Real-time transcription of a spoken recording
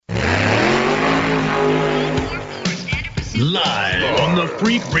Live on the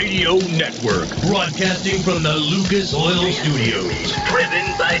Freak Radio Network. Broadcasting from the Lucas Oil Studios. Driven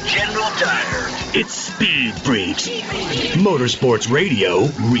by General Tire. It's Speed Freaks. Motorsports Radio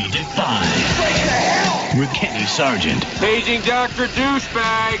redefined. With Kenny Sargent. Paging Dr.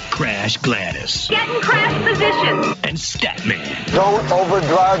 Douchebag. Crash Gladys. Get in crash position. And Statman. Don't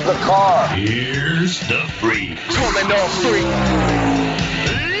overdrive the car. Here's the Freaks. Coming on, freak.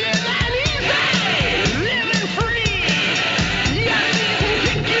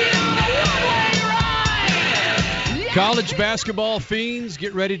 College basketball fiends,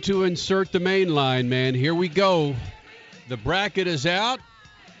 get ready to insert the main line, man. Here we go. The bracket is out.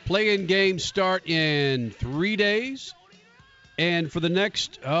 Play-in games start in 3 days. And for the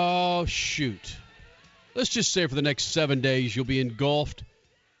next, let's just say for the next 7 days, you'll be engulfed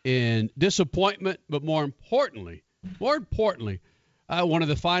in disappointment, but more importantly, one of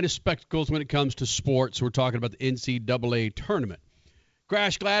the finest spectacles when it comes to sports. We're talking about the NCAA tournament.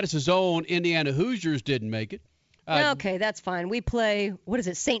 Crash Gladys' own Indiana Hoosiers didn't make it. Okay, that's fine. We play,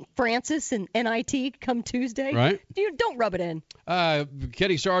 St. Francis and NIT come Tuesday? Right. Don't rub it in.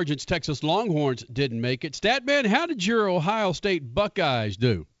 Kenny Sargent's Texas Longhorns didn't make it. Statman, how did your Ohio State Buckeyes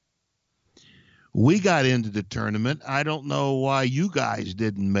do? We got into the tournament. I don't know why you guys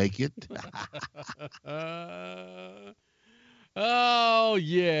didn't make it. Oh,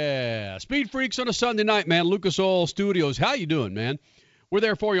 yeah. Speed Freaks on a Sunday night, man. Lucas Oil Studios. How you doing, man? We're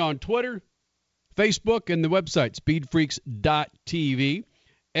there for you on Twitter, Facebook, and the website, speedfreaks.tv.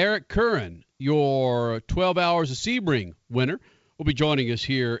 Eric Curran, your 12 Hours of Sebring winner, will be joining us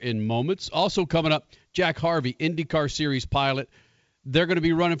here in moments. Also coming up, Jack Harvey, IndyCar Series pilot. They're going to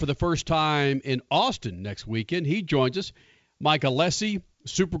be running for the first time in Austin next weekend. He joins us. Mike Alessi,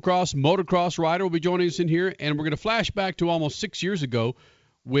 Supercross, motocross rider, will be joining us in here. And we're going to flash back to almost 6 years ago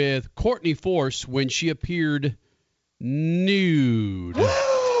with Courtney Force when she appeared nude.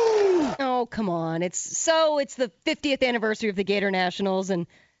 Oh, come on. It's the 50th anniversary of the Gator Nationals, and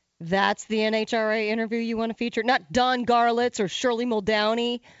that's the NHRA interview you want to feature? Not Don Garlitz or Shirley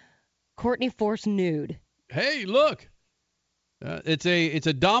Muldowney. Courtney Force nude. Hey, look. It's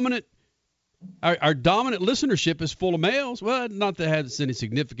a dominant. Our dominant listenership is full of males. Well, not that it has any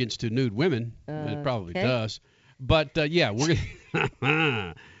significance to nude women. It probably does. But, yeah, we're going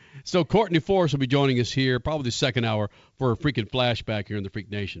to. So Courtney Force will be joining us here, probably the second hour, for a freaking flashback here in the Freak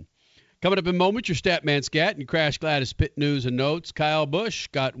Nation. Coming up in moments, your Statman Scat and Crash Gladys Pit News and Notes. Kyle Busch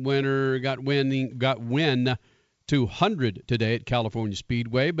got win 200 today at California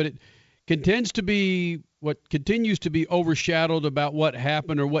Speedway, but it continues to be overshadowed about what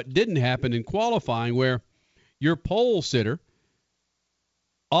happened or what didn't happen in qualifying, where your pole sitter,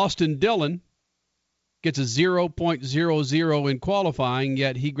 Austin Dillon, gets a 0.00 in qualifying,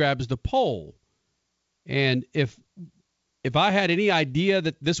 yet he grabs the pole. And if I had any idea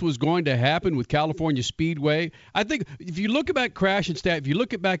that this was going to happen with California Speedway, I think if you look back, Crash and Stat, if you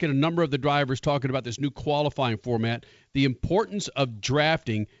look back at a number of the drivers talking about this new qualifying format, the importance of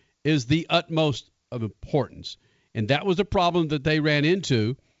drafting is the utmost of importance. And that was a problem that they ran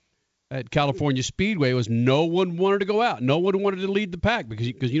into at California Speedway, was no one wanted to go out. No one wanted to lead the pack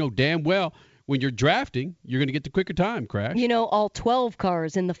because you know damn well when you're drafting, you're going to get the quicker time, Crash. All 12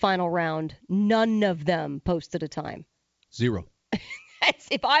 cars in the final round, none of them posted a time. 0.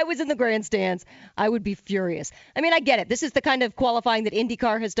 If I was in the grandstands, I would be furious. I mean, I get it. This is the kind of qualifying that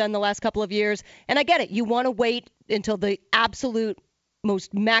IndyCar has done the last couple of years, and I get it. You want to wait until the absolute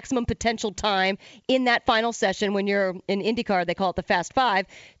most maximum potential time in that final session. When you're in IndyCar, they call it the Fast Five,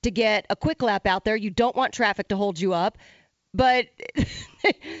 to get a quick lap out there. You don't want traffic to hold you up, but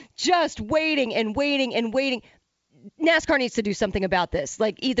just waiting and waiting and waiting. NASCAR needs to do something about this.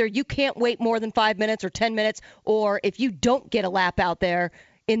 Like, either you can't wait more than 5 minutes or 10 minutes, or if you don't get a lap out there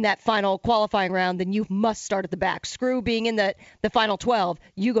in that final qualifying round, then you must start at the back. Screw being in the final 12.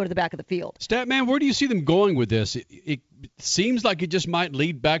 You go to the back of the field. Statman, where do you see them going with this? It seems like it just might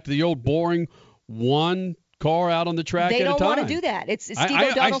lead back to the old boring one car out on the track at a time. They don't want to do that. It's Steve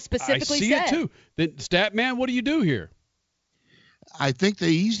O'Donnell specifically said. I see it too. Then, Statman, what do you do here? I think the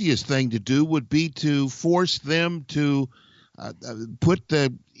easiest thing to do would be to force them to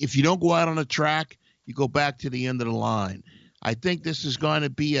if you don't go out on a track, you go back to the end of the line. I think this is going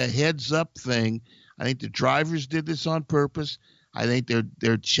to be a heads-up thing. I think the drivers did this on purpose. I think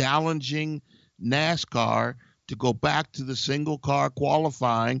they're challenging NASCAR to go back to the single-car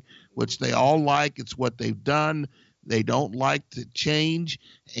qualifying, which they all like. It's what they've done. They don't like to change,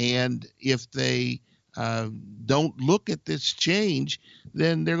 and if they don't look at this change,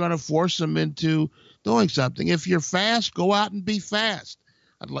 then they're going to force them into doing something. If you're fast, go out and be fast.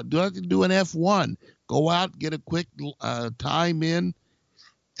 I'd like to do an F1. Go out, get a quick time in,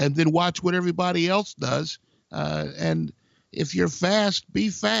 and then watch what everybody else does. And if you're fast, be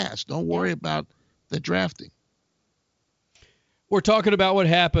fast. Don't worry about the drafting. We're talking about what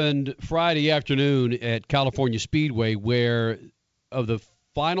happened Friday afternoon at California Speedway, where of the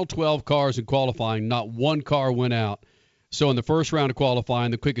final 12 cars in qualifying, not one car went out. So in the first round of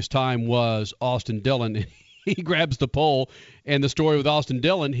qualifying, the quickest time was Austin Dillon. He grabs the pole, and the story with Austin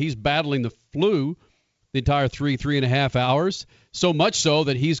Dillon, he's battling the flu the entire 3.5 hours, so much so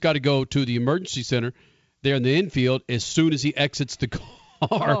that he's got to go to the emergency center there in the infield as soon as he exits the car.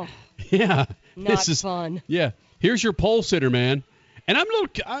 Oh, yeah. not fun. Yeah. Here's your pole sitter, man. And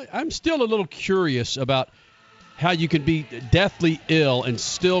I'm still a little curious about how you can be deathly ill and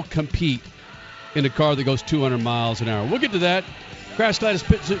still compete in a car that goes 200 miles an hour. We'll get to that. Crash Gladys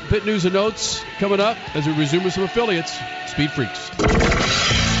pit news and notes coming up as we resume with some affiliates. Speed Freaks.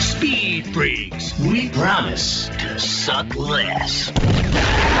 Speed Freaks. We promise to suck less.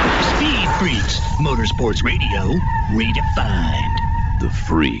 Speed Freaks. Motorsports Radio redefined. The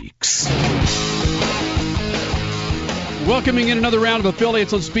Freaks. Welcoming in another round of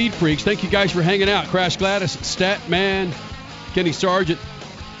affiliates on Speed Freaks. Thank you guys for hanging out. Crash Gladys, Statman, Kenny Sargent,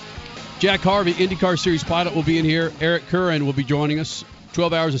 Jack Harvey, IndyCar Series pilot, will be in here. Eric Curran will be joining us.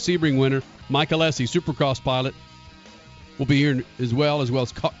 12 Hours of Sebring winner. Mike Alessi, Supercross pilot, will be here as well as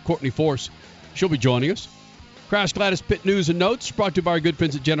Courtney Force. She'll be joining us. Crash Gladys pit news and notes brought to you by our good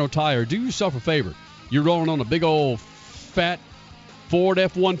friends at General Tire. Do yourself a favor. You're rolling on a big old fat Ford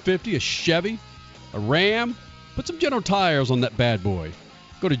F-150, a Chevy, a Ram. Put some General Tires on that bad boy.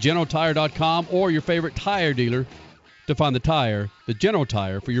 Go to GeneralTire.com or your favorite tire dealer to find the General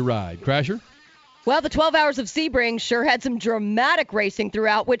Tire for your ride. Crasher? Well, the 12 Hours of Sebring sure had some dramatic racing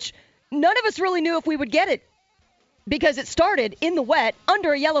throughout, which none of us really knew if we would get it because it started in the wet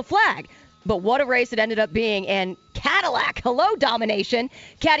under a yellow flag. But what a race it ended up being. And Cadillac, hello domination.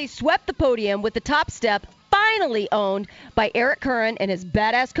 Caddy swept the podium with the top step finally owned by Eric Curran and his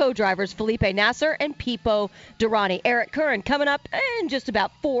badass co-drivers Felipe Nasser and Pipo Derani. Eric Curran coming up in just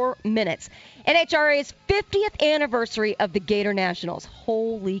about 4 minutes. NHRA's 50th anniversary of the Gator Nationals.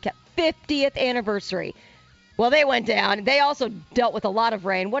 Holy cow, 50th anniversary. Well, they went down. They also dealt with a lot of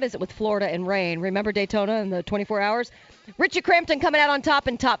rain. What is it with Florida and rain? Remember Daytona in the 24 hours? Richie Crampton coming out on top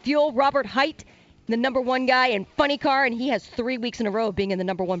in Top Fuel. Robert Height, the number one guy in Funny Car, and he has 3 weeks in a row of being in the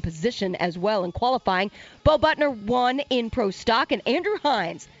number one position as well in qualifying. Bo Butner won in Pro Stock, and Andrew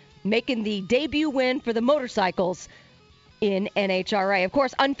Hines making the debut win for the motorcycles in NHRA. Of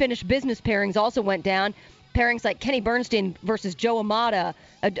course, unfinished business pairings also went down. Pairings like Kenny Bernstein versus Joe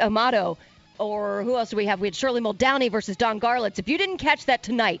Amato. Or who else do we have? We had Shirley Muldowney versus Don Garlitz. If you didn't catch that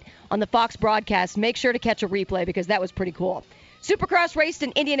tonight on the Fox broadcast, make sure to catch a replay because that was pretty cool. Supercross raced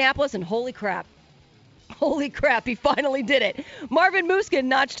in Indianapolis, and holy crap, he finally did it. Marvin Musquin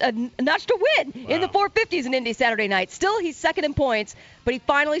notched a win in the 450s in Indy Saturday night. Still, he's second in points, but he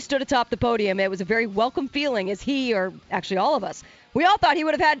finally stood atop the podium. It was a very welcome feeling as he, or actually all of us, we all thought he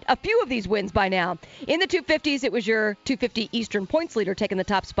would have had a few of these wins by now. In the 250s, it was your 250 Eastern points leader taking the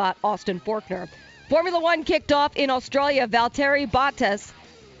top spot, Austin Faulkner. Formula One kicked off in Australia. Valtteri Bottas,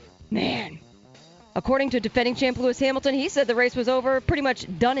 man, according to defending champ Lewis Hamilton, he said the race was over, pretty much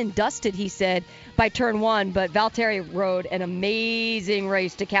done and dusted, he said, by turn one. But Valtteri rode an amazing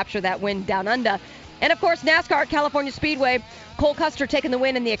race to capture that win down under. And, of course, NASCAR at California Speedway, Cole Custer taking the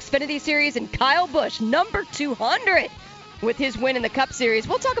win in the Xfinity Series, and Kyle Busch, number 200, with his win in the Cup Series.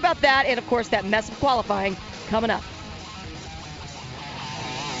 We'll talk about that and, of course, that mess of qualifying coming up.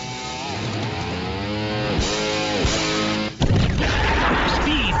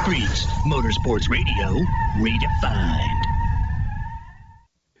 Speed Freaks, Motorsports Radio redefined.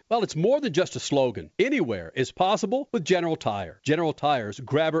 Well, it's more than just a slogan. Anywhere is possible with General Tire. General Tire's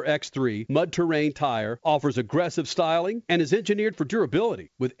Grabber X3 mud terrain tire offers aggressive styling and is engineered for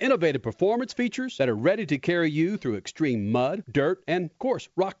durability with innovative performance features that are ready to carry you through extreme mud, dirt, and, of course,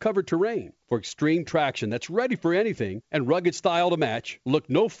 rock-covered terrain. For extreme traction that's ready for anything and rugged style to match, look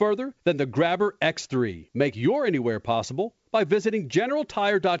no further than the Grabber X3. Make your anywhere possible by visiting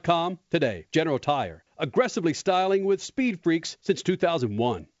GeneralTire.com today. General Tire, aggressively styling with Speed Freaks since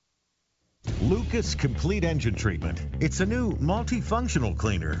 2001. Lucas Complete Engine Treatment. It's a new multifunctional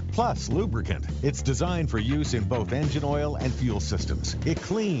cleaner plus lubricant. It's designed for use in both engine oil and fuel systems. It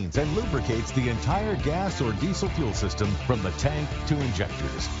cleans and lubricates the entire gas or diesel fuel system from the tank to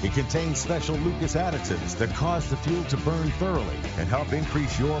injectors. It contains special Lucas additives that cause the fuel to burn thoroughly and help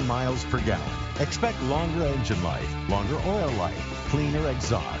increase your miles per gallon. Expect longer engine life, longer oil life, cleaner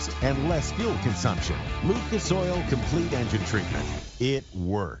exhaust, and less fuel consumption. Lucas Oil Complete Engine Treatment. It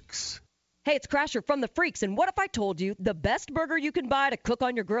works. Hey, it's Crasher from the Freaks, and what if I told you the best burger you can buy to cook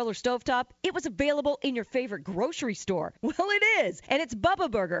on your grill or stovetop, it was available in your favorite grocery store? Well, it is, and it's Bubba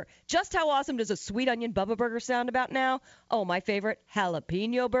Burger. Just how awesome does a sweet onion Bubba Burger sound about now? Oh, my favorite,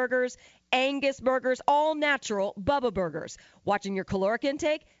 jalapeno burgers, Angus burgers, all natural Bubba Burgers. Watching your caloric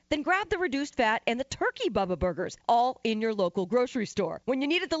intake? Then grab the reduced fat and the turkey Bubba Burgers, all in your local grocery store. When you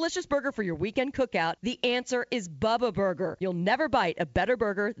need a delicious burger for your weekend cookout, the answer is Bubba Burger. You'll never bite a better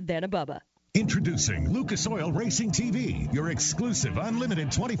burger than a Bubba. Introducing Lucas Oil Racing TV, your exclusive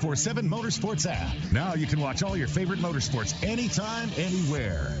unlimited 24/7 motorsports app. Now you can watch all your favorite motorsports anytime,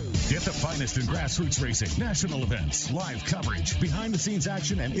 anywhere. Get the finest in grassroots racing, national events, live coverage, behind-the-scenes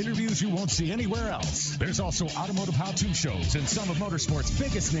action, and interviews you won't see anywhere else. There's also automotive how-to shows and some of motorsports'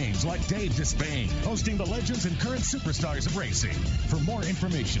 biggest names like Dave Despain, hosting the legends and current superstars of racing. For more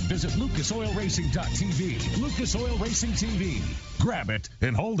information, visit lucasoilracing.tv. Lucas Oil Racing TV. Grab it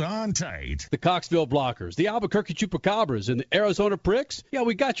and hold on tight. The Coxville Blockers, the Albuquerque Chupacabras, and the Arizona Pricks? Yeah,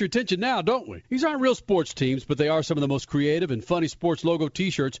 we got your attention now, don't we? These aren't real sports teams, but they are some of the most creative and funny sports logo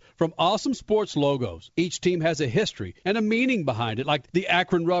T-shirts from Awesome Sports Logos. Each team has a history and a meaning behind it, like the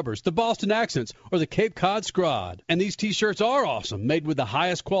Akron Rubbers, the Boston Accents, or the Cape Cod Scrod. And these T-shirts are awesome, made with the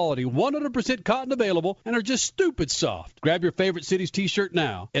highest quality, 100% cotton available, and are just stupid soft. Grab your favorite city's T-shirt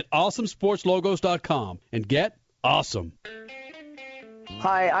now at awesomesportslogos.com and get awesome.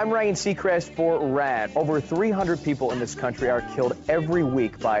 Hi, I'm Ryan Seacrest for RAD. Over 300 people in this country are killed every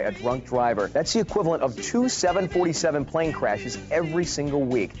week by a drunk driver. That's the equivalent of 2 747 plane crashes every single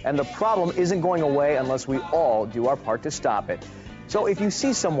week. And the problem isn't going away unless we all do our part to stop it. So if you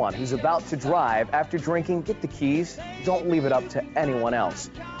see someone who's about to drive after drinking, get the keys. Don't leave it up to anyone else.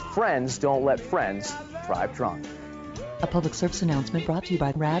 Friends don't let friends drive drunk. A public service announcement brought to you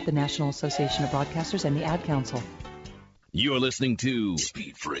by RAD, the National Association of Broadcasters, and the Ad Council. You're listening to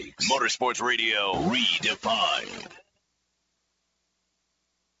Speed Freaks Motorsports Radio Redefined.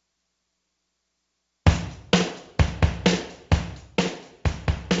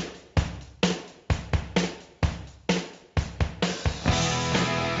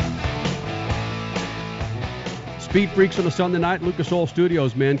 Speed Freaks on a Sunday night, Lucas Oil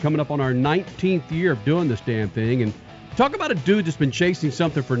Studios, man, coming up on our 19th year of doing this damn thing. And talk about a dude that's been chasing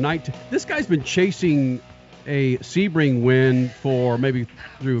something for 19. This guy's been chasing a Sebring win for maybe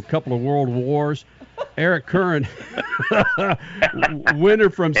through a couple of world wars. Eric Curran,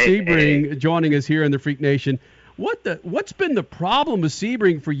 winner from Sebring, joining us here in the Freak Nation. What's been the problem with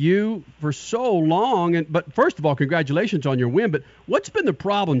Sebring for you for so long? But first of all, congratulations on your win. But what's been the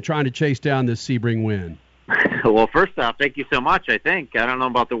problem trying to chase down this Sebring win? Well, first off, thank you so much. I don't know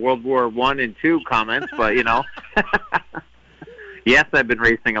about the World War I and II comments, but yes, I've been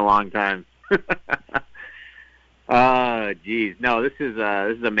racing a long time. Geez. No, this is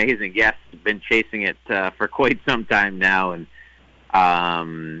amazing. Yes, been chasing it for quite some time now, and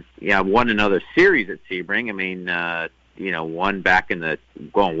I've won another series at Sebring. I mean, one back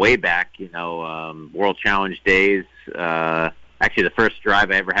going way back, World Challenge days. Actually, the first drive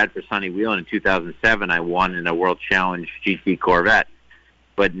I ever had for Sonny Whelan in 2007, I won in a World Challenge GT Corvette,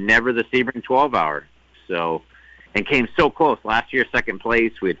 but never the Sebring 12-hour. So, and came so close. Last year, second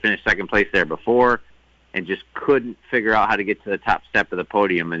place. We had finished second place there before, and just couldn't figure out how to get to the top step of the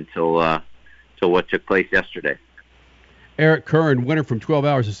podium until what took place yesterday. Eric Curran, winner from 12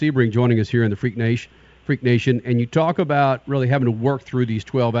 Hours of Sebring, joining us here in the Freak Nation. And you talk about really having to work through these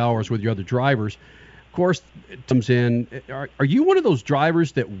 12 hours with your other drivers. Of course, it comes in. Are you one of those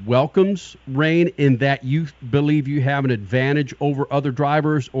drivers that welcomes rain in that you believe you have an advantage over other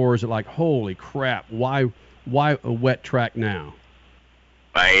drivers, or is it like, holy crap, why a wet track now?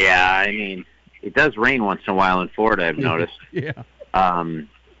 Yeah, I mean, it does rain once in a while in Florida, I've noticed. Yeah.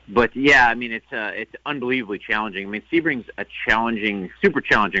 But yeah, I mean, it's unbelievably challenging. I mean, Sebring's a super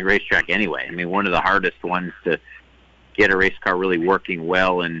challenging racetrack anyway. I mean, one of the hardest ones to get a race car really working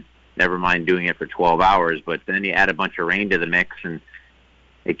well, and never mind doing it for 12 hours. But then you add a bunch of rain to the mix, and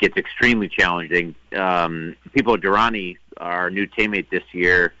it gets extremely challenging. Pipo Derani, our new teammate this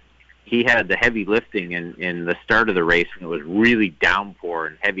year, he had the heavy lifting in the start of the race when it was really downpour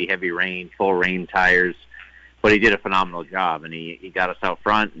and heavy rain, full rain tires. But he did a phenomenal job, and he got us out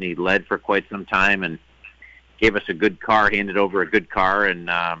front, and he led for quite some time and gave us a good car, handed over a good car. And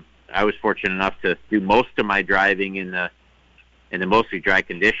I was fortunate enough to do most of my driving in the mostly dry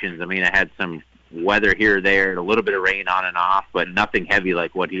conditions. I mean, I had some weather here or there, and a little bit of rain on and off, but nothing heavy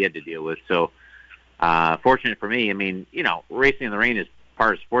like what he had to deal with. So fortunate for me. I mean, racing in the rain is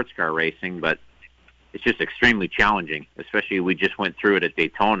part of sports car racing, but it's just extremely challenging, especially we just went through it at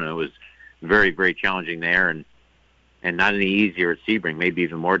Daytona. It was very, very challenging there. And and not any easier at Sebring, maybe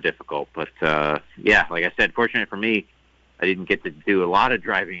even more difficult. But, yeah, like I said, fortunate for me, I didn't get to do a lot of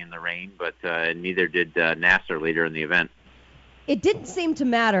driving in the rain, but neither did Nasser later in the event. It didn't seem to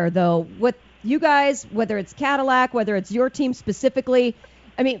matter, though, with you guys, whether it's Cadillac, whether it's your team specifically.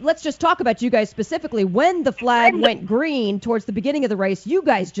 I mean, let's just talk about you guys specifically. When the flag went green towards the beginning of the race, you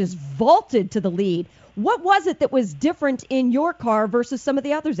guys just vaulted to the lead. What was it that was different in your car versus some of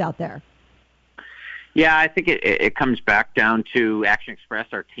the others out there? Yeah, I think it comes back down to Action Express,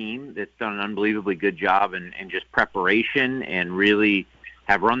 our team, that's done an unbelievably good job in just preparation and really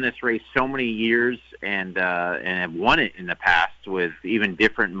have run this race so many years and have won it in the past with even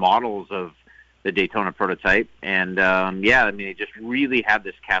different models of the Daytona prototype. And, yeah, I mean, they just really have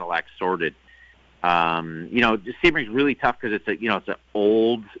this Cadillac sorted. Sebring's really tough because it's an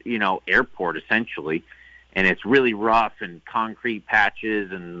old, airport essentially, and it's really rough and concrete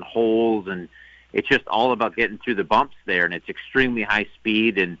patches and holes, and it's just all about getting through the bumps there, and it's extremely high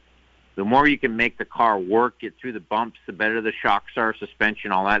speed. And the more you can make the car work, get through the bumps, the better the shocks are,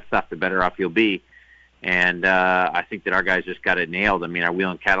 suspension, all that stuff, the better off you'll be. And I think that our guys just got it nailed. I mean, our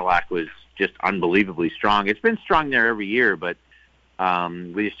Whelen Cadillac was just unbelievably strong. It's been strong there every year, but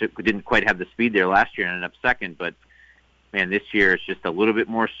we didn't quite have the speed there last year and ended up second. But, man, this year it's just a little bit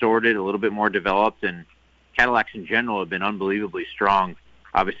more sorted, a little bit more developed, and Cadillacs in general have been unbelievably strong.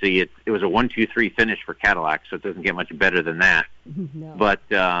 Obviously, it was a 1-2-3 finish for Cadillac, so it doesn't get much better than that. No. But,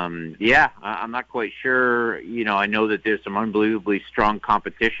 yeah, I'm not quite sure. I know that there's some unbelievably strong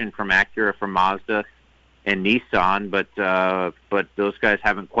competition from Acura, from Mazda, and Nissan, but those guys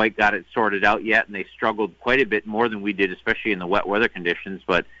haven't quite got it sorted out yet, and they struggled quite a bit more than we did, especially in the wet weather conditions.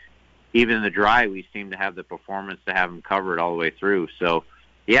 But even in the dry, we seem to have the performance to have them covered all the way through. So,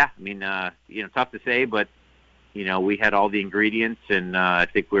 yeah, I mean, tough to say, but we had all the ingredients, and I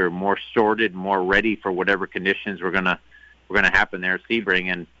think we were more sorted, more ready for whatever conditions were gonna happen there at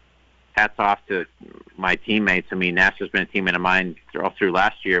Sebring. And hats off to my teammates. I mean, Nasser's been a teammate of mine all through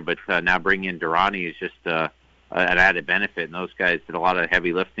last year, but now bringing in Durrani is just an added benefit. And those guys did a lot of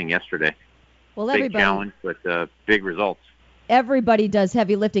heavy lifting yesterday. Well, big challenge, but big results. Everybody does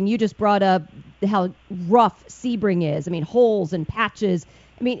heavy lifting. You just brought up how rough Sebring is. I mean, holes and patches.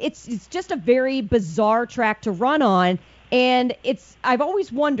 I mean, it's just a very bizarre track to run on. And I've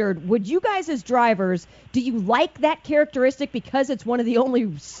always wondered, would you guys as drivers, do you like that characteristic because it's one of the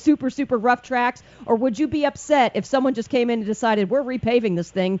only super, super rough tracks? Or would you be upset if someone just came in and decided we're repaving this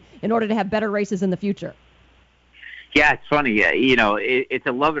thing in order to have better races in the future? Yeah, it's funny. It's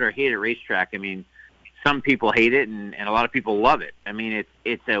a love it or hate it racetrack. I mean, some people hate it and a lot of people love it. I mean,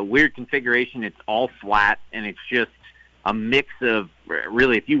 it's a weird configuration. It's all flat, and it's just a mix of,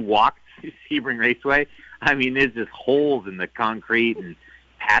 really, if you walk Sebring Raceway, I mean, there's just holes in the concrete and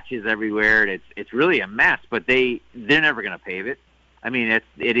patches everywhere, and it's really a mess. But they're never going to pave it. I mean,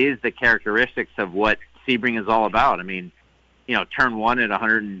 it is the characteristics of what Sebring is all about. I mean, turn one at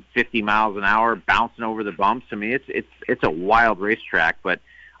 150 miles an hour, bouncing over the bumps. I mean, it's a wild racetrack. But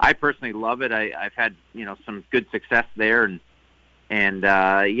I personally love it. I've had some good success there, and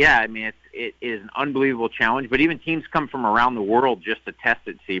yeah, I mean, it is an unbelievable challenge. But even teams come from around the world just to test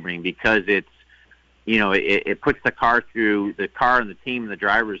at Sebring because it's. It puts the car and the team and the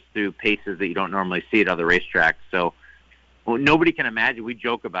drivers through paces that you don't normally see at other racetracks. So nobody can imagine, we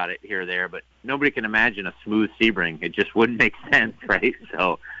joke about it here or there, but nobody can imagine a smooth Sebring. It just wouldn't make sense, right?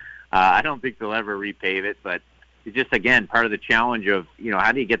 So I don't think they'll ever repave it, but it's just, again, part of the challenge of,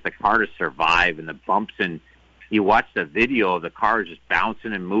 how do you get the car to survive in the bumps? And you watch the video of the cars just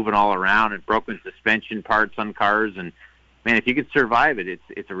bouncing and moving all around and broken suspension parts on cars, and man, if you could survive it,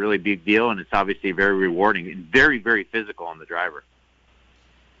 it's a really big deal, and it's obviously very rewarding and very, very physical on the driver.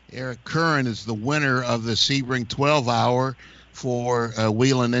 Eric Curran is the winner of the Sebring 12-hour for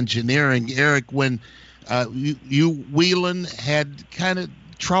Whelen Engineering. Eric, when you Whelen had kind of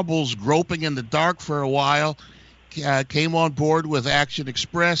troubles groping in the dark for a while, came on board with Action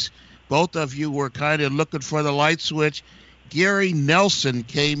Express. Both of you were kind of looking for the light switch. Gary Nelson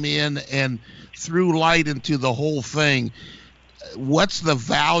came in and threw light into the whole thing. What's the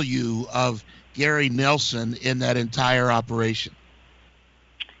value of Gary Nelson in that entire operation?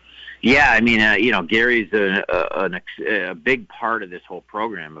 Yeah, I mean, Gary's a big part of this whole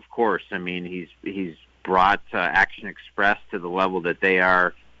program, of course. I mean, he's brought Action Express to the level that they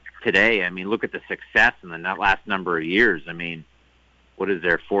are today. I mean, look at the success in the last number of years. I mean, what is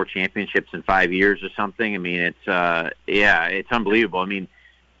there, 4 championships in 5 years or something? I mean, it's unbelievable. I mean,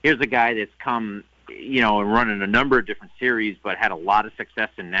 here's a guy that's come, and run in a number of different series, but had a lot of success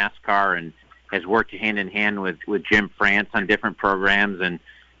in NASCAR and has worked hand in hand with Jim France on different programs. And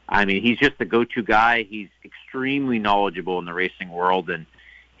I mean, he's just the go-to guy. He's extremely knowledgeable in the racing world, and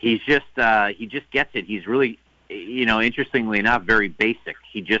he just gets it. He's really, interestingly enough, very basic.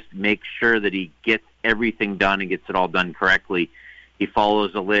 He just makes sure that he gets everything done and gets it all done correctly. He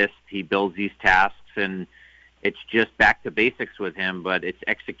follows a list. He builds these tasks, and it's just back to basics with him. But it's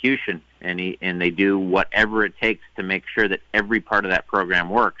execution, and they do whatever it takes to make sure that every part of that program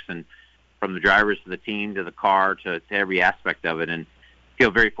works, and from the drivers to the team to the car to every aspect of it. And I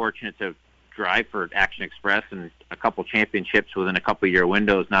feel very fortunate to drive for Action Express, and a couple championships within a couple-year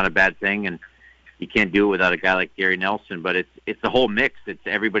window is not a bad thing, and you can't do it without a guy like Gary Nelson. But it's the whole mix. It's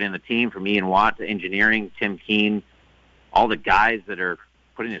everybody on the team, from Ian Watt to engineering, Tim Keene, all the guys that are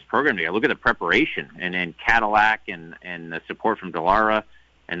putting this program together. Look at the preparation, and then Cadillac and the support from Dallara,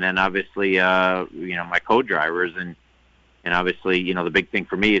 and then obviously my co-drivers, and obviously the big thing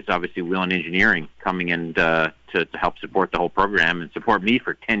for me is obviously Whelen Engineering coming in to help support the whole program and support me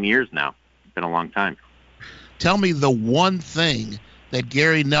for 10 years now. It's been a long time. Tell me the one thing that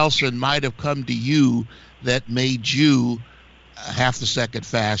Gary Nelson might have come to you that made you half a second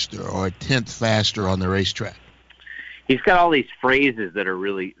faster or a tenth faster on the racetrack. He's got all these phrases that are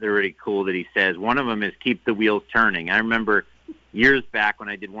really cool that he says. One of them is keep the wheels turning. I remember years back when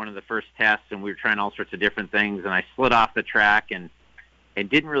I did one of the first tests and we were trying all sorts of different things, and I slid off the track and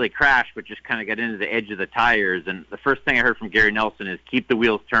didn't really crash, but just kind of got into the edge of the tires. And the first thing I heard from Gary Nelson is keep the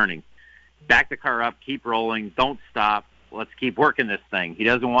wheels turning. Back the car up, keep rolling, don't stop. Let's keep working this thing. He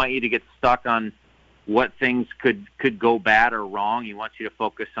doesn't want you to get stuck on what things could go bad or wrong. He wants you to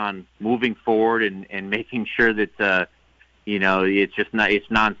focus on moving forward and making sure that it's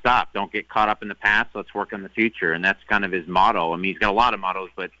nonstop. Don't get caught up in the past. Let's work on the future. And that's kind of his motto. I mean, he's got a lot of mottos,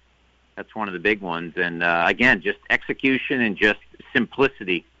 but that's one of the big ones. And again, just execution and just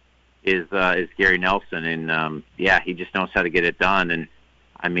simplicity is Gary Nelson. And he just knows how to get it done. And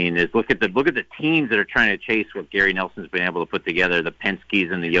I mean, look at the teams that are trying to chase what Gary Nelson's been able to put together, the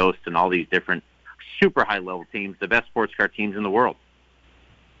Penske's and the Yost and all these different super high-level teams, the best sports car teams in the world.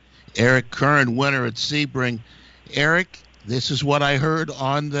 Eric Kern, winner at Sebring. Eric, this is what I heard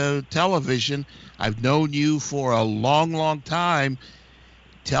on the television. I've known you for a long, long time.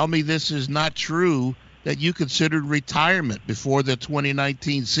 Tell me this is not true, that you considered retirement before the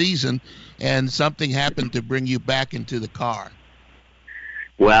 2019 season and something happened to bring you back into the car.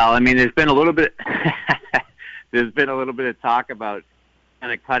 Well, I mean, there's been a little bit of talk about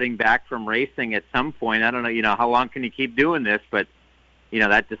kind of cutting back from racing at some point. I don't know, how long can you keep doing this? But,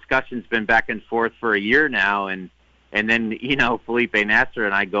 that discussion's been back and forth for a year now. And then, Felipe Nasser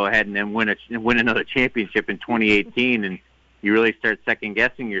and I go ahead and then win another championship in 2018. And you really start second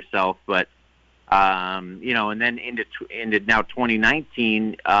guessing yourself. But, and then into now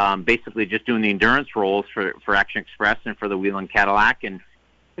 2019, basically just doing the endurance roles for Action Express and for the Whelen Cadillac. And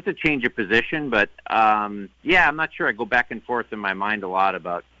it's a change of position, but I'm not sure. I go back and forth in my mind a lot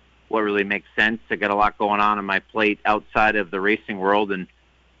about what really makes sense. I got a lot going on my plate outside of the racing world, and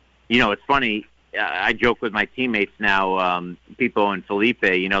it's funny. I joke with my teammates now, Pipo and Felipe.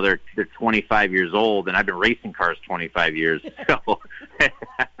 They're 25 years old, and I've been racing cars 25 years. So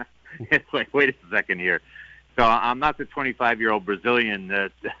it's like, wait a second here. So I'm not the 25-year-old Brazilian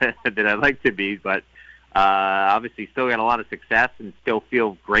that I'd like to be, but. Obviously still got a lot of success and still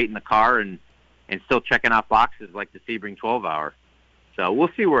feel great in the car and still checking off boxes like the Sebring 12-hour. So we'll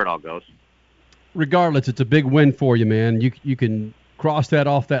see where it all goes. Regardless, it's a big win for you, man. You can cross that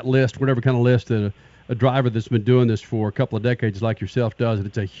off that list, whatever kind of list that a driver that's been doing this for a couple of decades like yourself does. And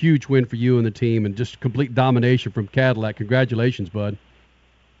it's a huge win for you and the team and just complete domination from Cadillac. Congratulations, bud.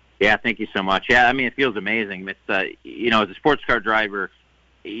 Yeah, thank you so much. Yeah, I mean, it feels amazing. It's, as a sports car driver,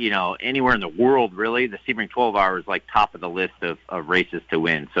 anywhere in the world, really, the Sebring 12-hour is like top of the list of races to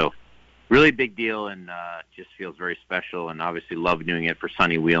win. So really big deal, and just feels very special, and obviously love doing it for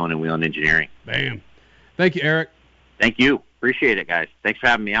Sonny Whelen and Whelen Engineering. Bam. Thank you, Eric. Thank you. Appreciate it, guys. Thanks for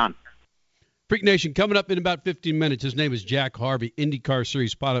having me on. Freak Nation, coming up in about 15 minutes. His name is Jack Harvey, IndyCar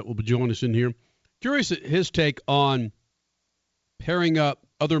Series pilot, will be joining us in here. Curious his take on pairing up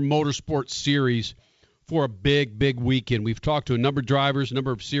other motorsports series for a big, big weekend. We've talked to a number of drivers, a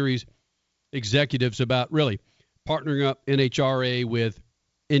number of series executives about really partnering up NHRA with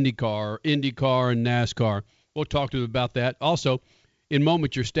IndyCar and NASCAR. We'll talk to them about that. Also, in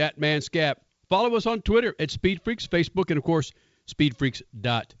moments, your stat man Scap. Follow us on Twitter at Speed Freaks, Facebook, and, of course,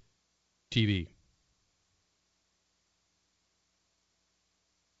 speedfreaks.tv.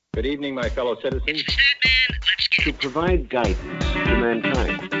 Good evening, my fellow citizens. To provide guidance to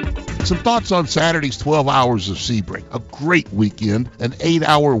mankind. Some thoughts on Saturday's 12 Hours of Sebring. A great weekend, an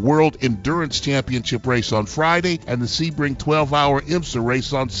 8-hour World Endurance Championship race on Friday, and the Sebring 12-hour IMSA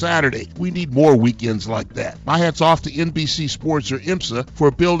race on Saturday. We need more weekends like that. My hat's off to NBC Sports or IMSA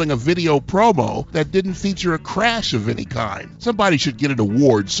for building a video promo that didn't feature a crash of any kind. Somebody should get an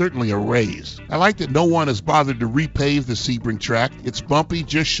award, certainly a raise. I like that no one has bothered to repave the Sebring track. It's bumpy,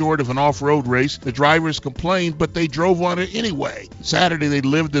 just short of an off-road race. The drivers complained, but they drove on it anyway. Saturday they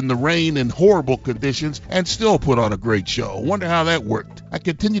lived in the rain in horrible conditions and still put on a great show. Wonder how that worked. I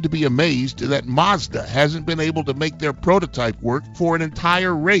continue to be amazed that Mazda hasn't been able to make their prototype work for an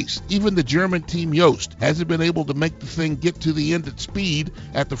entire race. Even the German team Yost hasn't been able to make the thing get to the end at speed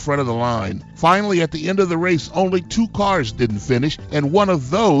at the front of the line. Finally, at the end of the race, only 2 cars didn't finish, and one of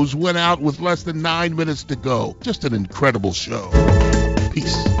those went out with less than 9 minutes to go. Just an incredible show.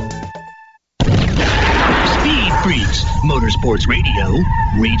 Peace. Speed Freaks, Motorsports Radio,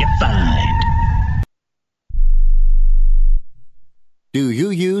 redefined. Do you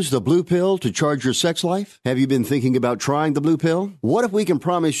use the Blue Pill to charge your sex life? Have you been thinking about trying the Blue Pill? What if we can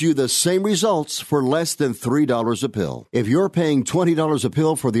promise you the same results for less than $3 a pill? If you're paying $20 a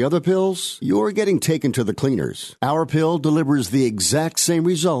pill for the other pills, you're getting taken to the cleaners. Our pill delivers the exact same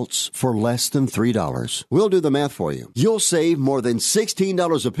results for less than $3. We'll do the math for you. You'll save more than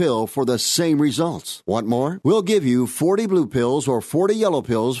 $16 a pill for the same results. Want more? We'll give you 40 blue pills or 40 yellow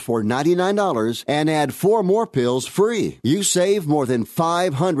pills for $99 and add 4 more pills free. You save more than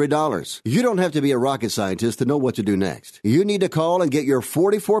 $500. You don't have to be a rocket scientist to know what to do next. You need to call and get your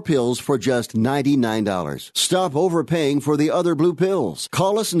 44 pills for just $99. Stop overpaying for the other blue pills.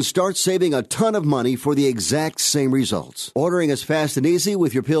 Call us and start saving a ton of money for the exact same results. Ordering is fast and easy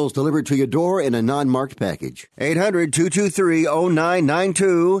with your pills delivered to your door in a non-marked package.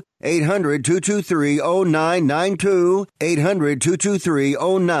 800-223-0992. 800-223-0992.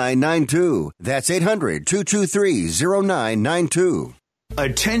 800-223-0992. That's 800-223-0992.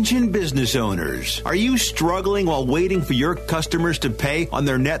 Attention business owners. Are you struggling while waiting for your customers to pay on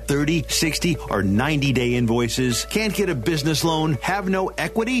their net 30, 60, or 90-day invoices? Can't get a business loan? Have no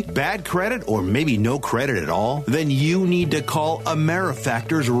equity? Bad credit? Or maybe no credit at all? Then you need to call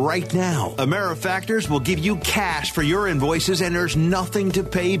AmeriFactors right now. AmeriFactors will give you cash for your invoices and there's nothing to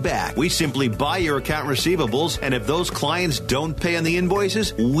pay back. We simply buy your account receivables, and if those clients don't pay on the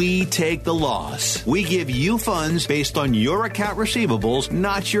invoices, we take the loss. We give you funds based on your account receivables,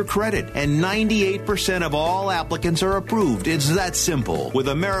 not your credit. And 98% of all applicants are approved. It's that simple. With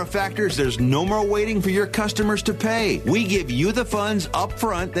AmeriFactors, there's no more waiting for your customers to pay. We give you the funds up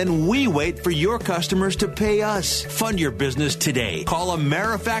front, then we wait for your customers to pay us. Fund your business today. Call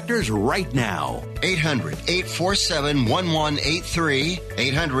AmeriFactors right now. 800-847-1183.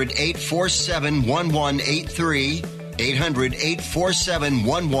 800-847-1183.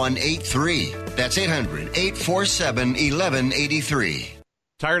 800-847-1183. That's 800-847-1183.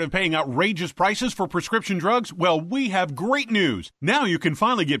 Tired of paying outrageous prices for prescription drugs? Well, we have great news. Now you can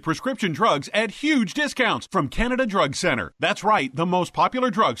finally get prescription drugs at huge discounts from Canada Drug Center. That's right, the most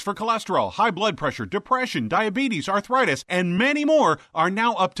popular drugs for cholesterol, high blood pressure, depression, diabetes, arthritis, and many more are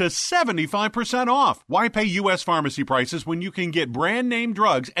now up to 75% off. Why pay U.S. pharmacy prices when you can get brand name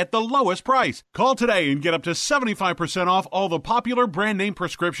drugs at the lowest price? Call today and get up to 75% off all the popular brand name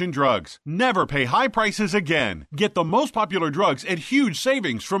prescription drugs. Never pay high prices again. Get the most popular drugs at huge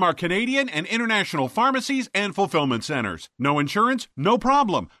savings from our Canadian and international pharmacies and fulfillment centers. No insurance? No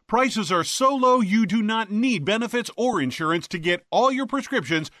problem. Prices are so low you do not need benefits or insurance to get all your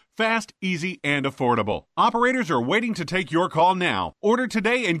prescriptions fast, easy, and affordable. Operators are waiting to take your call now. Order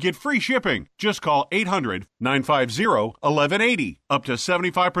today and get free shipping. Just call 800-950-1180. Up to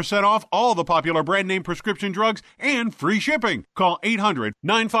 75% off all the popular brand name prescription drugs and free shipping. Call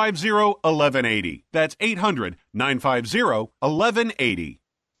 800-950-1180. That's 800-950-1180.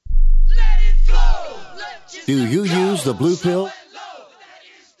 Do you use the Blue Pill?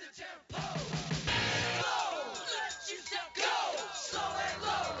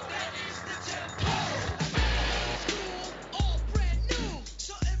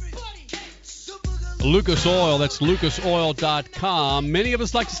 Lucas Oil, that's lucasoil.com. Many of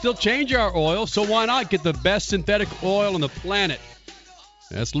us like to still change our oil, so why not get the best synthetic oil on the planet?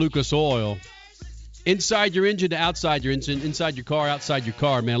 That's Lucas Oil. Inside your engine to outside your engine, inside your car, outside your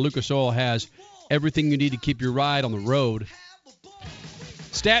car, man, Lucas Oil has everything you need to keep your ride on the road.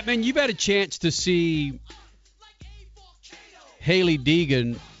 Statman, you've had a chance to see Hailie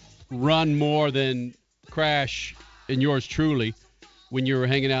Deegan run more than Crash and yours truly when you were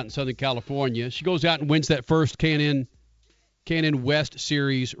hanging out in Southern California. She goes out and wins that first K&N West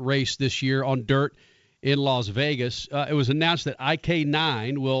Series race this year on dirt in Las Vegas. It was announced that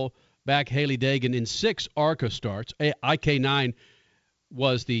IK9 will back Hailie Deegan in 6 ARCA starts. IK9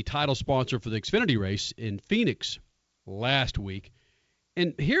 was the title sponsor for the Xfinity race in Phoenix last week.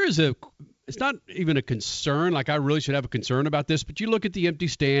 And it's not even a concern, like I really should have a concern about this, but you look at the empty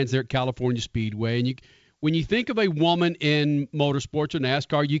stands there at California Speedway, and when you think of a woman in motorsports or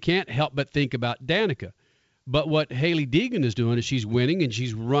NASCAR, you can't help but think about Danica. But what Hailie Deegan is doing is she's winning, and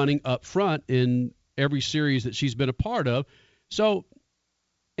she's running up front in every series that she's been a part of. So,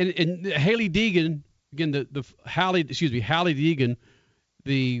 and Hailie Deegan, again, Hailie Deegan,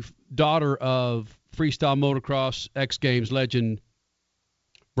 the daughter of freestyle motocross X Games legend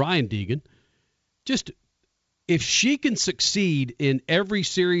Brian Deegan, just if she can succeed in every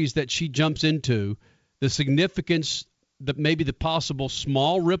series that she jumps into, the significance, maybe the possible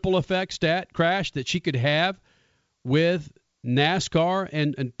small ripple effect crash that she could have with NASCAR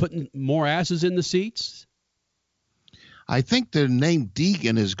and putting more asses in the seats. I think the name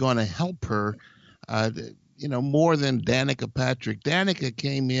Deegan is going to help her, more than Danica Patrick. Danica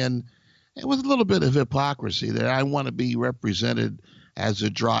came in with a little bit of hypocrisy there. I want to be represented as a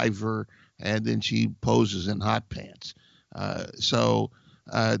driver, and then she poses in hot pants. But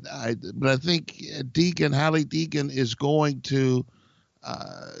I think Hailie Deegan is going to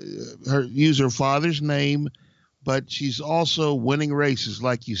use her father's name, but she's also winning races,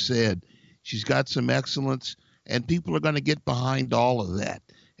 like you said. She's got some excellence, and people are going to get behind all of that.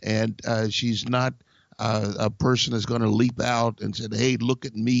 And she's not a person that's going to leap out and say, "Hey, look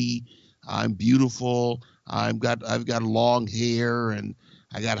at me! I'm beautiful. I've got long hair and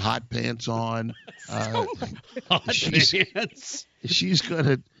I got hot pants on." Pants. She's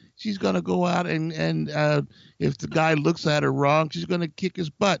gonna go out and if the guy looks at her wrong, she's gonna kick his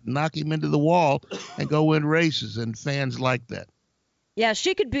butt, knock him into the wall, and go win races. And fans like that. Yeah,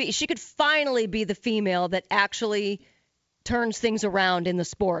 she could finally be the female that actually turns things around in the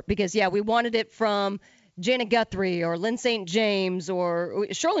sport, because we wanted it from Janet Guthrie or Lynn St. James, or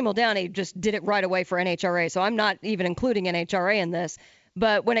Shirley Muldowney just did it right away for NHRA. So I'm not even including NHRA in this.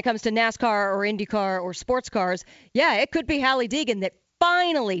 But when it comes to NASCAR or IndyCar or sports cars, it could be Hailie Deegan that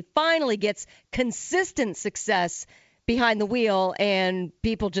finally gets consistent success behind the wheel, and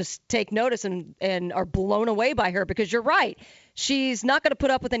people just take notice and are blown away by her, because you're right. She's not going to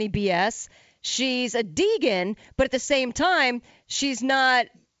put up with any BS. She's a Deegan, but at the same time, she's not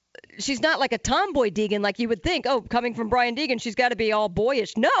like a tomboy Deegan like you would think. Oh, coming from Brian Deegan, she's got to be all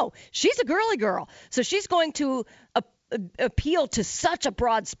boyish. No, she's a girly girl. So she's going to appeal to such a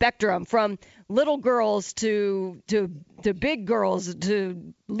broad spectrum, from little girls to big girls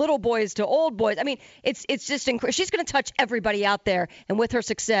to little boys to old boys. I mean, it's just incredible. She's going to touch everybody out there, and with her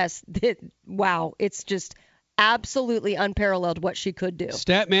success, wow, it's just absolutely unparalleled what she could do.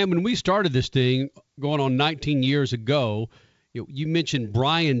 Statman, when we started this thing going on 19 years ago, you mentioned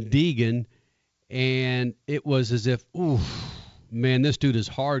Brian Deegan, and it was as if, ooh, man, this dude is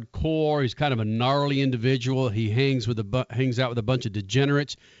hardcore. He's kind of a gnarly individual. He hangs out with a bunch of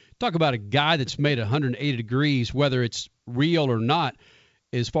degenerates. Talk about a guy that's made 180 degrees, whether it's real or not,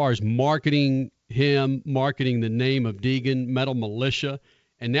 as far as marketing the name of Deegan, Metal Militia.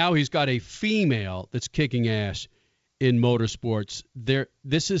 And now he's got a female that's kicking ass in motorsports.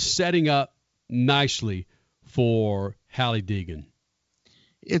 This is setting up nicely for Hailie Deegan.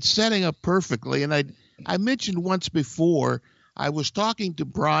 It's setting up perfectly. And I mentioned once before, I was talking to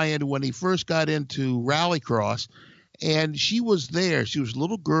Brian when he first got into rallycross, and she was there. She was a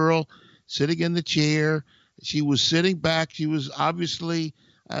little girl sitting in the chair. She was sitting back. She was obviously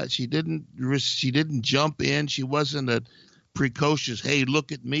she didn't jump in. She wasn't a precocious, "Hey,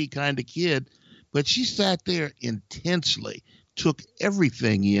 look at me" kind of kid, but she sat there intensely, took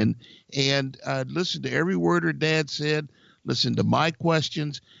everything in, and listened to every word her dad said, listened to my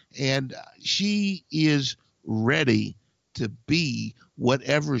questions, and she is ready to be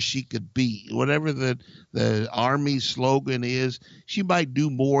whatever she could be, whatever the Army slogan is. She might do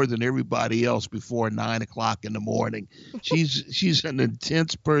more than everybody else before 9 o'clock in the morning. She's an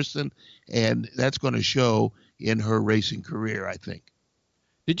intense person, and that's going to show in her racing career, I think.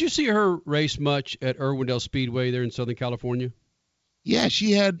 Did you see her race much at Irwindale Speedway there in Southern California? Yeah,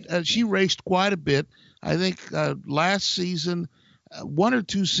 she raced quite a bit. I think last season, 1 or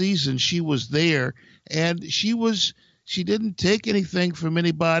 2 seasons, she was there, and she didn't take anything from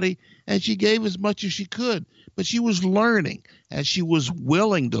anybody, and she gave as much as she could. But she was learning, and she was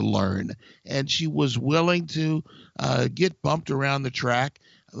willing to learn, and she was willing to get bumped around the track,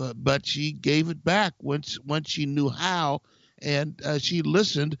 but she gave it back once she knew how, and she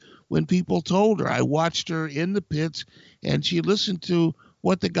listened when people told her. I watched her in the pits, and she listened to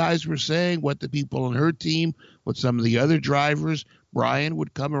what the guys were saying, what the people on her team, what some of the other drivers, Brian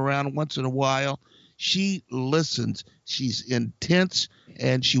would come around once in a while. She listens. She's intense,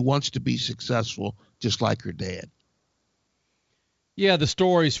 and she wants to be successful just like her dad. Yeah, the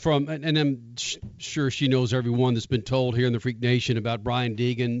stories from, and I'm sure she knows everyone that's been told here in the Freak Nation about Brian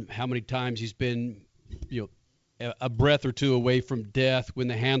Deegan, how many times he's been, a breath or two away from death when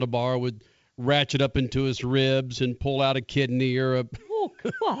the handlebar would ratchet up into his ribs and pull out a kidney or a... Oh,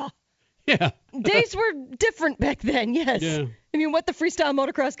 God. Yeah. Days were different back then, yes. Yeah. I mean, what the freestyle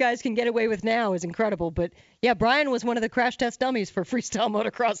motocross guys can get away with now is incredible. But, yeah, Brian was one of the crash test dummies for freestyle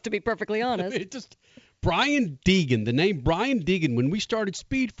motocross, to be perfectly honest. Brian Deegan, the name Brian Deegan, when we started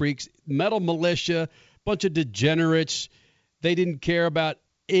Speed Freaks, Metal Militia, bunch of degenerates, they didn't care about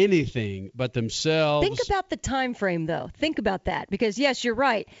anything but themselves. Think about the time frame, though. Think about that. Because, yes, you're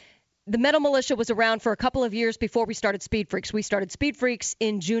right. The Metal Militia was around for a couple of years before we started Speed Freaks. We started Speed Freaks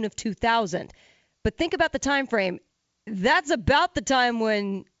in June of 2000. But think about the time frame. That's about the time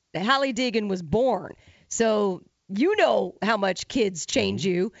when Hali Deegan was born. So you know how much kids change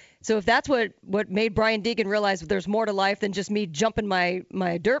you. So if that's what made Brian Deegan realize that there's more to life than just me jumping my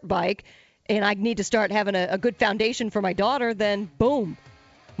dirt bike, and I need to start having a good foundation for my daughter, then boom,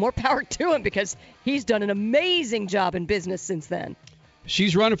 more power to him, because he's done an amazing job in business since then.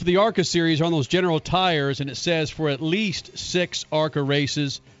 She's running for the ARCA series on those General Tires, and it says for at least 6 ARCA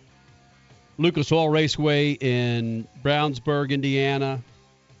races. Lucas Oil Raceway in Brownsburg, Indiana,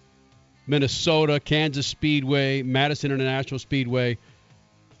 Minnesota, Kansas Speedway, Madison International Speedway,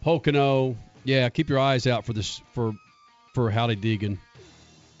 Pocono. Yeah, keep your eyes out for this for Hali Deegan.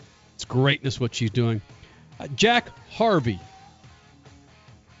 It's greatness what she's doing. Jack Harvey.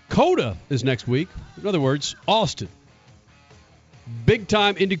 COTA is next week. In other words, Austin.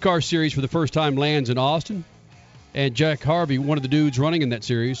 Big-time IndyCar series for the first time lands in Austin. And Jack Harvey, one of the dudes running in that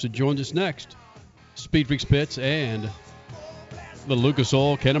series, joins us next. Speed Freaks Pits and the Lucas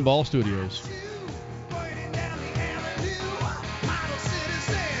Oil Cannonball Studios.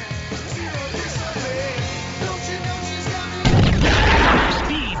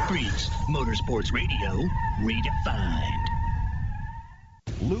 Speed Freaks, Motorsports Radio, redefined.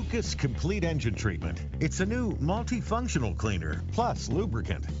 Lucas Complete Engine Treatment. It's a new multifunctional cleaner plus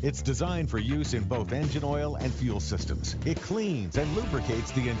lubricant. It's designed for use in both engine oil and fuel systems. It cleans and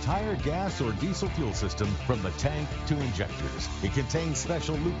lubricates the entire gas or diesel fuel system from the tank to injectors. It contains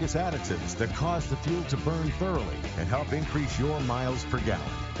special Lucas additives that cause the fuel to burn thoroughly and help increase your miles per gallon.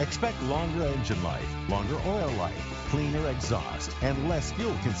 Expect longer engine life, longer oil life, cleaner exhaust, and less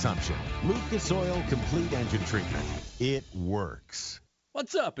fuel consumption. Lucas Oil Complete Engine Treatment. It works.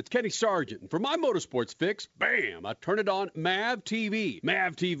 What's up? It's Kenny Sargent. And for my motorsports fix, bam, I turn it on MAV TV.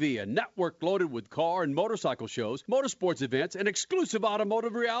 MAV TV, a network loaded with car and motorcycle shows, motorsports events, and exclusive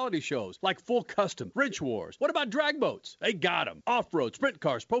automotive reality shows like Full Custom, Wrench Wars. What about drag boats? They got them. Off-road, sprint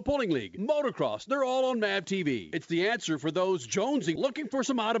cars, Pro Pulling League, motocross, they're all on MAV TV. It's the answer for those jonesing looking for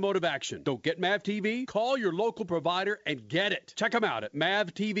some automotive action. Don't get MAV TV? Call your local provider and get it. Check them out at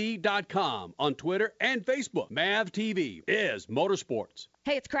mavtv.com on Twitter and Facebook. MAV TV is motorsports.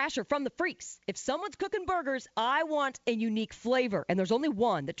 Hey, it's Crasher from the Freaks. If someone's cooking burgers, I want a unique flavor, and there's only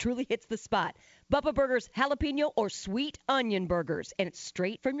one that truly hits the spot. Bubba Burgers jalapeno or sweet onion burgers, and it's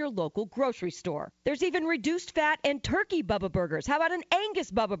straight from your local grocery store. There's even reduced fat and turkey Bubba Burgers. How about an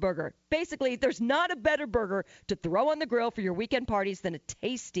Angus Bubba Burger? Basically, there's not a better burger to throw on the grill for your weekend parties than a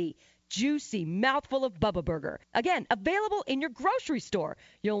tasty, juicy mouthful of Bubba Burger. Again, available in your grocery store.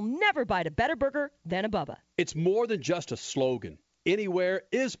 You'll never bite a better burger than a Bubba. It's more than just a slogan. Anywhere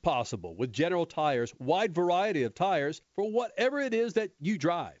is possible with General Tire's wide variety of tires for whatever it is that you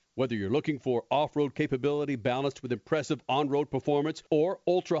drive. Whether you're looking for off-road capability balanced with impressive on-road performance or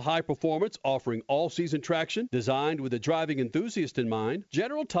ultra-high performance offering all-season traction designed with a driving enthusiast in mind,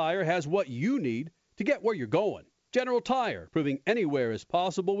 General Tire has what you need to get where you're going. General Tire, proving anywhere is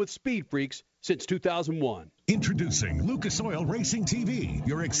possible with Speed Freaks since 2001. Introducing Lucas Oil Racing TV,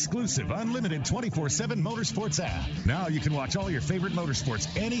 your exclusive unlimited 24/7 motorsports app. Now you can watch all your favorite motorsports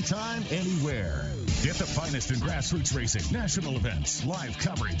anytime, anywhere. Get the finest in grassroots racing, national events, live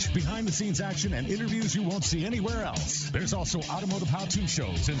coverage, behind-the-scenes action, and interviews you won't see anywhere else. There's also automotive how-to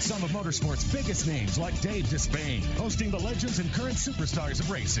shows and some of motorsports' biggest names like Dave Despain, hosting the legends and current superstars of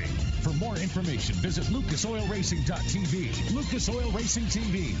racing. For more information, visit lucasoilracing.tv. Lucas Oil Racing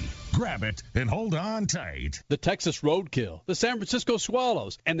TV. Grab it and hold on tight. The Texas Roadkill, the San Francisco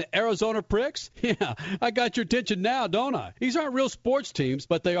Swallows, and the Arizona Pricks? Yeah, I got your attention now, don't I? These aren't real sports teams,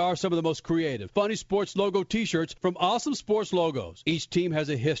 but they are some of the most creative, funny sports logo t-shirts from Awesome Sports Logos. Each team has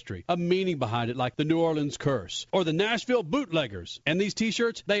a history, a meaning behind it, like the New Orleans Curse or the Nashville Bootleggers. And these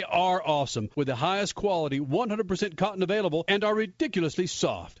t-shirts, they are awesome, with the highest quality, 100% cotton available, and are ridiculously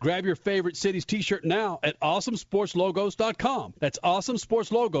soft. Grab your favorite city's t-shirt now at awesomesportslogos.com. That's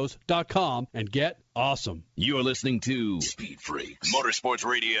awesomesportslogos.com and get awesome. You're listening to Speed Freaks Motorsports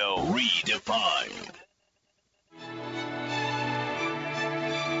Radio Redefined.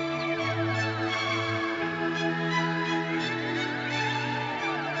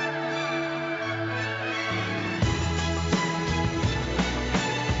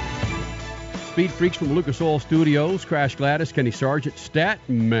 Speed Freaks from Lucas Oil Studios. Crash Gladys, Kenny Sargent,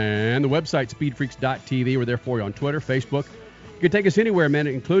 Statman. The website, speedfreaks.tv. We're there for you on Twitter, Facebook. You can take us anywhere, man,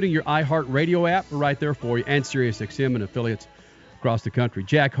 including your iHeartRadio app. We're right there for you, and SiriusXM and affiliates across the country.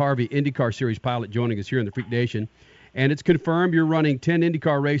 Jack Harvey, IndyCar Series pilot, joining us here in the Freak Nation. And it's confirmed you're running 10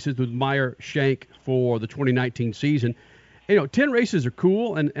 IndyCar races with Meyer Shank for the 2019 season. You know, 10 races are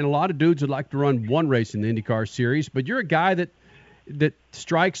cool, and a lot of dudes would like to run one race in the IndyCar Series, but you're a guy that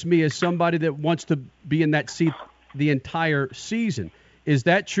strikes me as somebody that wants to be in that seat the entire season. Is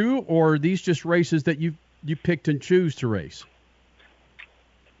that true, or are these just races that you picked and choose to race?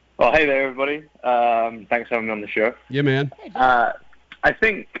 Well, hey there, everybody. Thanks for having me on the show. Yeah, man. I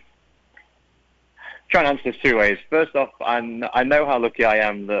think, trying to answer this two ways. First off, I know how lucky I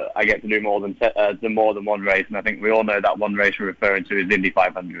am that I get to do more than one race, and I think we all know that one race we're referring to is Indy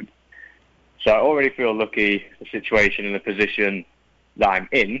 500. So I already feel lucky, the situation and the position that I'm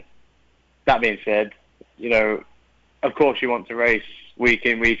in. That being said, you know, of course you want to race week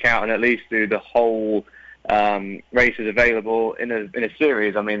in, week out, and at least do the whole races available in a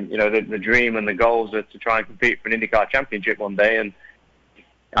series. I mean, you know, the dream and the goals are to try and compete for an IndyCar championship one day, and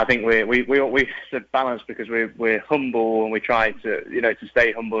I think we it's a balance because we're humble and we try to, you know, to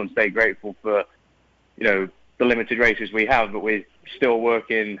stay humble and stay grateful for, you know, the limited races we have, but we're still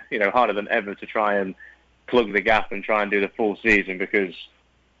working, you know, harder than ever to try and plug the gap and try and do the full season, because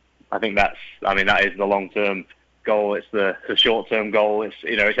I think that is the long-term goal. It's the short-term goal. It's,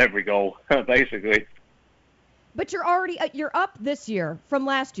 you know, it's every goal basically. But you're up this year from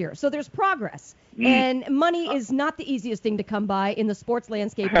last year, so there's progress. And money is not the easiest thing to come by in the sports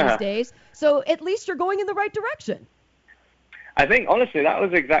landscape these days. So at least you're going in the right direction. I think honestly that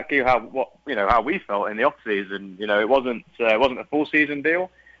was exactly how we felt in the off season. You know, it wasn't a full season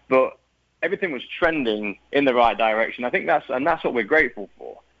deal, but everything was trending in the right direction. I think that's what we're grateful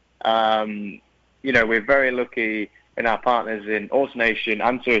for. You know, we're very lucky in our partners in AutoNation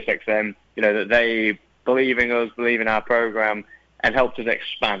and SiriusXM. You know, that they believe in us, believe in our program, and helped us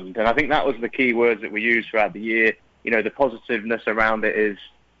expand. And I think that was the key words that we used throughout the year. You know, the positiveness around it is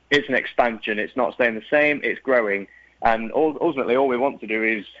it's an expansion. It's not staying the same. It's growing. And ultimately, all we want to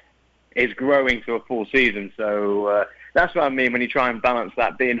do is growing to a full season. So that's what I mean when you try and balance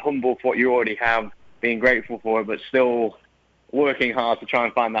that, being humble for what you already have, being grateful for it, but still working hard to try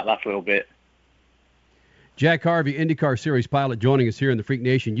and find that last little bit. Jack Harvey, IndyCar Series pilot, joining us here in the Freak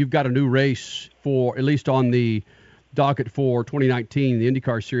Nation. You've got a new race for, at least on the docket for 2019, the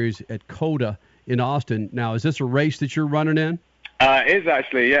IndyCar Series at COTA in Austin. Now, is this a race that you're running in? It is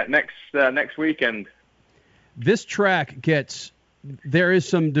actually, yeah, next weekend. This track there is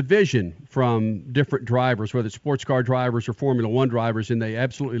some division from different drivers, whether it's sports car drivers or Formula One drivers, and they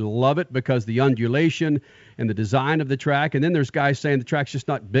absolutely love it because the undulation and the design of the track. And then there's guys saying the track's just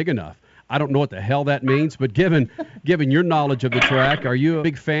not big enough. I don't know what the hell that means, but given your knowledge of the track, are you a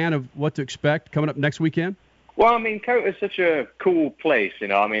big fan of what to expect coming up next weekend? Well, I mean, COTA is such a cool place, you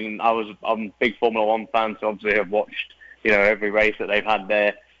know. I mean, I'm a big Formula One fan, so obviously I've watched, you know, every race that they've had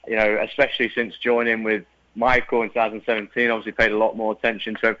there, you know, especially since joining with Michael in 2017, obviously paid a lot more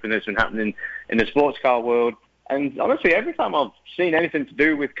attention to everything that's been happening in the sports car world. And honestly, every time I've seen anything to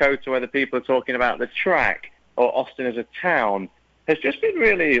do with COTA, whether people are talking about the track or Austin as a town, has just been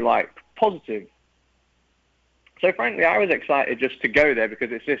really, like, positive. So frankly, I was excited just to go there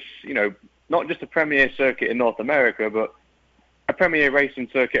because it's this, you know, not just a premier circuit in North America, but a premier racing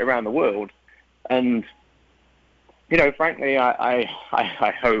circuit around the world. And, you know, frankly, I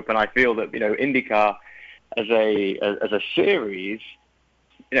hope and I feel that, you know, IndyCar as a series,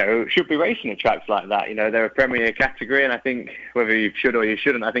 you know, should be racing at tracks like that. You know, they're a premier category, and I think whether you should or you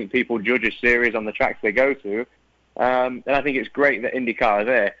shouldn't, I think people judge a series on the tracks they go to. And I think it's great that IndyCar are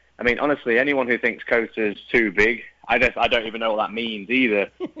there. I mean, honestly, anyone who thinks COTA is too big, I don't even know what that means either,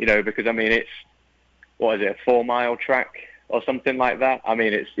 you know, because, I mean, it's, what is it, a 4-mile track or something like that. I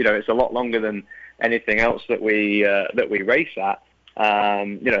mean, it's a lot longer than anything else that we race at. I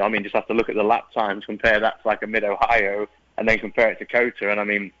mean, just have to look at the lap times, compare that to like a Mid-Ohio, and then compare it to COTA. And I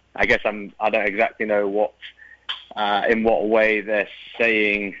mean, I guess I don't exactly know in what way they're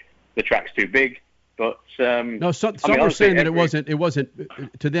saying the track's too big. But no, some were saying that it wasn't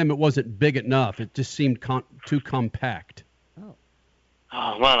to them. It wasn't big enough. It just seemed too compact.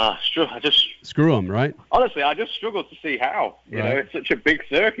 Oh man, I just screw them, right? Honestly, I just struggle to see how. You know, it's such a big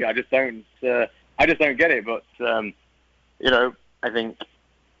circuit. I just don't get it. But I think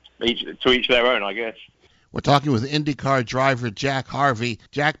to each their own, I guess. We're talking with IndyCar driver Jack Harvey.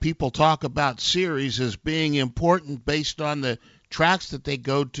 Jack, people talk about series as being important based on the tracks that they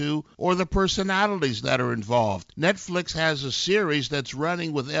go to or the personalities that are involved. Netflix has a series that's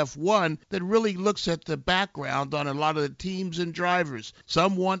running with F1 that really looks at the background on a lot of the teams and drivers.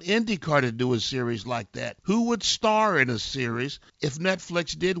 Some want IndyCar to do a series like that. Who would star in a series if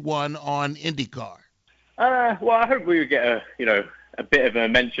Netflix did one on IndyCar? Well, I hope we would get a bit of a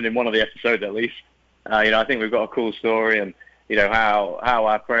mention in one of the episodes at least. I think we've got a cool story, and how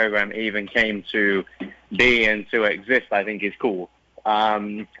our program even came to be and to exist, I think is cool. I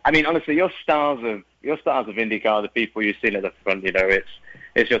mean, honestly, your stars of IndyCar, the people you've seen at the front,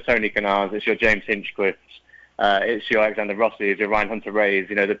 it's your Tony Kanans, it's your James Hinchcliffes, it's your Alexander Rossi's, your Ryan Hunter-Reays,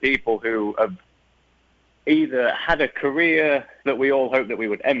 the people who have either had a career that we all hope that we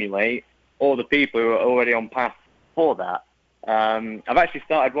would emulate, or the people who are already on path for that. I've actually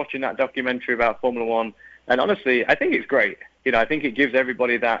started watching that documentary about Formula One, and honestly, I think it's great. I think it gives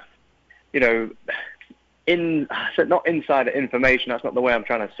everybody that, not insider information, that's not the way I'm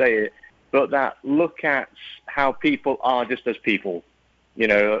trying to say it, but that look at how people are just as people.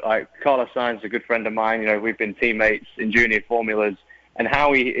 Like Carlos Sainz is a good friend of mine. We've been teammates in junior formulas, and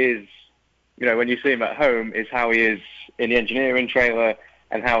how he is, when you see him at home, is how he is in the engineering trailer,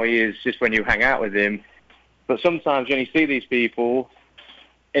 and how he is just when you hang out with him. But sometimes when you see these people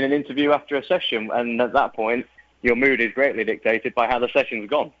in an interview after a session, and at that point, your mood is greatly dictated by how the session's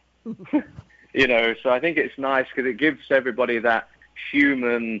gone. So I think it's nice because it gives everybody that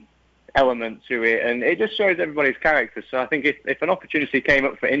human element to it, and it just shows everybody's character. So I think if an opportunity came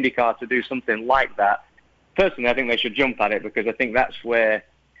up for IndyCar to do something like that, personally, I think they should jump at it, because I think that's where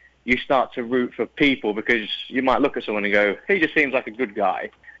you start to root for people, because you might look at someone and go, he just seems like a good guy.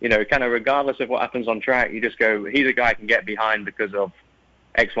 Kind of regardless of what happens on track, you just go, he's a guy I can get behind because of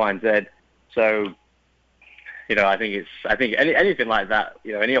X, Y, and Z. So, I think anything like that,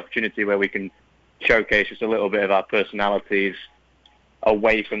 any opportunity where we can showcase just a little bit of our personalities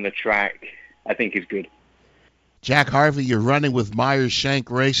away from the track, I think is good. Jack Harvey, you're running with Myers Shank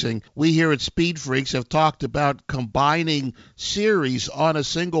Racing. We here at Speed Freaks have talked about combining series on a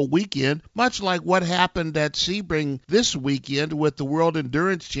single weekend, much like what happened at Sebring this weekend with the World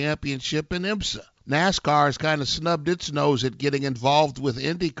Endurance Championship in IMSA. NASCAR has kind of snubbed its nose at getting involved with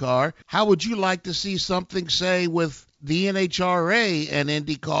IndyCar. How would you like to see something, say, with the NHRA and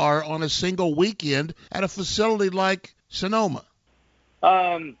IndyCar on a single weekend at a facility like Sonoma?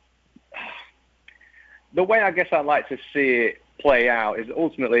 The way I guess I'd like to see it play out is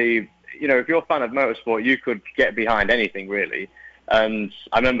ultimately, if you're a fan of motorsport, you could get behind anything, really. And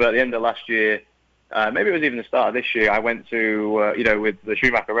I remember at the end of last year, maybe it was even the start of this year, I went to, with the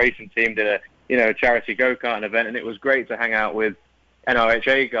Schumacher Racing team, did a charity go-kart event, and it was great to hang out with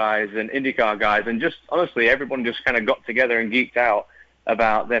NRHA guys and IndyCar guys, and just, honestly, everyone just kind of got together and geeked out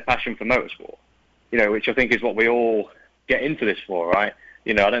about their passion for motorsport, which I think is what we all get into this for, right?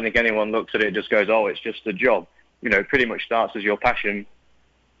 I don't think anyone looks at it and just goes, oh, it's just a job. It pretty much starts as your passion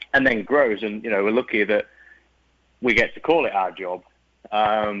and then grows. And, we're lucky that we get to call it our job.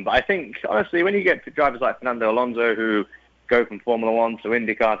 But I think, honestly, when you get to drivers like Fernando Alonso who go from Formula One to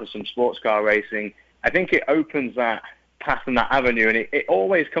IndyCar to some sports car racing, I think it opens that path and that avenue. And it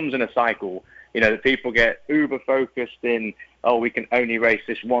always comes in a cycle, that people get uber focused in, oh, we can only race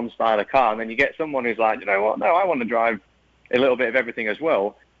this one style of car. And then you get someone who's like, no, I want to drive a little bit of everything as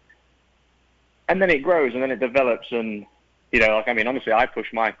well. And then it grows and then it develops. And, honestly, I push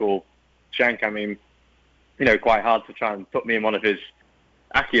Michael Shank, quite hard to try and put me in one of his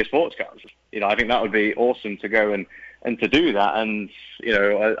Acura sports cars. I think that would be awesome to go and to do that. And,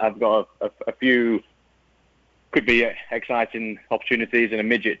 I've got a few, could be exciting opportunities in a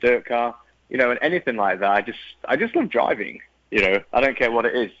midget dirt car, and anything like that. I just love driving, I don't care what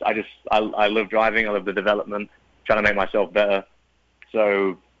it is. I love driving. I love the development, trying to make myself better.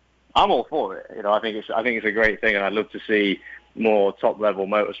 So I'm all for it. I think it's a great thing, and I'd love to see more top level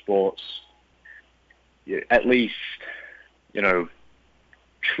motorsports at least,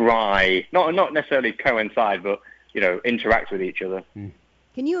 try not necessarily coincide, but interact with each other.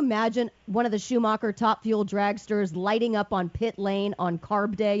 Can you imagine one of the Schumacher Top Fuel dragsters lighting up on pit lane on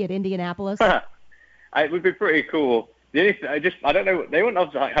Carb Day at Indianapolis? It would be pretty cool. I don't know. They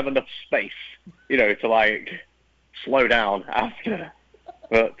wouldn't have enough space, to slow down after.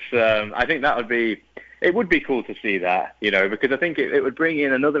 But I think it would be cool to see that, because I think it would bring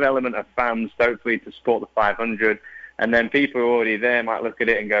in another element of fans, hopefully, to support the 500. And then people who are already there might look at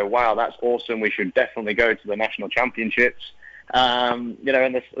it and go, wow, that's awesome. We should definitely go to the national championships. And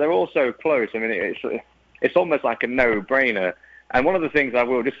they're all so close. I mean, it's almost like a no-brainer. And one of the things I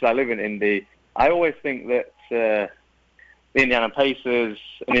will, just as I live in Indy, I always think that the Indiana Pacers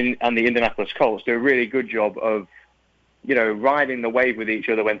and the Indianapolis Colts do a really good job of, riding the wave with each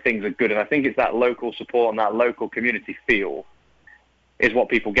other when things are good. And I think it's that local support and that local community feel is what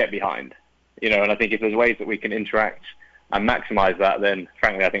people get behind. And I think if there's ways that we can interact and maximize that, then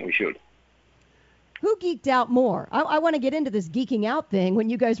frankly, I think we should. Who geeked out more? I want to get into this geeking out thing. When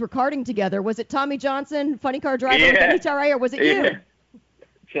you guys were karting together, was it Tommy Johnson, funny car driver with NHRA, or was it you?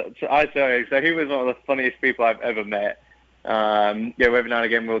 So I tell you, so he was one of the funniest people I've ever met. Every now and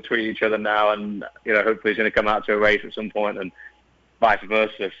again we'll tweet each other now, and hopefully he's going to come out to a race at some point, and vice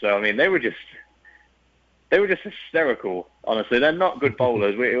versa. So I mean, they were just hysterical. Honestly, they're not good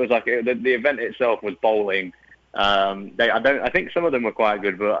bowlers. It was like the event itself was bowling. I think some of them were quite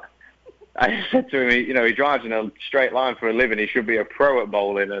good, but I said to him, he drives in a straight line for a living. He should be a pro at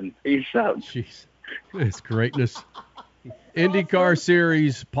bowling, and he sucks. Jeez, that's greatness. IndyCar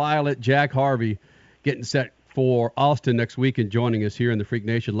Series pilot Jack Harvey getting set for Austin next week and joining us here in the Freak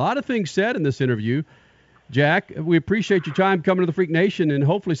Nation. A lot of things said in this interview. Jack, we appreciate your time coming to the Freak Nation, and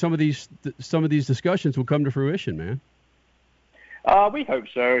hopefully some of these discussions will come to fruition, man. We hope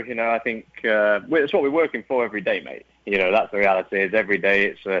so. I think it's what we're working for every day, mate. That's the reality. Is every day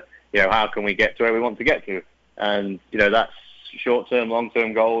it's how can we get to where we want to get to, and that's short-term,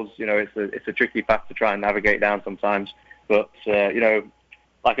 long-term goals. It's a tricky path to try and navigate down sometimes. But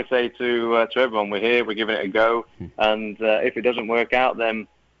like I say to everyone, we're here, we're giving it a go, and if it doesn't work out, then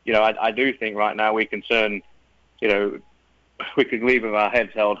I do think right now we can turn, we could leave with our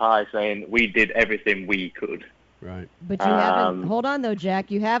heads held high, saying we did everything we could. Right. But you haven't. Hold on though, Jack.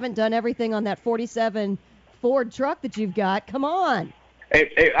 You haven't done everything on that 47 Ford truck that you've got. Come on.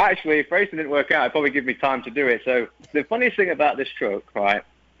 It actually, if racing didn't work out, it'd probably give me time to do it. So the funniest thing about this truck, right?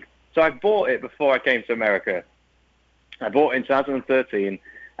 So I bought it before I came to America. I bought it in 2013,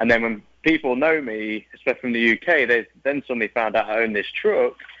 and then when people know me, especially from the UK, they then suddenly found out I own this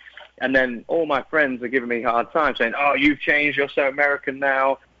truck, and then all my friends are giving me a hard time, saying, "Oh, you've changed, you're so American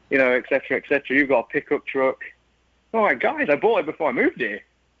now, et cetera, et cetera. You've got a pickup truck." All right, guys, I bought it before I moved here.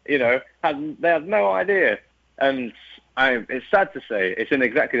 They had no idea, and it's sad to say it's in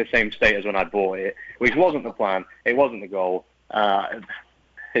exactly the same state as when I bought it, which wasn't the plan. It wasn't the goal.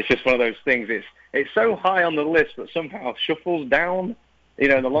 It's just one of those things. It's so high on the list, but somehow shuffles down.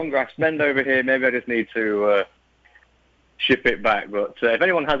 The longer I spend over here, maybe I just need to ship it back. But if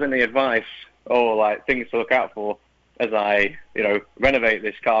anyone has any advice or things to look out for as I, renovate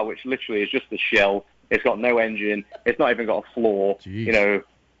this car, which literally is just a shell. It's got no engine. It's not even got a floor. Jeez.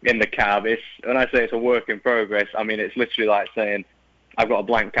 In the cab. When I say it's a work in progress, I mean it's literally like saying I've got a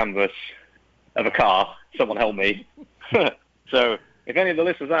blank canvas of a car. Someone help me. So if any of the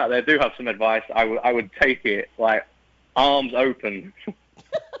listeners out there do have some advice, I would take it arms open.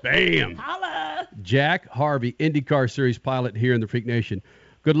 Bam. Holla. Jack Harvey, IndyCar Series pilot here in the Freak Nation.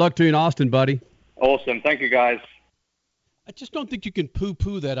 Good luck to you in Austin, buddy. Awesome. Thank you, guys. I just don't think you can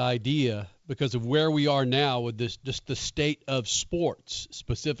poo-poo that idea because of where we are now with this, just the state of sports,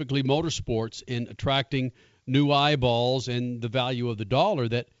 specifically motorsports, in attracting new eyeballs and the value of the dollar,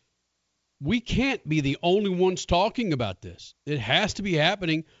 that we can't be the only ones talking about this. It has to be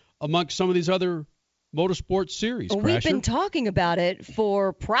happening amongst some of these other motorsports series. Well, we've been talking about it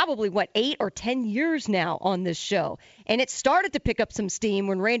for probably, 8 or 10 years now on this show. And it started to pick up some steam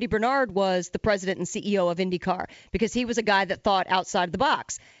when Randy Bernard was the president and CEO of IndyCar, because he was a guy that thought outside the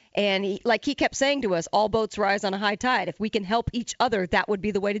box. And he kept saying to us, all boats rise on a high tide. If we can help each other, that would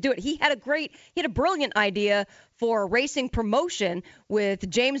be the way to do it. He had a brilliant idea for a racing promotion with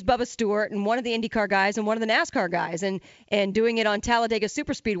James Bubba Stewart and one of the IndyCar guys and one of the NASCAR guys, and doing it on Talladega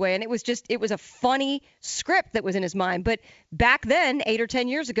Superspeedway. And it was a funny script that was in his mind. But back then, 8 or 10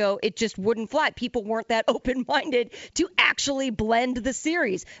 years ago, it just wouldn't fly. People weren't that open-minded to actually blend the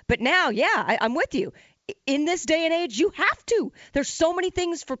series. But now, yeah, I'm with you. In this day and age, you have to. There's so many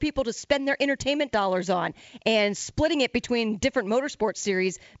things for people to spend their entertainment dollars on, and splitting it between different motorsports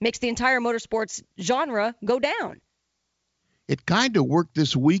series makes the entire motorsports genre go down. It kind of worked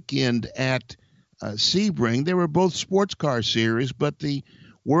this weekend at Sebring. They were both sports car series, but the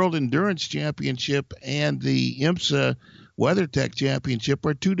World Endurance Championship and the IMSA WeatherTech Championship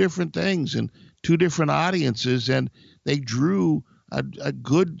are two different things and two different audiences, and they drew a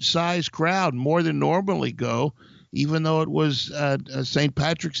good-sized crowd, more than normally go, even though it was St.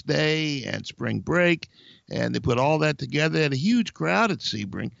 Patrick's Day and spring break, and they put all that together. They had a huge crowd at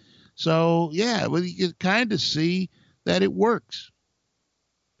Sebring. So, yeah, well, you can kind of see that it works.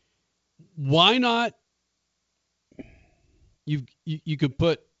 Why not? You could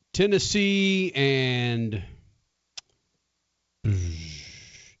put Tennessee and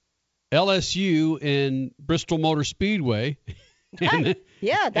LSU in Bristol Motor Speedway.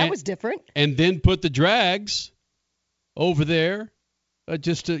 Yeah, that was different. And then put the drags over there,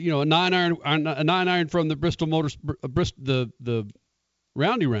 just to, a 9-iron from the Bristol Motors, the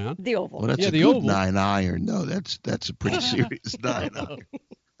Roundy Round. The oval. Well, that's a the good oval. 9-iron, though. That's a pretty serious 9-iron.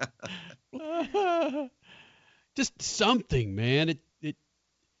 Just something, man.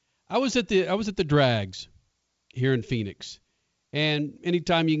 I was at the drags here in Phoenix, and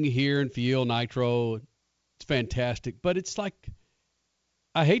anytime you can hear and feel nitro, it's fantastic. But it's like,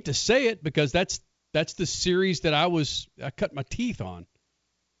 I hate to say it because that's the series that I cut my teeth on.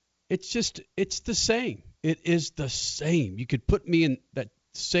 It's the same. It is the same. You could put me in that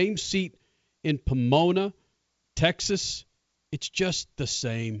same seat in Pomona, Texas. It's just the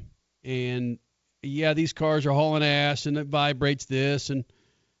same. And yeah, these cars are hauling ass and it vibrates this,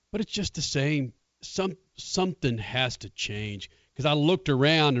 but it's just the same. Something has to change, because I looked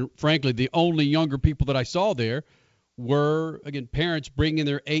around and frankly, the only younger people that I saw there were, again, parents bringing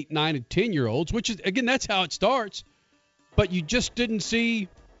their 8, 9, and 10-year-olds, which is, again, that's how it starts. But you just didn't see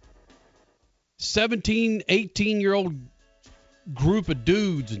 17, 18-year-old group of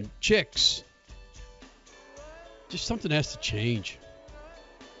dudes and chicks. Just something has to change.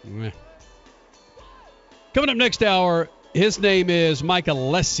 Coming up next hour, his name is Mike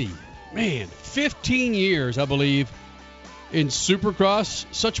Alessi. Man, 15 years, I believe, in Supercross.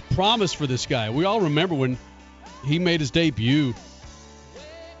 Such promise for this guy. We all remember when he made his debut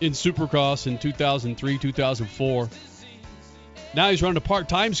in Supercross in 2003, 2004. Now he's running a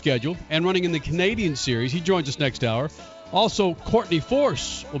part-time schedule and running in the Canadian Series. He joins us next hour. Also, Courtney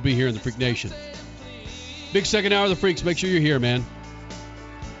Force will be here in the Freak Nation. Big second hour of the Freaks. Make sure you're here, man.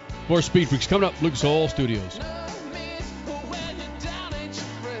 More Speed Freaks coming up. Lucas Oil Studios. Speed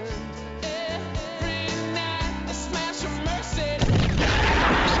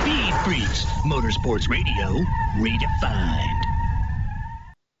Freaks, Motorsports Radio, redefined.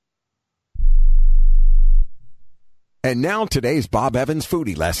 And now today's Bob Evans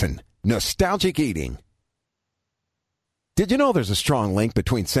foodie lesson, nostalgic eating. Did you know there's a strong link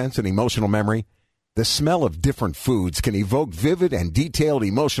between sense and emotional memory? The smell of different foods can evoke vivid and detailed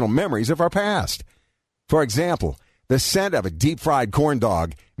emotional memories of our past. For example, the scent of a deep-fried corn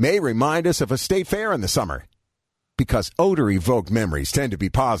dog may remind us of a state fair in the summer. Because odor-evoked memories tend to be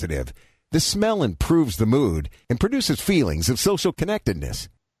positive, the smell improves the mood and produces feelings of social connectedness.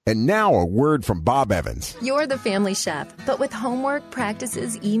 And now a word from Bob Evans. You're the family chef, but with homework,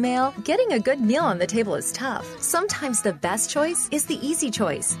 practices, email, getting a good meal on the table is tough. Sometimes the best choice is the easy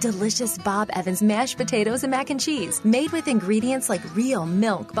choice. Delicious Bob Evans mashed potatoes and mac and cheese, made with ingredients like real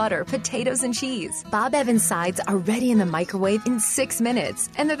milk, butter, potatoes, and cheese. Bob Evans sides are ready in the microwave in 6 minutes,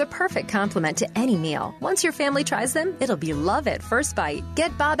 and they're the perfect complement to any meal. Once your family tries them, it'll be love at first bite.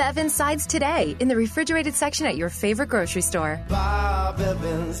 Get Bob Evans sides today in the refrigerated section at your favorite grocery store. Bob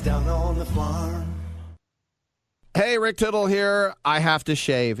Evans. Down on the farm. Hey, Rick Tittle here. I have to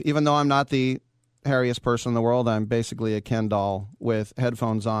shave. Even though I'm not the hairiest person in the world, I'm basically a Ken doll with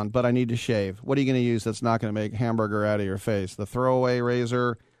headphones on, but I need to shave. What are you going to use that's not going to make hamburger out of your face? The throwaway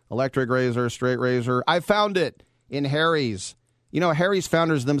razor, electric razor, straight razor. I found it in Harry's. You know, Harry's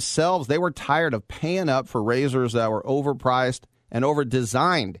founders themselves, they were tired of paying up for razors that were overpriced and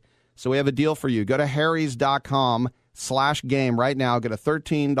over-designed. So we have a deal for you. Go to harrys.com/game right now. Get a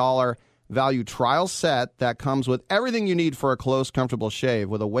 $13 value trial set that comes with everything you need for a close, comfortable shave,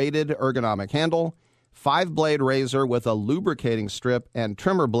 with a weighted ergonomic handle, 5-blade razor with a lubricating strip and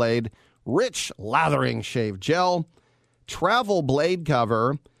trimmer blade, rich lathering shave gel, travel blade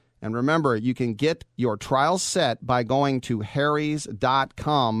cover. And remember, you can get your trial set by going to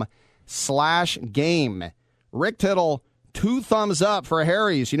harrys.com/game. Rick Tittle, 2 thumbs up for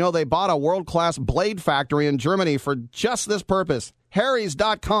Harry's. You know, they bought a world-class blade factory in Germany for just this purpose.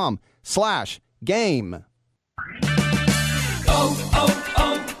 harrys.com/game.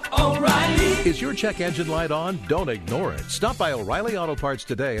 O'Reilly. Is your check engine light on? Don't ignore it. Stop by O'Reilly Auto Parts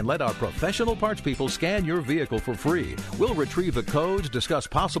today and let our professional parts people scan your vehicle for free. We'll retrieve the codes, discuss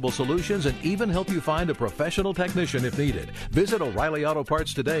possible solutions, and even help you find a professional technician if needed. Visit O'Reilly Auto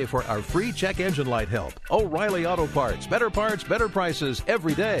Parts today for our free check engine light help. O'Reilly Auto Parts. Better parts, better prices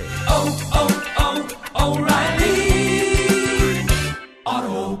every day. O'Reilly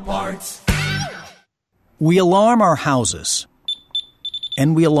Auto Parts. We alarm our houses.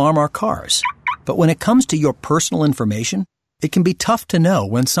 And we alarm our cars. But when it comes to your personal information, it can be tough to know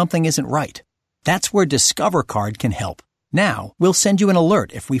when something isn't right. That's where Discover Card can help. Now, we'll send you an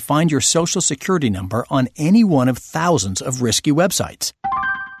alert if we find your Social Security number on any one of thousands of risky websites.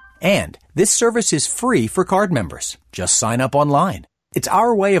 And this service is free for card members. Just sign up online. It's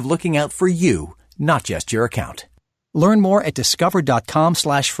our way of looking out for you, not just your account. Learn more at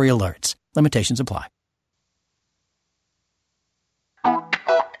discover.com/free alerts. Limitations apply.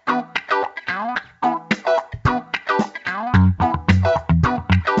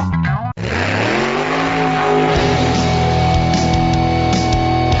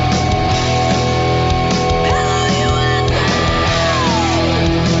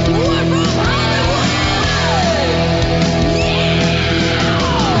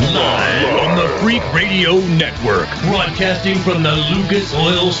 Radio Network, broadcasting from the Lucas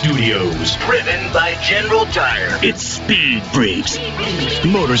Oil Studios. Driven by General Tire. It's Speed Freaks.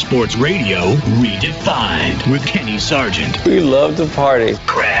 Motorsports Radio redefined with Kenny Sargent. We love to party.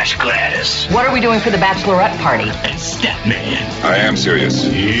 Crash Gladys. What are we doing for the bachelorette party? And Statman. I am serious.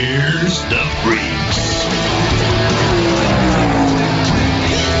 Here's the Freaks.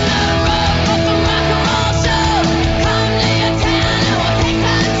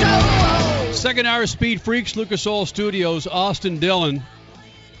 Second hour Speed Freaks, Lucas Oil Studios. Austin Dillon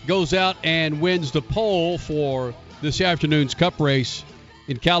goes out and wins the pole for this afternoon's Cup race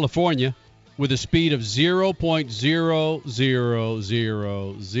in California with a speed of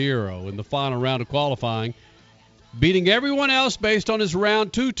 0.0000 in the final round of qualifying, beating everyone else based on his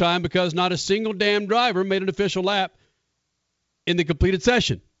round 2 time because not a single damn driver made an official lap in the completed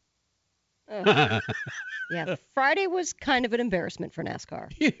session. Yeah, Friday was kind of an embarrassment for NASCAR.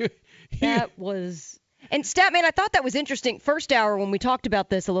 That was... And Statman, I thought that was interesting. First hour, when we talked about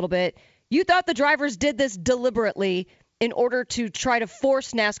this a little bit, you thought the drivers did this deliberately in order to try to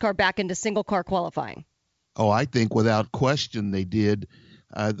force NASCAR back into single-car qualifying. Oh, I think without question they did.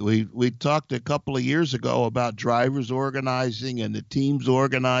 We talked a couple of years ago about drivers organizing and the teams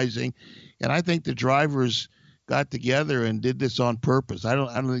organizing, and I think the drivers got together and did this on purpose. I don't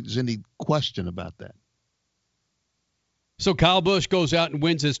think there's any question about that. So Kyle Busch goes out and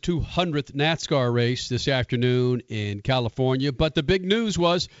wins his 200th NASCAR race this afternoon in California. But the big news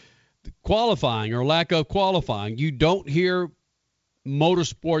was qualifying or lack of qualifying. You don't hear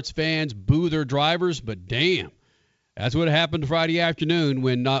motorsports fans boo their drivers, but damn, that's what happened Friday afternoon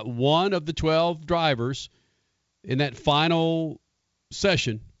when not one of the 12 drivers in that final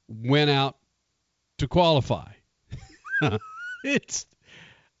session went out to qualify.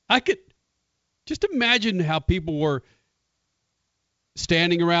 I could just imagine how people were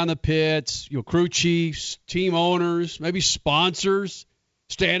standing around the pits, crew chiefs, team owners, maybe sponsors,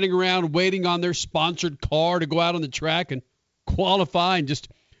 standing around waiting on their sponsored car to go out on the track and qualify and just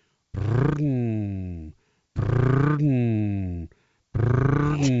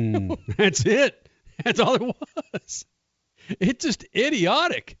that's it. That's all it was. It's just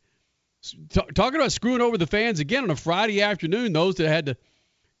idiotic. Talking about screwing over the fans again on a Friday afternoon, those that had to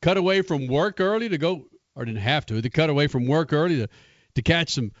cut away from work early to go, or didn't have to, they cut away from work early to catch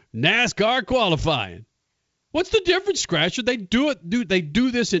some NASCAR qualifying. What's the difference, Scratcher? They do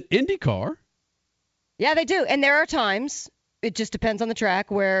this in IndyCar. Yeah, they do. And there are times, it just depends on the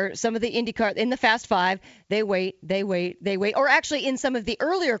track, where some of the IndyCar, in the Fast Five, they wait. Or actually in some of the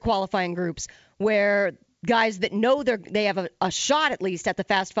earlier qualifying groups where guys that know they have a shot at least at the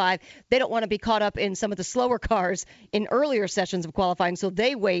Fast Five, they don't want to be caught up in some of the slower cars in earlier sessions of qualifying, so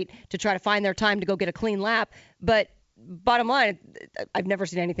they wait to try to find their time to go get a clean lap. But bottom line, I've never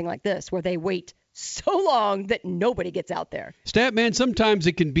seen anything like this where they wait so long that nobody gets out there. Statman, sometimes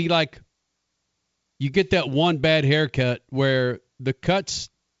it can be like you get that one bad haircut where the cuts,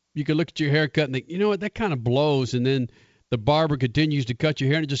 you can look at your haircut and think, you know what, that kind of blows, and then the barber continues to cut your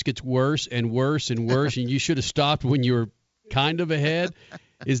hair and it just gets worse and worse and worse, and you should have stopped when you were kind of ahead.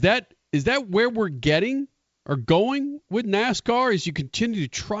 Is that where we're getting or going with NASCAR as you continue to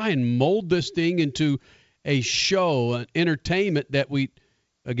try and mold this thing into a show, an entertainment that we,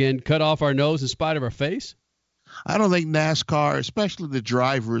 again, cut off our nose in spite of our face? I don't think NASCAR, especially the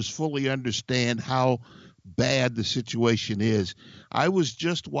drivers, fully understand how bad the situation is. I was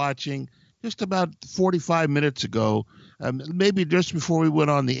just watching just about 45 minutes ago, maybe just before we went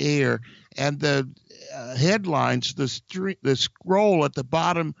on the air, and the headlines, the scroll at the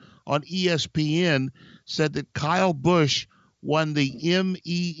bottom on ESPN said that Kyle Busch won the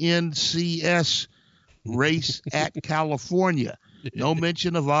MENCS race at California. No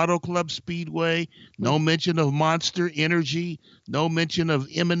mention of Auto Club Speedway, no mention of Monster Energy, no mention of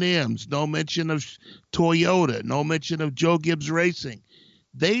M&M's, no mention of Toyota, no mention of Joe Gibbs Racing.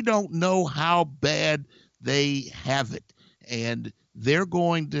 They don't know how bad they have it, and they're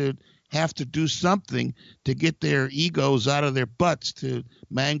going to have to do something to get their egos out of their butts to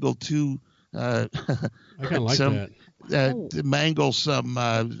mangle to I kind of like that. To mangle some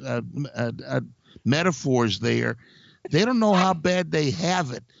metaphors there. They don't know how bad they have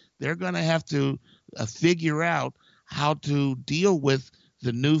it. They're going to have to figure out how to deal with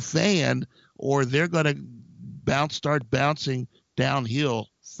the new fan, or they're going to start bouncing downhill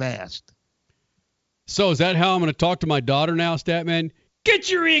fast. So is that how I'm going to talk to my daughter now, Statman?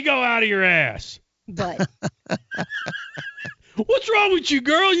 Get your ego out of your ass. But what's wrong with you,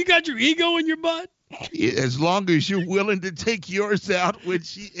 girl? You got your ego in your butt? As long as you're willing to take yours out when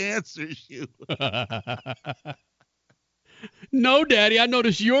she answers you. No, Daddy, I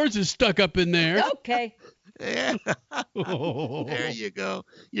notice yours is stuck up in there. Okay. Yeah. There you go.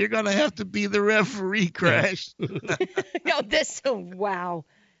 You're going to have to be the referee, Crash. Wow.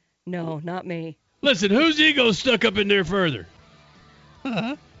 No, not me. Listen, whose ego's stuck up in there further?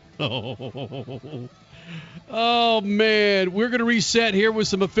 Oh, man. We're going to reset here with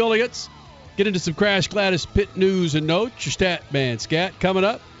some affiliates. Get into some Crash Gladys pit news and notes. Your Statman Scat coming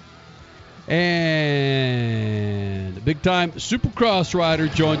up. And the big-time Supercross rider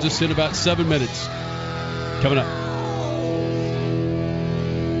joins us in about 7 minutes. Coming up.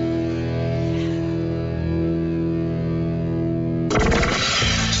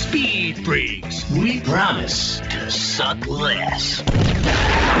 Speed Freaks, we promise to suck less.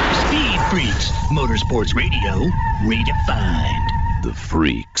 Speed Freaks, Motorsports Radio, redefined. The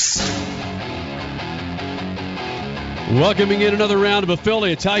Freaks. Welcoming in another round of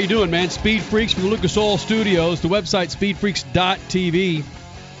affiliates. How you doing, man? Speed Freaks from the Lucas Oil Studios. The website, speedfreaks.tv.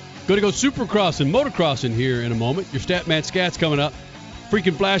 Going to go supercrossing, motocrossing here in a moment. Your Statman Scat's coming up.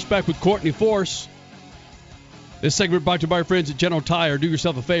 Freaking flashback with Courtney Force. This segment brought to you by our friends at General Tire. Do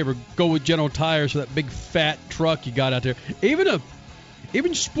yourself a favor. Go with General Tires for that big fat truck you got out there. Even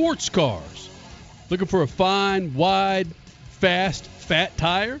sports cars. Looking for a fine, wide, fast, fat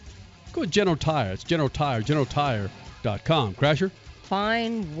tire? Go with General Tire. It's General Tire. GeneralTire.com. Crasher?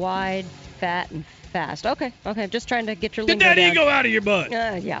 Fine, wide, fat, and fast. Okay. Just trying to get your lingo down. Get that ego out of your butt.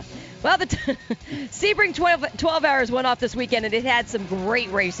 Yeah. Well, the Sebring 12 hours went off this weekend, and it had some great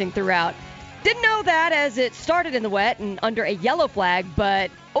racing throughout. Didn't know that as it started in the wet and under a yellow flag,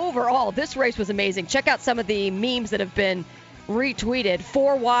 but overall, this race was amazing. Check out some of the memes that have been retweeted.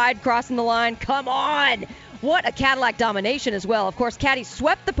 4 wide, crossing the line. Come on! What a Cadillac domination as well. Of course, Caddy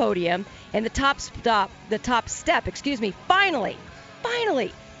swept the podium, and the top step,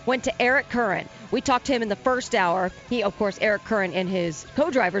 finally went to Eric Curran. We talked to him in the first hour. Eric Curran and his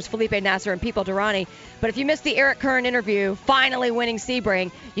co-drivers, Felipe Nasser and Pipo Derani. But if you missed the Eric Curran interview, finally winning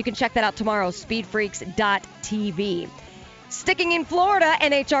Sebring, you can check that out tomorrow, speedfreaks.tv. Sticking in Florida,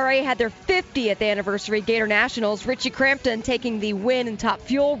 NHRA had their 50th anniversary Gator Nationals. Richie Crampton taking the win in Top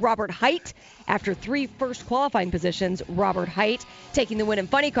Fuel. Robert Height, after 3 first qualifying positions, Robert Height taking the win in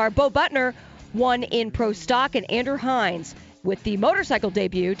Funny Car. Bo Butner won in Pro Stock, and Andrew Hines with the motorcycle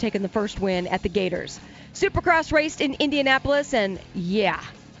debut taking the first win at the Gators. Supercross raced in Indianapolis, and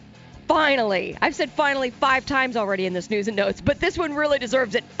finally, I've said finally 5 times already in this news and notes, but this one really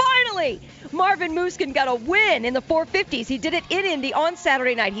deserves it. Finally, Marvin Musquin got a win in the 450s. He did it in Indy on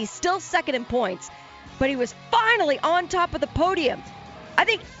Saturday night. He's still second in points, but he was finally on top of the podium. I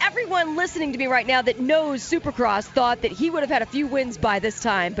think everyone listening to me right now that knows Supercross thought that he would have had a few wins by this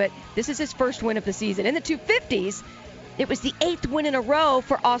time, but this is his first win of the season. In the 250s, it was the 8th win in a row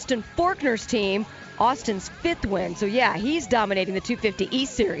for Austin Forkner's team, Austin's 5th win. So, he's dominating the 250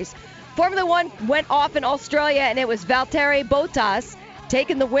 East Series. Formula One went off in Australia, and it was Valtteri Bottas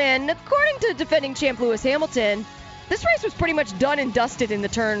taking the win. According to defending champ Lewis Hamilton, this race was pretty much done and dusted in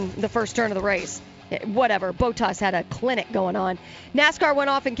the first turn of the race. Whatever, Bottas had a clinic going on. NASCAR went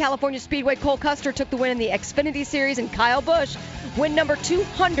off in California Speedway. Cole Custer took the win in the Xfinity Series, and Kyle Busch win number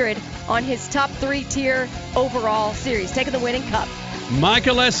 200 on his top 3-tier overall series, taking the winning cup. Mike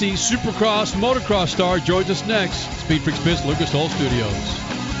Alessi, Supercross motocross star, joins us next. Speed Freaks Biz, Lucas Oil Studios.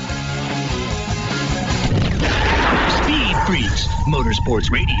 Speed Freaks,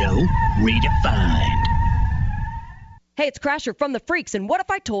 Motorsports Radio, redefined. Hey, it's Crasher from the Freaks, and what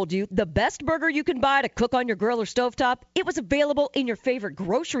if I told you the best burger you can buy to cook on your grill or stovetop, it was available in your favorite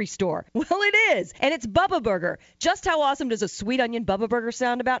grocery store? Well, it is, and it's Bubba Burger. Just how awesome does a sweet onion Bubba Burger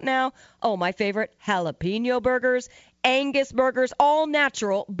sound about now? Oh, my favorite, jalapeno burgers, Angus burgers, all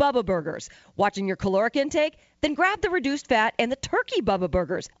natural Bubba Burgers. Watching your caloric intake? Then grab the reduced fat and the turkey Bubba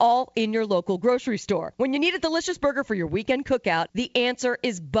Burgers, all in your local grocery store. When you need a delicious burger for your weekend cookout, the answer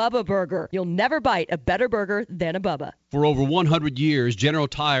is Bubba Burger. You'll never bite a better burger than a Bubba. For over 100 years, General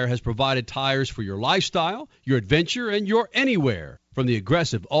Tire has provided tires for your lifestyle, your adventure, and your anywhere. From the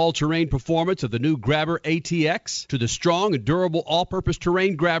aggressive all-terrain performance of the new Grabber ATX to the strong and durable all-purpose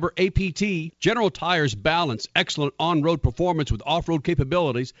terrain Grabber APT, General Tire's balance excellent on-road performance with off-road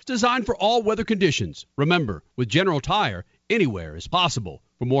capabilities is designed for all weather conditions. Remember, with General Tire, anywhere is possible.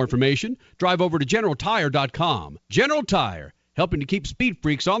 For more information, drive over to GeneralTire.com. General Tire, helping to keep speed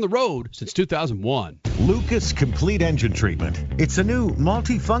freaks on the road since 2001. Lucas Complete Engine Treatment. It's a new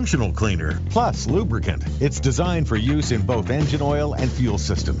multifunctional cleaner plus lubricant. It's designed for use in both engine oil and fuel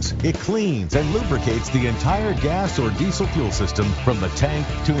systems. It cleans and lubricates the entire gas or diesel fuel system from the tank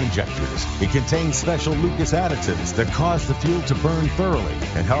to injectors. It contains special Lucas additives that cause the fuel to burn thoroughly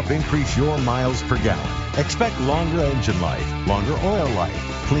and help increase your miles per gallon. Expect longer engine life, longer oil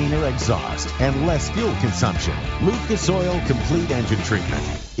life, cleaner exhaust, and less fuel consumption. Lucas Oil Complete Engine Treatment.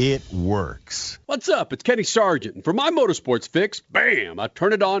 It works. What's up? It's Kenny Sargent. And for my motorsports fix, bam, I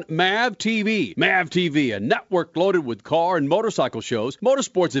turn it on MAV TV. MAV TV, a network loaded with car and motorcycle shows,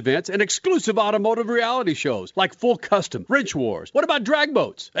 motorsports events, and exclusive automotive reality shows like Full Custom, Wrench Wars. What about drag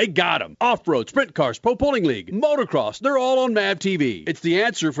boats? They got them. Off-road, sprint cars, Pro Pulling League, motocross, they're all on MAV TV. It's the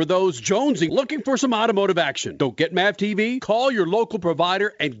answer for those jonesing looking for some automotive action. Don't get MAV TV? Call your local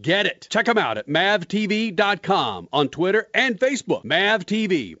provider and get it. Check them out at mavtv.com on Twitter and Facebook. MAV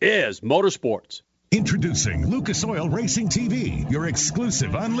TV is motorsports. Introducing Lucas Oil Racing TV, your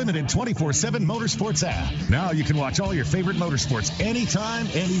exclusive unlimited 24/7 motorsports app. Now you can watch all your favorite motorsports anytime,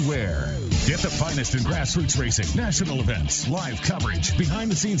 anywhere. Get the finest in grassroots racing, national events, live coverage,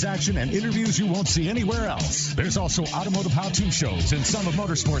 behind-the-scenes action, and interviews you won't see anywhere else. There's also automotive how-to shows and some of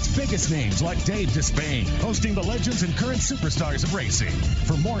motorsports' biggest names like Dave Despain, hosting the legends and current superstars of racing.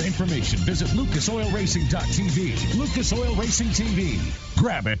 For more information, visit lucasoilracing.tv. Lucas Oil Racing TV.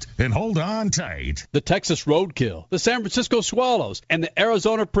 Grab it and hold on tight. The Texas Roadkill, the San Francisco Swallows, and the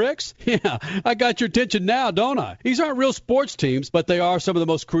Arizona Pricks? Yeah, I got your attention now, don't I? These aren't real sports teams, but they are some of the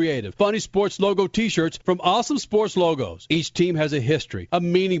most creative, funny sports logo t-shirts from Awesome Sports Logos. Each team has a history, a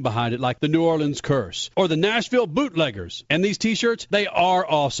meaning behind it, like the New Orleans Curse or the Nashville Bootleggers. And these t-shirts, they are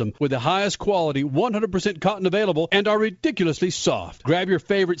awesome, with the highest quality, 100% cotton available, and are ridiculously soft. Grab your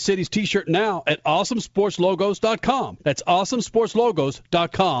favorite city's t-shirt now at awesomesportslogos.com. That's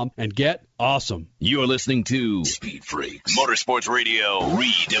awesomesportslogos.com and get awesome. You're listening to Speed Freaks Motorsports Radio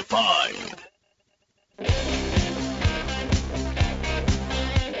Redefined.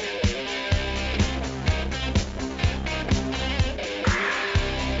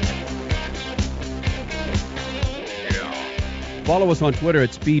 Follow us on Twitter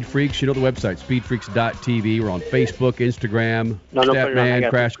at Speed Freaks. You know the website, speedfreaks.tv. We're on Facebook, Instagram. Statman,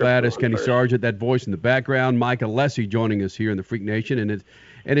 Crash Gladys, Kenny Sargent, that voice in the background. Mike Alessi joining us here in the Freak Nation.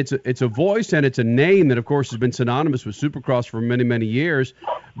 And it's a voice and it's a name that, of course, has been synonymous with Supercross for many, many years.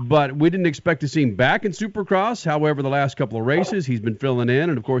 But we didn't expect to see him back in Supercross. However, the last couple of races, he's been filling in.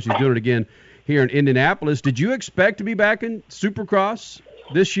 And, of course, he's doing it again here in Indianapolis. Did you expect to be back in Supercross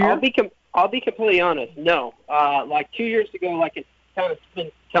this year? I'll be completely honest. No. Like 2 years ago, like it's kind of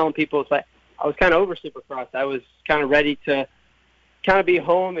been telling people, it's like I was kind of over Supercross. I was kind of ready to kind of be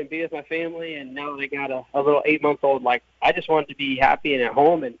home and be with my family. And now that I got a little 8-month-old, like I just wanted to be happy and at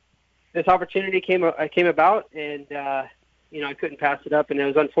home. And this opportunity came about, and I couldn't pass it up. And it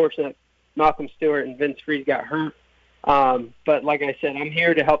was unfortunate Malcolm Stewart and Vince Freeze got hurt. But like I said, I'm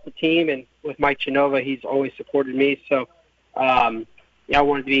here to help the team, and with Mike Genova, he's always supported me. So. I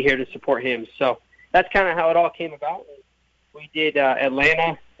wanted to be here to support him. So that's kind of how it all came about. We did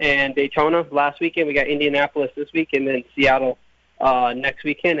Atlanta and Daytona last weekend. We got Indianapolis this week, and then Seattle next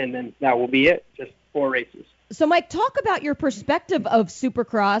weekend, and then that will be it, just 4 races. So, Mike, talk about your perspective of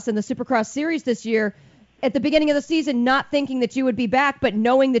Supercross and the Supercross Series this year. At the beginning of the season, not thinking that you would be back, but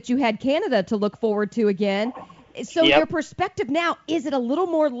knowing that you had Canada to look forward to again. So Your perspective now, is it a little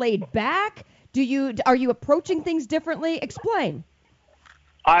more laid back? Are you approaching things differently? Explain.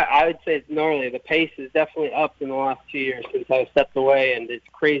 I would say normally the pace is definitely up in the last 2 years since I stepped away, and it's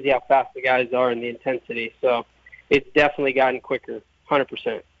crazy how fast the guys are and the intensity. So it's definitely gotten quicker,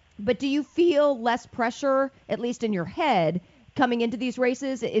 100%. But do you feel less pressure, at least in your head, coming into these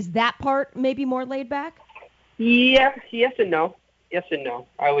races? Is that part maybe more laid back? Yeah, yes and no. Yes and no.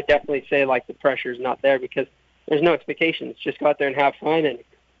 I would definitely say like the pressure's not there because there's no expectations. Just go out there and have fun and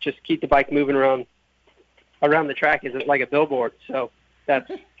just keep the bike moving around the track. Is like a billboard. So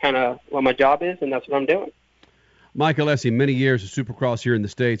that's kind of what my job is, and that's what I'm doing. Mike Alessi, many years of Supercross here in the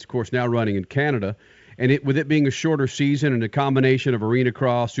States, of course now running in Canada. And with it being a shorter season and a combination of arena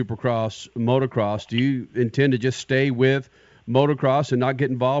cross, Supercross, motocross, do you intend to just stay with motocross and not get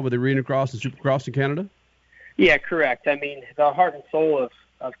involved with arena cross and Supercross in Canada? Yeah, correct. I mean, the heart and soul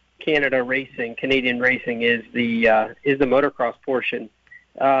of Canada racing, Canadian racing, is the motocross portion.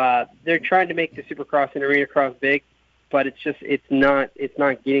 They're trying to make the Supercross and arena cross big, but it's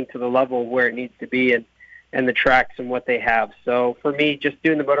not getting to the level where it needs to be and the tracks and what they have. So for me, just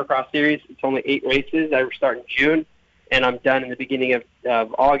doing the motocross series, it's only 8 races. I start in June, and I'm done in the beginning of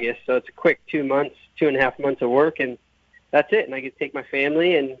August. So it's a quick 2.5 months of work, and that's it. And I get to take my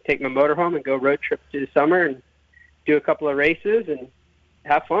family and take my motorhome and go road trip through the summer and do a couple of races and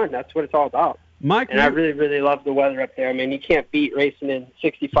have fun. That's what it's all about. Mike, and I really, really love the weather up there. I mean, you can't beat racing in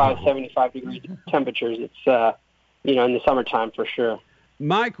 65, 75-degree temperatures. It's, in the summertime for sure.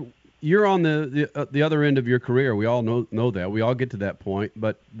 Mike, you're on the other end of your career. We all know that. We all get to that point.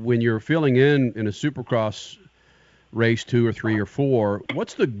 But when you're filling in a Supercross race 2 or 3 or 4,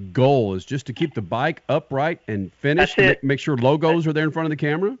 what's the goal? Is just to keep the bike upright and finish, make sure logos are there in front of the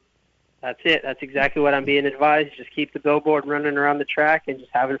camera? That's it. That's exactly what I'm being advised. Just keep the billboard running around the track and just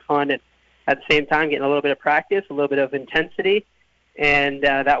having fun, and at the same time getting a little bit of practice, a little bit of intensity, and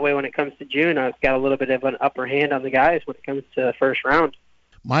that way when it comes to June, I've got a little bit of an upper hand on the guys when it comes to the first round.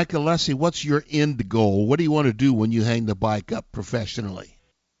 Mike Alessi, what's your end goal? What do you want to do when you hang the bike up professionally?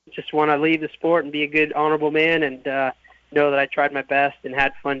 Just want to leave the sport and be a good, honorable man, and know that I tried my best and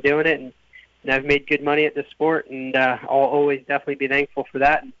had fun doing it, and I've made good money at this sport, and I'll always definitely be thankful for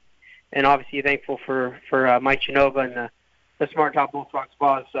that, and obviously thankful for Mike Genova and the Smart Top Bullfrog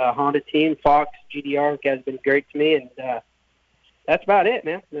Spas Honda team, Fox, GDR. You guys have been great to me, and that's about it,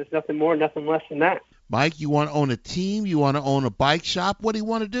 man. There's nothing more, nothing less than that. Mike, you want to own a team? You want to own a bike shop? What do you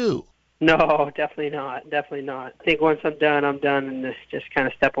want to do? No, definitely not. Definitely not. I think once I'm done, and just kind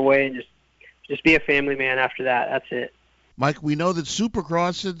of step away and just be a family man after that. That's it. Mike, we know that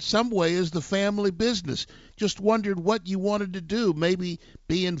Supercross in some way is the family business. Just wondered what you wanted to do, maybe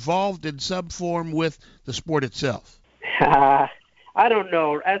be involved in some form with the sport itself. I don't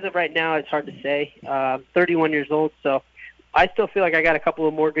know. As of right now, it's hard to say. I'm 31 years old, so I still feel like I got a couple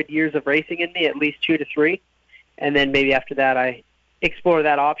of more good years of racing in me, at least 2 to 3. And then maybe after that I explore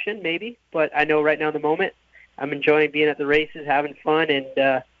that option, maybe. But I know right now in the moment I'm enjoying being at the races, having fun,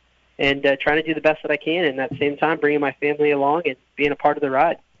 and trying to do the best that I can, and at the same time bringing my family along and being a part of the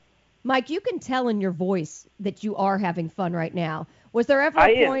ride. Mike, you can tell in your voice that you are having fun right now. Was there ever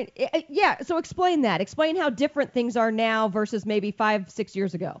a point? Yeah, so explain that. Explain how different things are now versus maybe 5-6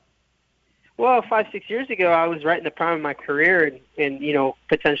 years ago. Well, 5-6 years ago, I was right in the prime of my career and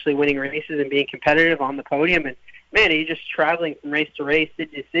potentially winning races and being competitive on the podium. And, man, you're just traveling from race to race,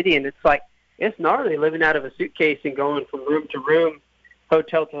 city to city, and it's gnarly living out of a suitcase and going from room to room,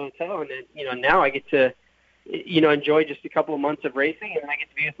 hotel to hotel. And then, now I get to, enjoy just a couple of months of racing, and I get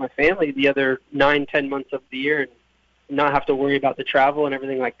to be with my family the other 9-10 months of the year and not have to worry about the travel and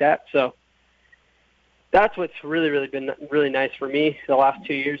everything like that. So that's what's really, really been really nice for me the last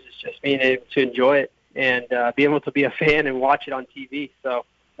 2 years, is just being able to enjoy it and be able to be a fan and watch it on TV. So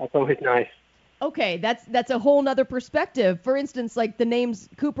that's always nice. Okay, that's a whole nother perspective. For instance, like the name's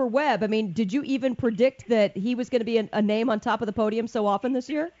Cooper Webb. I mean, did you even predict that he was going to be a name on top of the podium so often this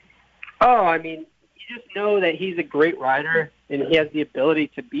year? Oh, I mean, you just know that he's a great rider and he has the ability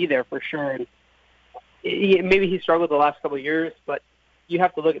to be there for sure. And maybe he struggled the last couple of years, but you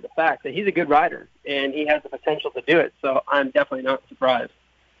have to look at the fact that he's a good rider and he has the potential to do it. So I'm definitely not surprised.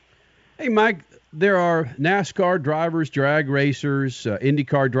 Hey, Mike, there are NASCAR drivers, drag racers,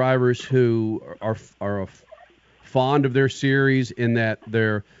 IndyCar drivers who are fond of their series in that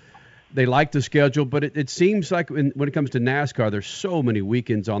they like the schedule, but it seems like when it comes to NASCAR, there's so many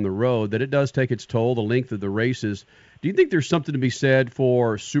weekends on the road that it does take its toll, the length of the races. Do you think there's something to be said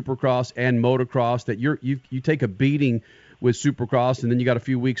for Supercross and motocross, that you take a beating with Supercross and then you got a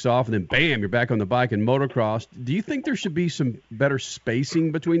few weeks off and then bam, you're back on the bike in motocross? Do you think there should be some better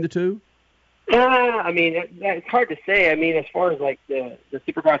spacing between the two? I mean, it's hard to say. I mean, as far as like the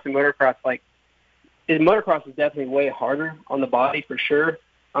Supercross and motocross, motocross is definitely way harder on the body for sure.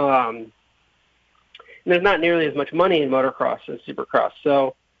 There's not nearly as much money in motocross as Supercross.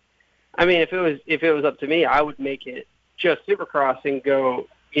 So, I mean, if it was up to me, I would make it just Supercross and go,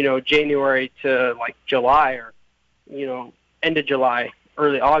 January to like July or, end of July,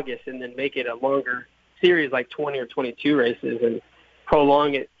 early August, and then make it a longer series like 20 or 22 races and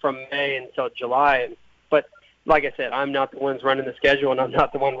prolong it from May until July. But like I said, I'm not the ones running the schedule, and I'm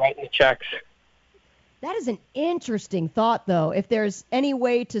not the one writing the checks. That is an interesting thought, though, if there's any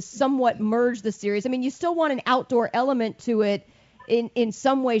way to somewhat merge the series. I mean, you still want an outdoor element to it in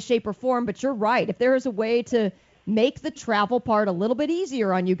some way, shape, or form, but you're right. If there is a way to make the travel part a little bit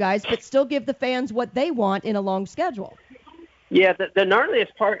easier on you guys, but still give the fans what they want in a long schedule. Yeah, the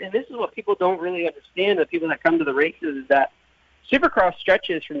gnarliest part, and this is what people don't really understand, the people that come to the races, is that Supercross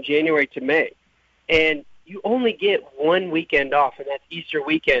stretches from January to May, and you only get one weekend off, and that's Easter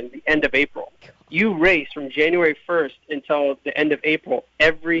weekend, the end of April. You race from January 1st until the end of April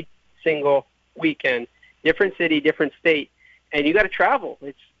every single weekend, different city, different state, and you got to travel.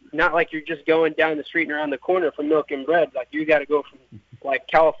 It's not like you're just going down the street and around the corner from Milk and Bread. Like, you got to go from like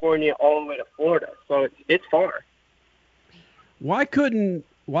California all the way to Florida, so it's far. Why couldn't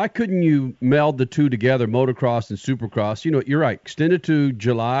you meld the two together, motocross and supercross? You know, you're right. Extend it to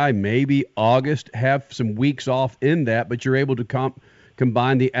July, maybe August. Have some weeks off in that, but you're able to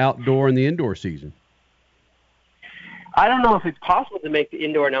combine the outdoor and the indoor season. I don't know if it's possible to make the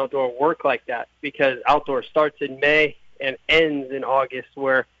indoor and outdoor work like that, because outdoor starts in May and ends in August,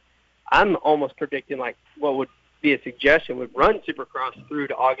 where I'm almost predicting like what would be a suggestion would run Supercross through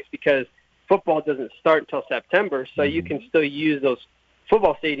to August, because football doesn't start until September, so you can still use those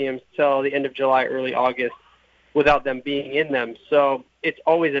football stadiums till the end of July, early August without them being in them. So it's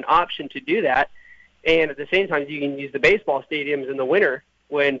always an option to do that. And at the same time, you can use the baseball stadiums in the winter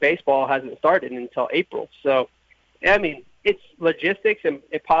when baseball hasn't started until April. So, I mean, it's logistics and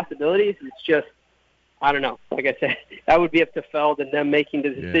possibilities. It's just, I don't know. Like I said, that would be up to Feld and them making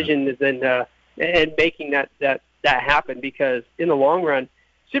the decision and making that happen, because in the long run,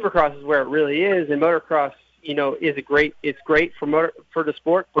 Supercross is where it really is, and motocross, you know, it's great for the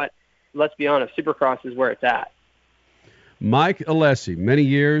sport, but let's be honest, Supercross is where it's at. Mike Alessi, many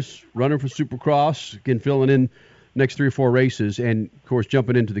years running for Supercross, again filling in next 3 or 4 races, and of course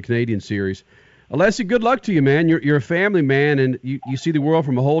jumping into the Canadian Series. Alessi, good luck to you, man. You're a family man, and you see the world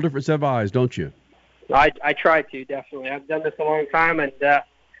from a whole different set of eyes, don't you? I try to, definitely. I've done this a long time, and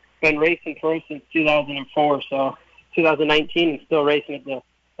been racing pro since 2004, so 2019 and still racing at the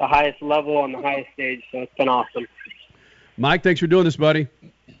highest level on the highest stage, so it's been awesome. Mike, thanks for doing this, buddy.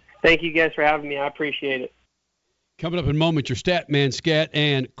 Thank you guys for having me. I appreciate it. Coming up in a moment, your stat man Scat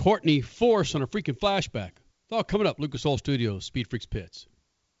and Courtney Force on a freaking flashback. It's all coming up. Lucas Oil Studios, Speed Freaks Pits.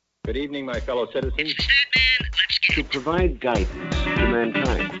 Good evening, my fellow citizens. To provide guidance to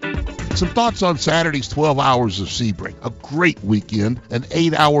mankind. Some thoughts on Saturday's 12 Hours of Sebring. A great weekend, an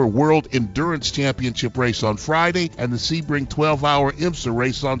 8-hour World Endurance Championship race on Friday, and the Sebring 12-hour IMSA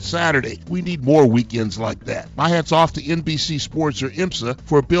race on Saturday. We need more weekends like that. My hat's off to NBC Sports or IMSA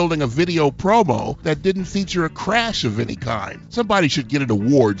for building a video promo that didn't feature a crash of any kind. Somebody should get an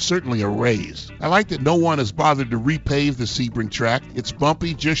award, certainly a raise. I like that no one has bothered to repave the Sebring track. It's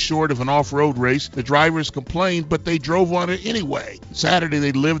bumpy, just short of an off-road race. The drivers complained, but they drove on it anyway. Saturday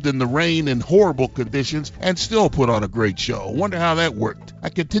they lived in the rain in horrible conditions and still put on a great show. Wonder how that worked. I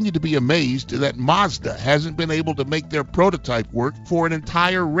continue to be amazed that Mazda hasn't been able to make their prototype work for an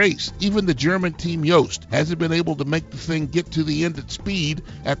entire race. Even the German team Yost hasn't been able to make the thing get to the end at speed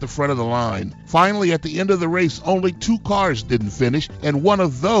at the front of the line. Finally, at the end of the race, only 2 cars didn't finish, and one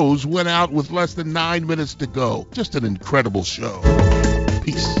of those went out with less than 9 minutes to go. Just an incredible show.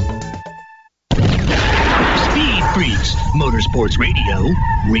 Peace. Speed Freaks, Motorsports Radio,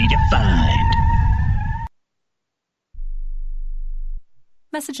 redefined.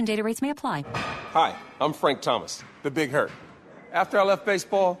 Message and data rates may apply. Hi, I'm Frank Thomas, the Big Hurt. After I left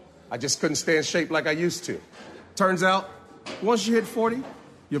baseball, I just couldn't stay in shape like I used to. Turns out, once you hit 40,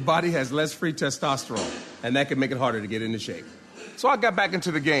 your body has less free testosterone, and that can make it harder to get into shape. So I got back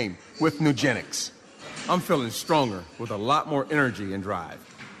into the game with Nugenics. I'm feeling stronger with a lot more energy and drive.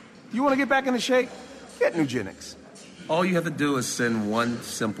 You want to get back into shape? Get Nugenics. All you have to do is send one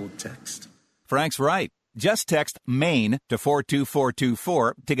simple text. Frank's right. Just text MAINE to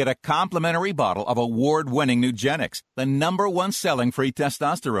 42424 to get a complimentary bottle of award-winning Nugenics, the #1 selling free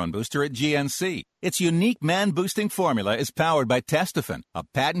testosterone booster at GNC. Its unique man-boosting formula is powered by Testofen, a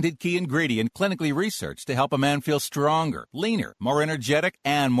patented key ingredient clinically researched to help a man feel stronger, leaner, more energetic,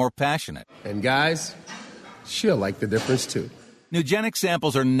 and more passionate. And guys, she'll like the difference too. Nugenics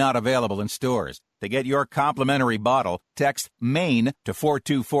samples are not available in stores. To get your complimentary bottle, text MAINE to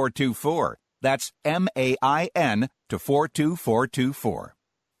 42424. That's MAIN to 42424.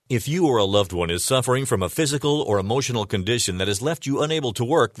 If you or a loved one is suffering from a physical or emotional condition that has left you unable to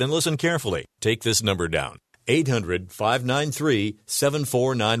work, then listen carefully. Take this number down,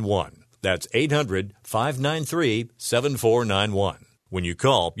 800-593-7491. That's 800-593-7491. When you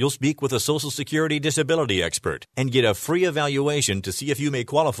call, you'll speak with a Social Security disability expert and get a free evaluation to see if you may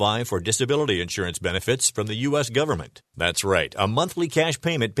qualify for disability insurance benefits from the U.S. government. That's right, a monthly cash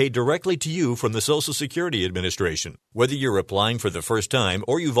payment paid directly to you from the Social Security Administration. Whether you're applying for the first time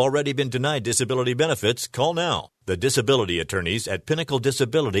or you've already been denied disability benefits, call now. The disability attorneys at Pinnacle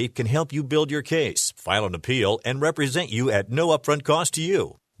Disability can help you build your case, file an appeal, and represent you at no upfront cost to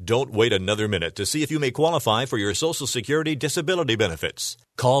you. Don't wait another minute to see if you may qualify for your Social Security disability benefits.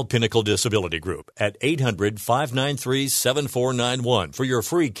 Call Pinnacle Disability Group at 800-593-7491 for your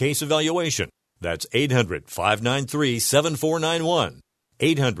free case evaluation. That's 800-593-7491.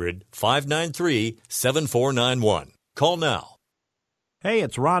 800-593-7491. Call now. Hey,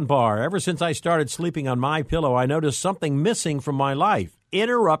 it's Ron Barr. Ever since I started sleeping on MyPillow, I noticed something missing from my life.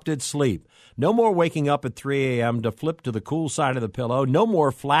 Interrupted sleep. No more waking up at 3 a.m. to flip to the cool side of the pillow. No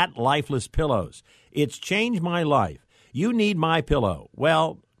more flat, lifeless pillows. It's changed my life. You need MyPillow.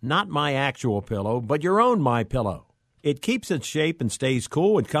 Well, not my actual pillow, but your own MyPillow. It keeps its shape and stays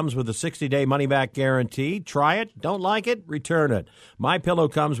cool. It comes with a 60-day money-back guarantee. Try it. Don't like it? Return it.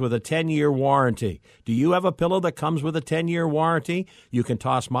 MyPillow comes with a 10-year warranty. Do you have a pillow that comes with a 10-year warranty? You can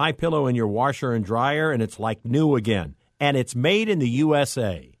toss MyPillow in your washer and dryer, and it's like new again. And it's made in the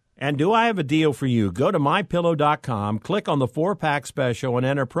USA. And do I have a deal for you? Go to MyPillow.com, click on the 4-pack special, and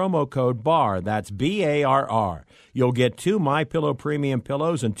enter promo code BARR. That's BARR. You'll get 2 MyPillow premium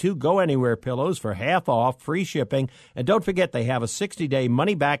pillows and 2 Go Anywhere pillows for half off, free shipping. And don't forget they have a 60-day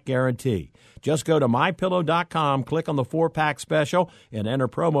money-back guarantee. Just go to MyPillow.com, click on the 4-pack special, and enter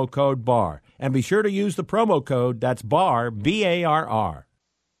promo code BARR. And be sure to use the promo code, that's BARR, B-A-R-R.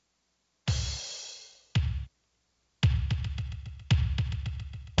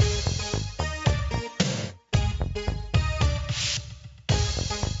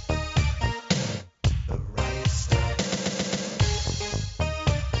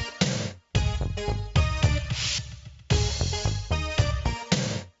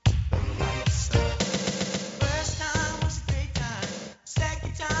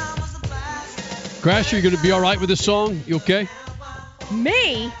 Crash, are you going to be all right with this song? You okay?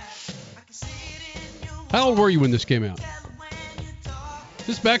 Me? How old were you when this came out? Is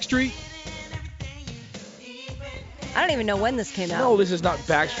this Backstreet? I don't even know when this came out. No, this is not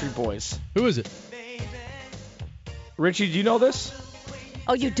Backstreet Boys. Who is it? Richie, do you know this?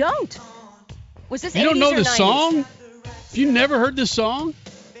 Oh, you don't? Was this 80s You don't know or the 90s? song? Have you never heard this song?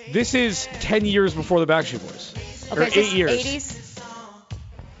 This is 10 years before the Backstreet Boys. Okay, or is this 8 years. 80s?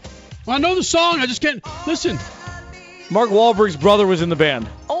 Well, I know the song. I just can't listen. Mark Wahlberg's brother was in the band.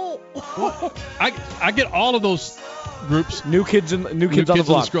 Oh. I get all of those groups. New Kids on the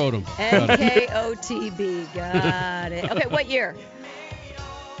Block. Scrotum. NKOTB. Got it. Okay, what year?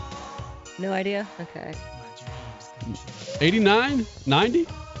 No idea? Okay. 89? 90?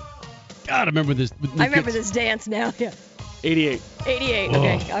 God, I remember this. I remember this dance now. Yeah. 88. 88. Whoa.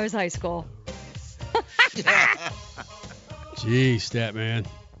 Okay, I was high school. Gee, Statman.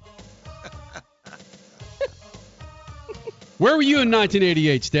 Where were you in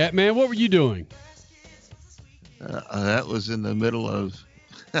 1988, Statman? What were you doing? That was in the middle of,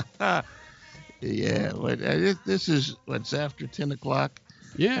 this is what's after 10 o'clock.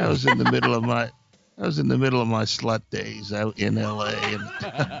 Yeah. I was in the middle of my slut days out in LA.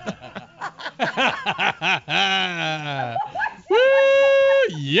 Woo!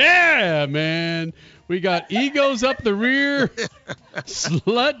 Yeah, man. We got egos up the rear,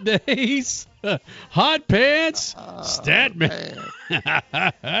 slut days, hot pants, Statman.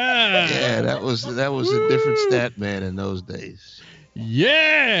 Yeah, that was a different Statman in those days.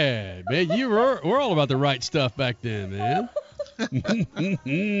 Yeah, man, we're all about the right stuff back then, man.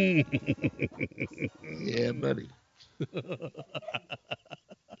 Yeah, buddy. Oh,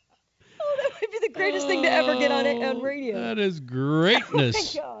 that might be the greatest thing to ever get on radio. That is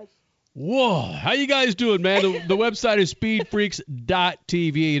greatness. Oh, my gosh. Whoa. How you guys doing, man? The website is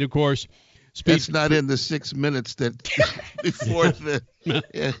speedfreaks.tv. And, of course, That's not in the 6 minutes that before the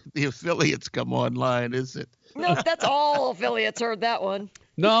affiliates come online, is it? No, that's all affiliates heard that one.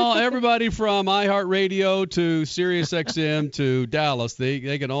 No, everybody from iHeartRadio to SiriusXM to Dallas,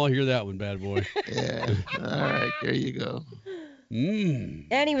 they can all hear that one, bad boy. Yeah. All right. There you go.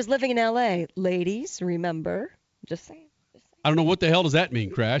 And he was living in L.A. Ladies, remember. Just saying. I don't know what the hell does that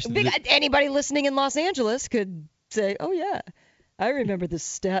mean, Crash. Anybody listening in Los Angeles could say, oh, yeah, I remember the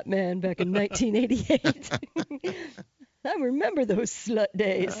Statman back in 1988. I remember those slut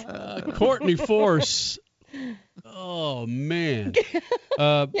days. Courtney Force. Oh, man.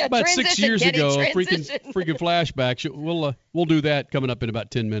 About 6 years ago, a freaking flashback. We'll do that coming up in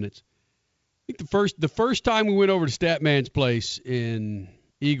about 10 minutes. think the first time we went over to Statman's place in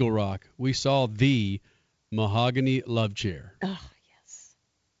Eagle Rock, we saw the mahogany love chair. Oh, yes.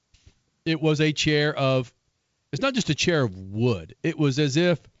 It was a chair of, it's not just a chair of wood. It was as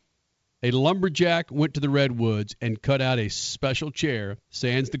if a lumberjack went to the redwoods and cut out a special chair,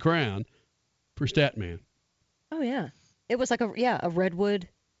 sans the crown, for Statman. Oh, yeah. It was like a redwood,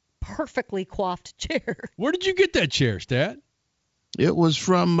 perfectly coiffed chair. Where did you get that chair, Stat? It was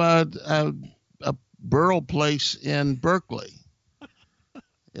from a Burl place in Berkeley.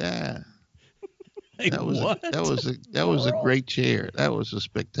 Yeah. That was a great chair. That was a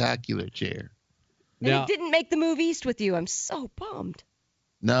spectacular chair. And it didn't make the move east with you. I'm so bummed.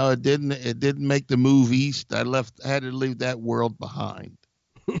 No, it didn't. It didn't make the move east. I had to leave that world behind.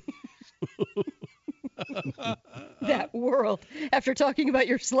 That world. After talking about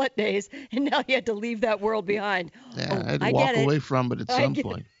your slut days, and now you had to leave that world behind. Yeah, I had to walk away from it at some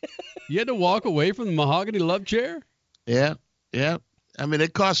point. You had to walk away from the mahogany love chair? Yeah. I mean,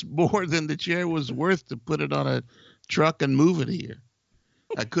 it cost more than the chair was worth to put it on a truck and move it here.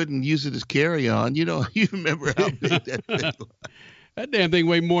 I couldn't use it as carry-on. You remember how big that thing was. That damn thing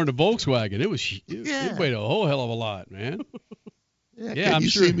weighed more than a Volkswagen. It weighed a whole hell of a lot, man. Yeah, I'm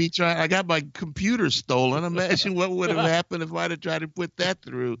sure. See me try? I got my computer stolen. Imagine what would have happened if I'd have tried to put that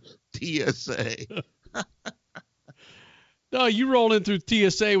through TSA. No, you roll in through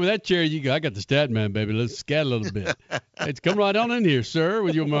TSA with that chair. You go, I got the Statman, baby. Let's scat a little bit. It's come right on in here, sir,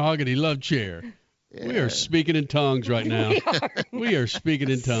 with your mahogany love chair. Yeah. We are speaking in tongues right now. We are speaking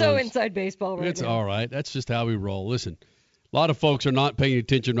in tongues. So inside baseball right now. It's all right. That's just how we roll. Listen, a lot of folks are not paying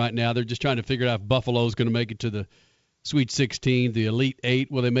attention right now. They're just trying to figure out if Buffalo's going to make it to the Sweet 16, the Elite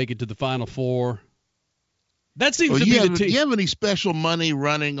 8. Will they make it to the Final Four? That seems to be the team. Do you have any special money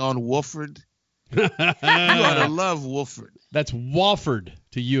running on Wofford? You ought to love Wofford. That's Wofford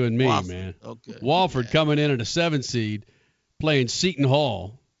to you and me, man. Okay. Wofford coming in at a 7 seed, playing Seton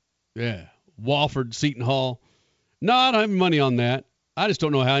Hall. Yeah, Wofford, Seton Hall. No, I don't have money on that. I just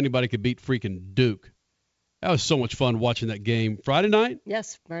don't know how anybody could beat freaking Duke. That was so much fun watching that game. Friday night?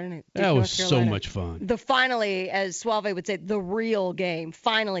 Yes, Friday night. Duke, that was so much fun. Finally, as Suave would say, the real game.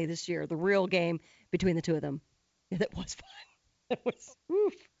 Finally this year, the real game between the two of them. Yeah, that was fun. That was,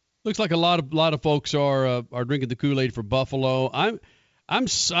 oof. Looks like a lot of folks are drinking the Kool-Aid for Buffalo. I'm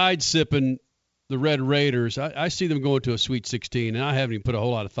side-sipping the Red Raiders. I see them going to a Sweet 16, and I haven't even put a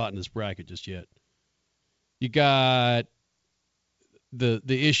whole lot of thought in this bracket just yet. You got the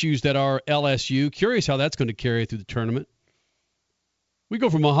issues that are LSU. Curious how that's going to carry through the tournament. We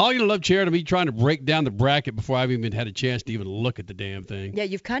go from mahogany love chair to me trying to break down the bracket before I've even had a chance to even look at the damn thing. Yeah,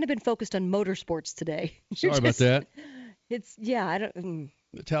 you've kind of been focused on motorsports today. Sorry about that. I don't.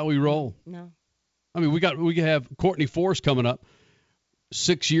 That's how we roll. No. I mean, we have Courtney Force coming up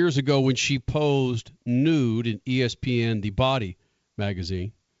 6 years ago when she posed nude in ESPN The Body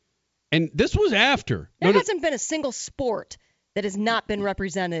magazine. And this was after. There hasn't been a single sport that has not been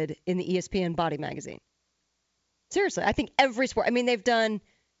represented in the ESPN Body magazine. Seriously, I think every sport. I mean, didn't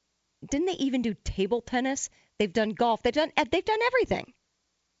they even do table tennis? They've done golf. They've done everything.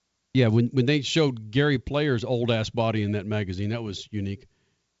 Yeah, when they showed Gary Player's old-ass body in that magazine, that was unique.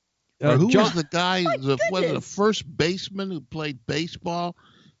 Who was the guy, was it the first baseman who played baseball?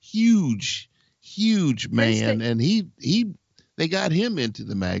 Huge man, and they got him into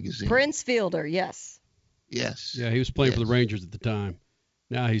the magazine. Prince Fielder, yes. Yes. Yeah, he was playing for the Rangers at the time.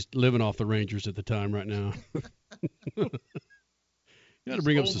 Now he's living off the Rangers at the time right now. You got to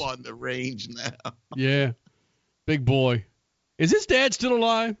bring up some on the range now. Yeah, big boy. Is his dad still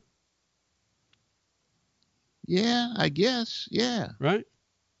alive? Yeah, I guess. Yeah. Right?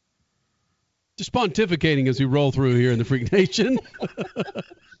 Just pontificating as we roll through here in the Freak Nation.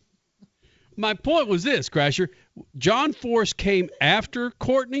 My point was this, Crasher. John Force came after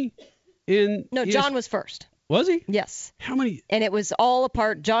Courtney in... No, John was first. Was he? Yes. How many... And it was all a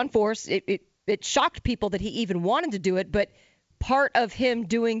part... John Force, it shocked people that he even wanted to do it, but part of him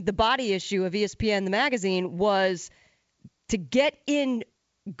doing the body issue of ESPN, the magazine, was to get in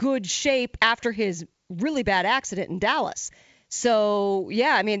good shape after his really bad accident in Dallas. So,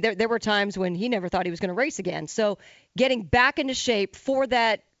 yeah, I mean, there were times when he never thought he was going to race again. So getting back into shape for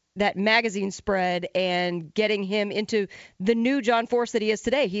that magazine spread and getting him into the new John Force that he is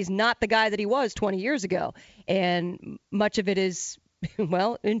today. He's not the guy that he was 20 years ago. And much of it is,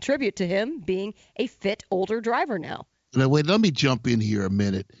 well, in tribute to him being a fit older driver now. Now, wait, let me jump in here a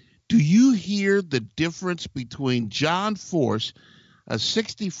minute. Do you hear the difference between John Force, a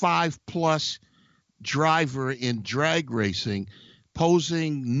 65-plus driver in drag racing,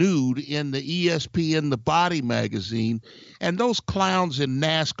 posing nude in the ESPN The Body magazine, and those clowns in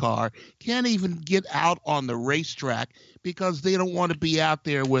NASCAR can't even get out on the racetrack because they don't want to be out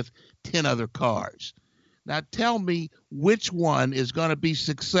there with 10 other cars. Now tell me which one is going to be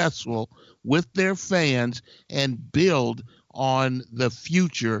successful with their fans and build on the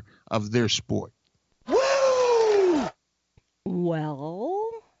future of their sport. Woo! Well,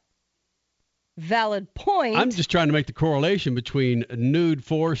 valid point. I'm just trying to make the correlation between nude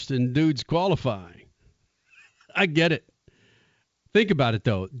forced and dudes qualifying. I get it. Think about it,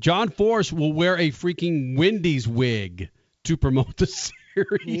 though. John Force will wear a freaking Wendy's wig to promote the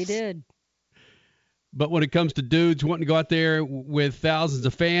series. He did. But when it comes to dudes wanting to go out there with thousands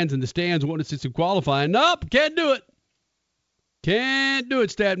of fans in the stands wanting to see some qualifying, nope, can't do it. Can't do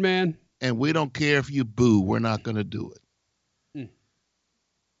it, stat man. And we don't care if you boo. We're not going to do it.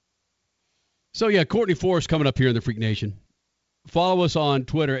 So, yeah, Courtney Force coming up here in the Freak Nation. Follow us on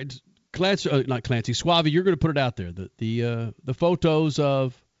Twitter. It's Clancy, not Clancy. Suave, you're going to put it out there. The photos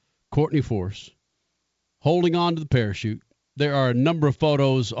of Courtney Force holding on to the parachute. There are a number of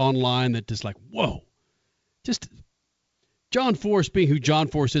photos online that just like, whoa. Just John Force being who John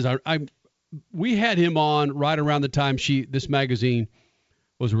Force is. We had him on right around the time this magazine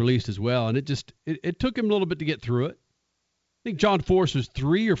was released as well, and it took him a little bit to get through it. I think John Force was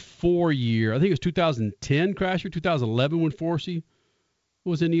 3 or 4 year. I think it was 2010, Crasher, 2011 when Forsey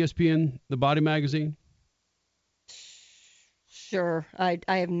was in ESPN, The Body magazine. Sure. I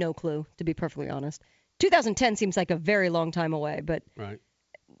have no clue, to be perfectly honest. 2010 seems like a very long time away, but right.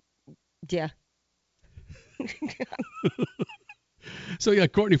 Yeah. So, yeah,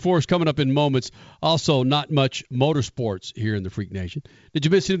 Courtney Force coming up in moments. Also, not much motorsports here in the Freak Nation. Did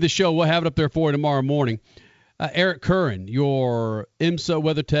you miss any of the show? We'll have it up there for you tomorrow morning. Eric Curran, your IMSA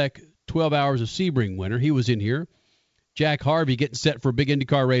WeatherTech 12 Hours of Sebring winner. He was in here. Jack Harvey getting set for a big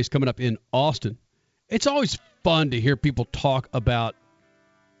IndyCar race coming up in Austin. It's always fun to hear people talk about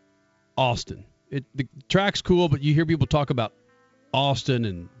Austin. The track's cool, but you hear people talk about Austin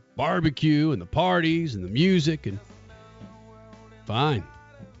and barbecue and the parties and the music, and fine.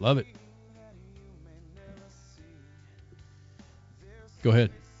 Love it. Go ahead.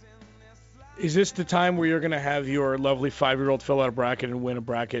 Is this the time where you're going to have your lovely 5-year-old fill out a bracket and win a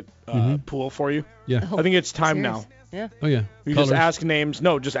bracket pool for you? Yeah. I think it's time now. Yeah. Oh, yeah. You Colors. just ask names.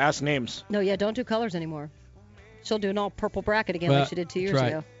 No, just ask names. No, yeah, don't do colors anymore. She'll do an all-purple bracket again like she did 2 years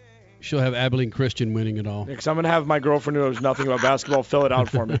ago. She'll have Abilene Christian winning it all. Because I'm going to have my girlfriend who knows nothing about basketball fill it out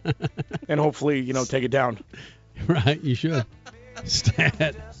for me. And hopefully, take it down. Right, you should.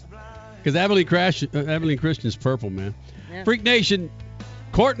 Stat. Because Abilene Christian's purple, man. Yeah. Freak Nation,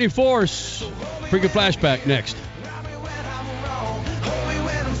 Courtney Force. Freaking flashback next.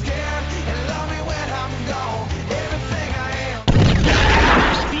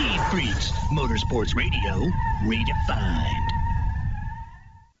 Speed Freaks, Motorsports Radio, redefined.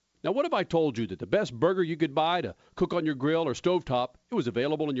 Now, what if I told you that the best burger you could buy to cook on your grill or stovetop, it was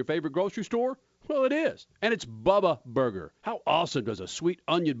available in your favorite grocery store? Well, it is. And it's Bubba Burger. How awesome does a sweet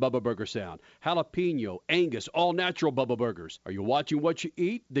onion Bubba Burger sound? Jalapeno, Angus, all-natural Bubba Burgers. Are you watching what you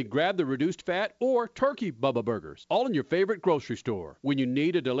eat? Then grab the reduced fat or turkey Bubba Burgers. All in your favorite grocery store. When you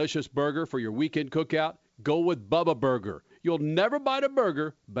need a delicious burger for your weekend cookout, go with Bubba Burger. You'll never bite a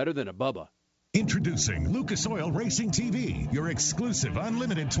burger better than a Bubba. Introducing Lucas Oil Racing TV, your exclusive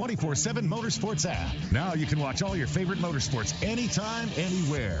unlimited 24/7 motorsports app. Now you can watch all your favorite motorsports anytime,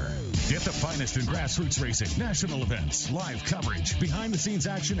 anywhere. Get the finest in grassroots racing, national events, live coverage, behind-the-scenes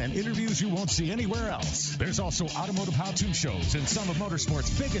action, and interviews you won't see anywhere else. There's also automotive how-to shows and some of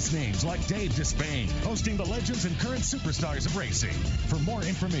motorsports' biggest names like Dave Despain, hosting the legends and current superstars of racing. For more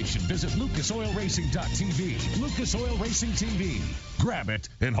information, visit lucasoilracing.tv. Lucas Oil Racing TV. Grab it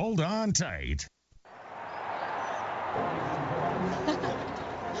and hold on tight.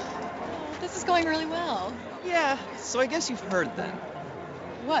 This is going really well. Yeah, so I guess you've heard then.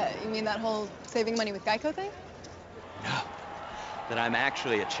 What? You mean that whole saving money with Geico thing? No, that I'm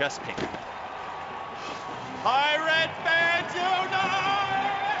actually a chess picker. Pirate Fans Unite!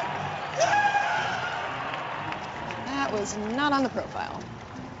 That was not on the profile.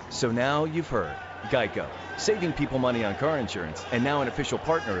 So now you've heard. Geico, saving people money on car insurance, and now an official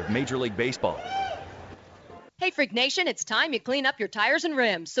partner of Major League Baseball. Hey, Freak Nation, it's time you clean up your tires and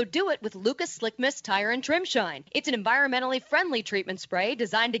rims. So do it with Lucas Slick Mist Tire and Trim Shine. It's an environmentally friendly treatment spray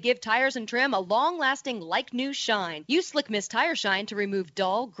designed to give tires and trim a long-lasting, like-new shine. Use Slick Mist Tire Shine to remove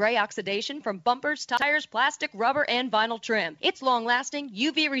dull, gray oxidation from bumpers, tires, plastic, rubber, and vinyl trim. It's long-lasting,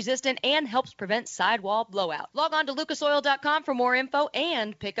 UV-resistant, and helps prevent sidewall blowout. Log on to lucasoil.com for more info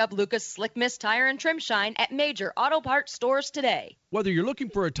and pick up Lucas Slick Mist Tire and Trim Shine at major auto parts stores today. Whether you're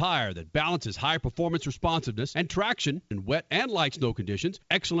looking for a tire that balances high-performance responsiveness and traction in wet and light snow conditions,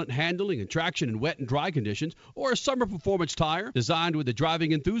 excellent handling and traction in wet and dry conditions, or a summer performance tire designed with the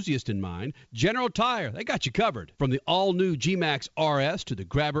driving enthusiast in mind, General Tire, they got you covered. From the all-new G-Max RS to the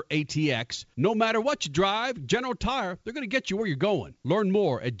Grabber ATX, no matter what you drive, General Tire, they're going to get you where you're going. Learn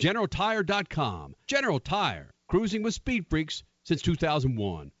more at GeneralTire.com. General Tire, cruising with speed freaks since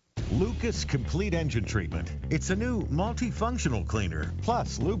 2001. Lucas Complete Engine Treatment. It's a new multifunctional cleaner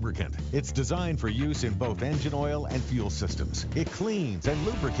plus lubricant. It's designed for use in both engine oil and fuel systems. It cleans and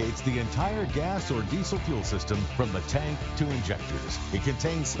lubricates the entire gas or diesel fuel system from the tank to injectors. It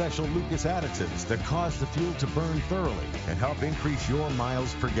contains special Lucas additives that cause the fuel to burn thoroughly and help increase your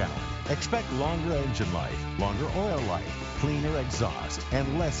miles per gallon. Expect longer engine life, longer oil life, cleaner exhaust,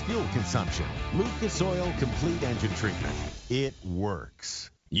 and less fuel consumption. Lucas Oil Complete Engine Treatment. It works.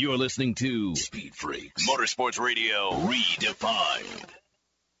 You're listening to Speed Freaks Motorsports Radio Redefined.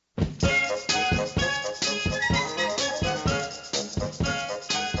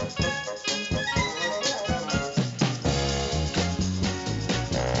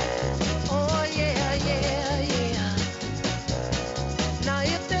 Oh, yeah, yeah, yeah. Now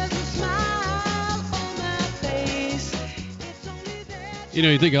if there's a smile on my face, it's only that. You know,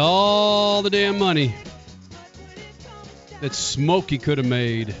 you think of all the damn money that Smokey could have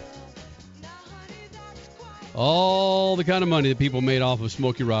made. All the kind of money that people made off of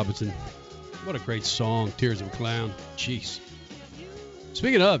Smokey Robinson. What a great song, Tears of a Clown. Jeez.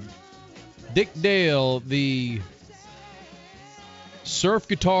 Speaking of, Dick Dale, the surf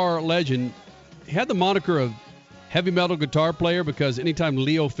guitar legend, had the moniker of heavy metal guitar player because anytime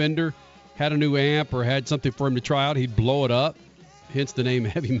Leo Fender had a new amp or had something for him to try out, he'd blow it up. Hence the name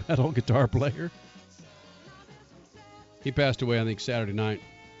heavy metal guitar player. He passed away, I think, Saturday night.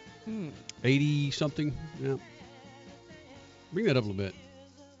 80-something. Yeah. Bring that up a little bit.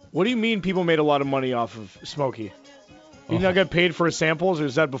 What do you mean people made a lot of money off of Smokey? You not get paid for his samples, or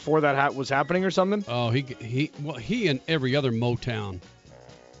is that before that was happening or something? Oh, he and every other Motown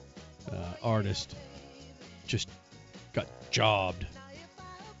artist just got jobbed.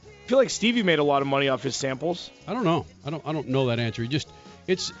 I feel like Stevie made a lot of money off his samples. I don't know. I don't know that answer.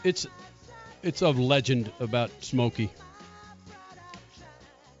 It's of legend about Smokey.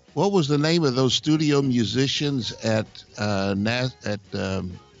 What was the name of those studio musicians at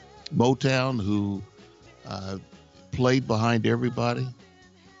Motown who played behind everybody?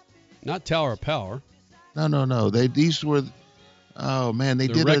 Not Tower of Power. No. These were. Oh man, they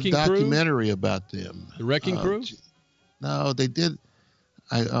did a documentary about them. The Wrecking Crew. No, they did.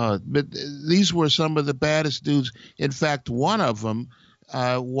 But these were some of the baddest dudes. In fact, one of them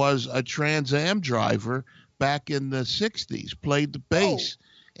was a Trans Am driver back in the '60s. Played the bass.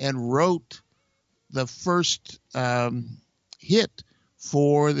 And wrote the first hit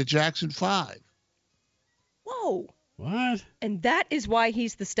for the Jackson 5. Whoa. What? And that is why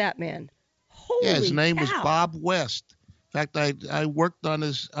he's the stat man. Holy Yeah, his name cow. was Bob West. In fact, I worked on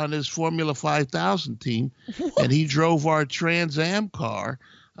his Formula 5000 team, and he drove our Trans Am car.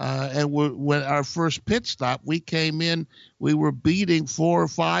 And when our first pit stop, we came in, we were beating 4 or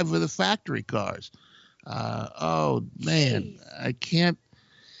 5 of the factory cars. Oh, man, jeez. I can't.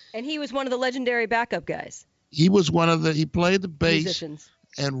 And he was one of the legendary backup guys. He was he played the bass musicians.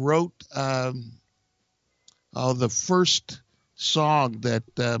 And wrote the first song that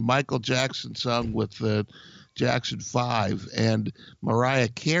Michael Jackson sung with the Jackson 5, and Mariah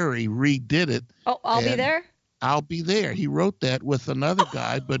Carey redid it. Oh, I'll Be There? I'll Be There. He wrote that with another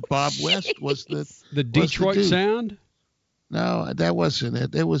guy, but Bob West was the Detroit sound? No, that wasn't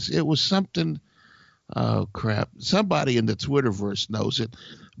it. It was something. Oh, crap. Somebody in the Twitterverse knows it.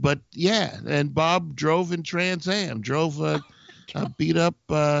 But, yeah, and Bob drove in Trans Am, drove a beat-up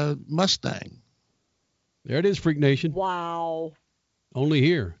Mustang. There it is, Freak Nation. Wow. Only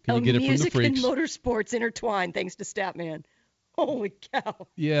here can you get it from the freaks. Music and motorsports intertwined thanks to Statman. Holy cow.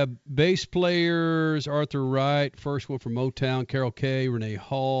 Yeah, bass players, Arthur Wright, first one from Motown, Carol Kay, Renee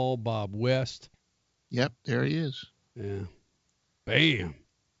Hall, Bob West. Yep, there he is. Yeah. Bam.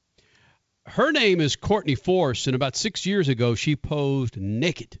 Her name is Courtney Force, and about 6 years ago, she posed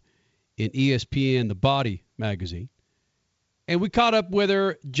naked in ESPN The Body magazine. And we caught up with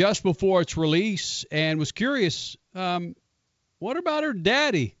her just before its release and was curious, what about her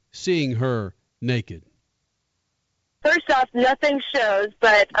daddy seeing her naked? First off, nothing shows,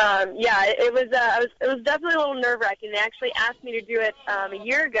 but yeah, it was definitely a little nerve-wracking. They actually asked me to do it a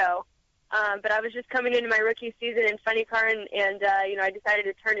year ago, but I was just coming into my rookie season in funny car, and I decided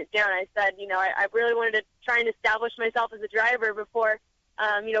to turn it down. I said, I really wanted to try and establish myself as a driver before,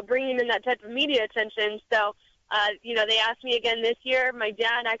 bringing in that type of media attention. So, they asked me again this year. My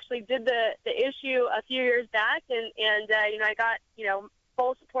dad actually did the issue a few years back, and I got,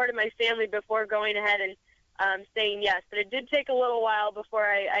 full support of my family before going ahead and saying yes. But it did take a little while before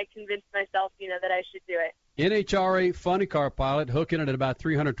I convinced myself, that I should do it. NHRA funny car pilot hooking it at about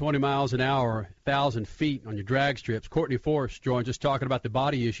 320 miles an hour, 1,000 feet on your drag strips. Courtney Forrest joins us talking about the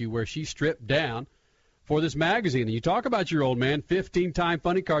body issue where she stripped down for this magazine. And you talk about your old man, 15-time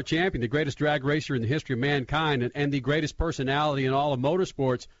funny car champion, the greatest drag racer in the history of mankind, and the greatest personality in all of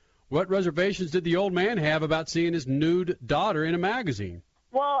motorsports. What reservations did the old man have about seeing his nude daughter in a magazine?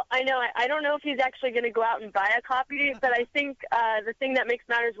 Well, I know. I don't know if he's actually going to go out and buy a copy, but I think the thing that makes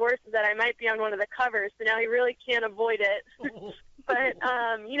matters worse is that I might be on one of the covers, so now he really can't avoid it. But,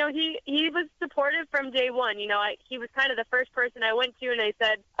 he was supportive from day one. He was kind of the first person I went to, and I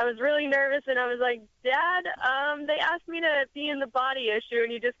said, I was really nervous, and I was like, Dad, they asked me to be in the body issue,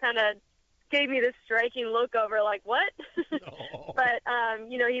 and he just kind of gave me this striking look over, like, what? No. But,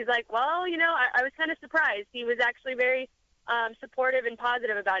 he's like, well, I was kind of surprised. He was actually very supportive and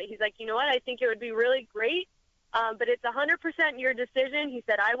positive about it. He's like, you know what, I think it would be really great, but it's 100% your decision. He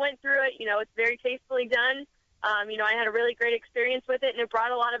said, I went through it, it's very tastefully done. I had a really great experience with it, and it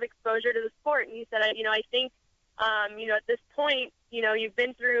brought a lot of exposure to the sport. And he said, I think, at this point, you've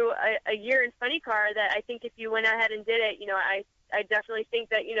been through a year in funny car that I think if you went ahead and did it, I definitely think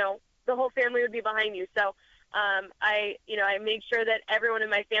that, the whole family would be behind you. So, I made sure that everyone in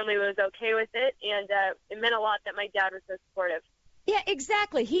my family was okay with it, and it meant a lot that my dad was so supportive. Yeah,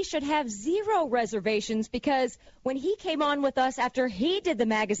 exactly. He should have zero reservations because when he came on with us after he did the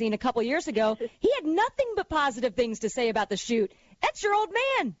magazine a couple years ago, he had nothing but positive things to say about the shoot. That's your old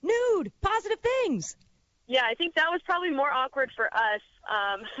man, nude, positive things. Yeah, I think that was probably more awkward for us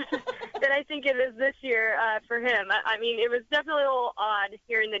than I think it is this year for him. I mean, it was definitely a little odd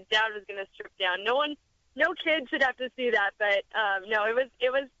hearing that Dad was going to strip down. No kid should have to see that, but no, it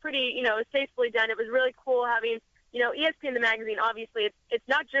was pretty, it was tastefully done. It was really cool having, ESPN the magazine. Obviously, it's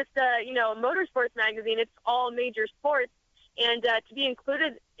not just a motorsports magazine; it's all major sports, and to be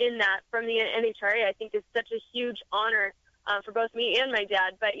included in that from the NHRA, I think is such a huge honor for both me and my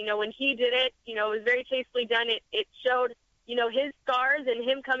dad. But when he did it, it was very tastefully done. It showed his scars and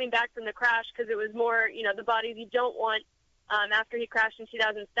him coming back from the crash because it was more the bodies you don't want. After he crashed in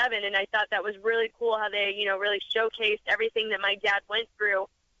 2007, and I thought that was really cool how they, really showcased everything that my dad went through,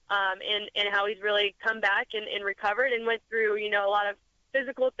 and how he's really come back and recovered and went through, a lot of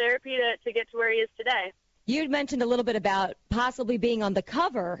physical therapy to get to where he is today. You mentioned a little bit about possibly being on the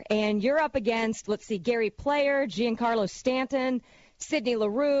cover, and you're up against, Gary Player, Giancarlo Stanton, Sidney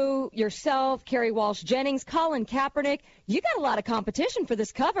LaRue, yourself, Kerry Walsh-Jennings, Colin Kaepernick. You got a lot of competition for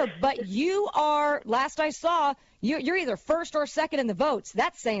this cover, but you are, last I saw, you're either first or second in the votes.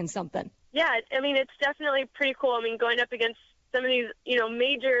 That's saying something. Yeah, I mean, it's definitely pretty cool. I mean, going up against some of these,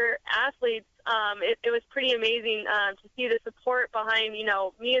 major athletes, it was pretty amazing to see the support behind,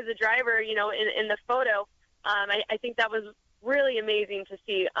 me as a driver, in the photo. I think that was really amazing to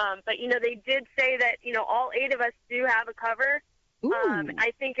see. But, they did say that, all 8 of us do have a cover.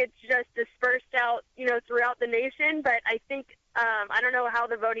 I think it's just dispersed out, throughout the nation. But I think, I don't know how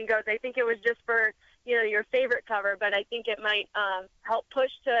the voting goes. I think it was just for, your favorite cover. But I think it might help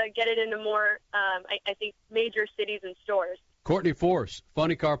push to get it into more, I think, major cities and stores. Courtney Force,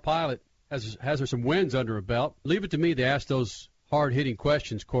 funny car pilot, has her some wins under her belt. Leave it to me to ask those hard-hitting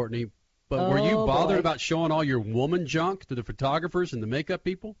questions, Courtney. But were you bothered about showing all your woman junk to the photographers and the makeup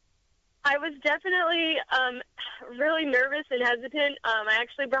people? I was definitely really nervous and hesitant. I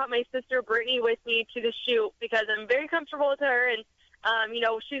actually brought my sister Brittany with me to the shoot because I'm very comfortable with her, and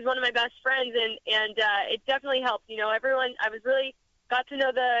she's one of my best friends, and it definitely helped. Everyone. I was really got to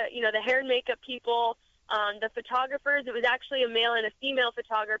know the hair and makeup people, the photographers. It was actually a male and a female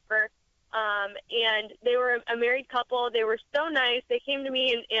photographer, and they were a married couple. They were so nice. They came to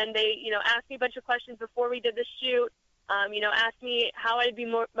me and they asked me a bunch of questions before we did the shoot. Asked me how I'd be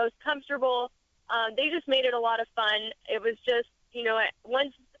most comfortable. They just made it a lot of fun. It was just,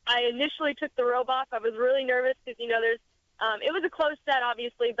 once I initially took the robe off, I was really nervous because, there's It was a close set,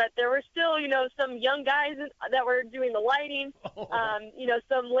 obviously, but there were still, some young guys that were doing the lighting,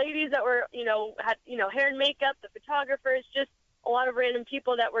 some ladies that were, had, hair and makeup, the photographers, just a lot of random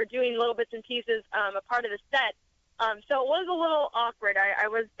people that were doing little bits and pieces, a part of the set. So it was a little awkward. I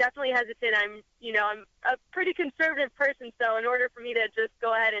was definitely hesitant. I'm a pretty conservative person, so in order for me to just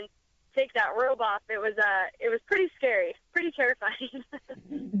go ahead and take that robe off, it was pretty scary, pretty terrifying.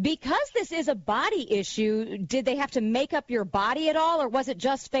 Because this is a body issue, did they have to make up your body at all, or was it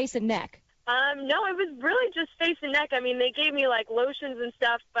just face and neck? No, it was really just face and neck. I mean, they gave me like lotions and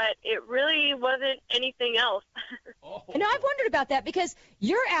stuff, but it really wasn't anything else. And I've wondered about that because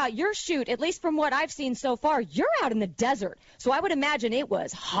you're out, your shoot, at least from what I've seen so far, you're out in the desert. So I would imagine it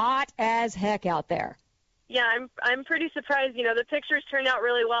was hot as heck out there. Yeah, I'm pretty surprised. The pictures turned out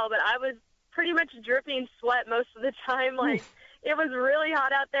really well, but I was pretty much dripping sweat most of the time. Like, it was really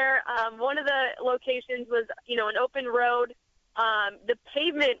hot out there. One of the locations was, an open road. The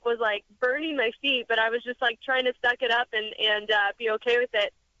pavement was like burning my feet, but I was just like trying to suck it up and be okay with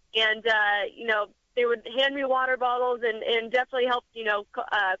it. And, they would hand me water bottles and definitely help,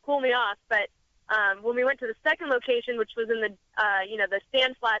 cool me off. But, when we went to the second location, which was in the, the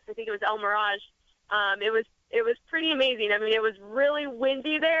sand flats, I think it was El Mirage, it was pretty amazing. I mean, it was really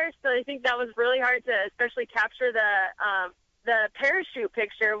windy there, so I think that was really hard to especially capture the parachute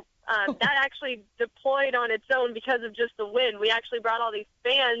picture. That actually deployed on its own because of just the wind. We actually brought all these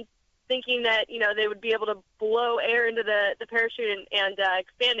fans thinking that, they would be able to blow air into the parachute and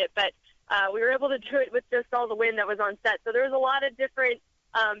expand it. But we were able to do it with just all the wind that was on set. So there was a lot of different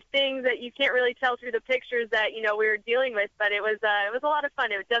things that you can't really tell through the pictures that, we were dealing with. But it was a lot of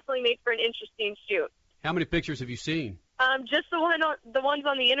fun. It definitely made for an interesting shoot. How many pictures have you seen? Just the ones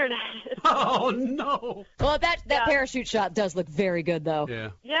on the internet. Oh, no. Well, that parachute shot does look very good, though. Yeah.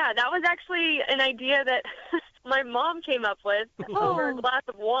 Yeah, that was actually an idea that my mom came up with over a glass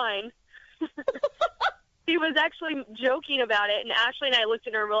of wine. She was actually joking about it, and Ashley and I looked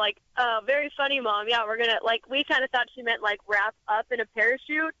at her and were like, very funny, Mom. Yeah, we're going to, we kind of thought she meant, wrap up in a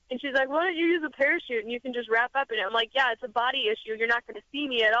parachute. And she's like, why don't you use a parachute and you can just wrap up in it? I'm like, yeah, it's a body issue. You're not going to see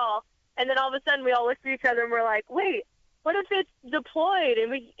me at all. And then all of a sudden we all looked at each other and we're like, wait, what if it's deployed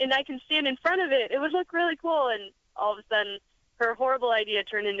and I can stand in front of it? It would look really cool. And all of a sudden her horrible idea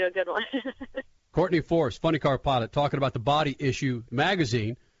turned into a good one. Courtney Force, Funny Car Pilot, talking about the Body Issue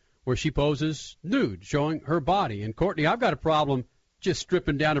magazine where she poses nude, showing her body. And Courtney, I've got a problem just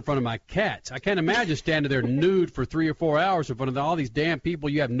stripping down in front of my cats. I can't imagine standing there nude for 3 or 4 hours in front of all these damn people.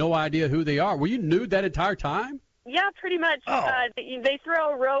 You have no idea who they are. Were you nude that entire time? Yeah, pretty much. Oh. They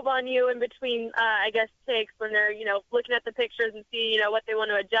throw a robe on you in between, I guess, takes when they're, looking at the pictures and see, what they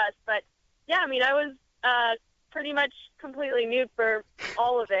want to adjust. But, yeah, I mean, I was pretty much completely nude for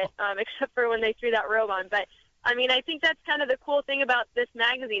all of it, except for when they threw that robe on. But, I mean, I think that's kind of the cool thing about this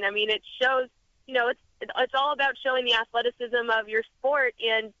magazine. I mean, it shows, it's all about showing the athleticism of your sport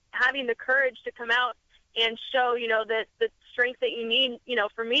and having the courage to come out and show, the strength that you need,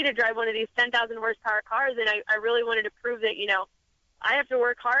 for me to drive one of these 10,000 horsepower cars. And I really wanted to prove that, I have to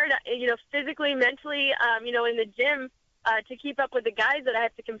work hard, physically, mentally, in the gym to keep up with the guys that I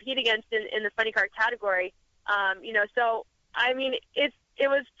have to compete against in the funny car category. So, I mean, it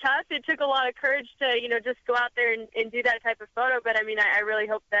was tough. It took a lot of courage to, just go out there and do that type of photo. But, I mean, I really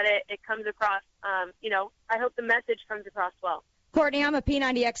hope that it comes across, I hope the message comes across well. Courtney, I'm a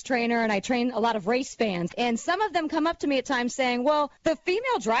P90X trainer, and I train a lot of race fans. And some of them come up to me at times saying, well, the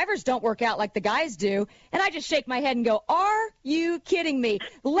female drivers don't work out like the guys do. And I just shake my head and go, are you kidding me?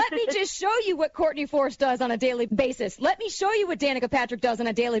 Let me just show you what Courtney Force does on a daily basis. Let me show you what Danica Patrick does on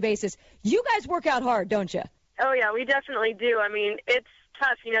a daily basis. You guys work out hard, don't you? Oh, yeah, we definitely do. I mean, it's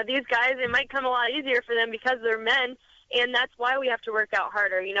tough. These guys, it might come a lot easier for them because they're men. And that's why we have to work out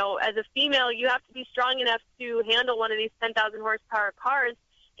harder. As a female, you have to be strong enough to handle one of these 10,000 horsepower cars.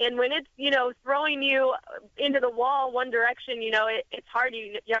 And when it's, throwing you into the wall one direction, it's hard.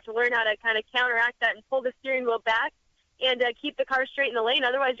 You have to learn how to kind of counteract that and pull the steering wheel back and keep the car straight in the lane.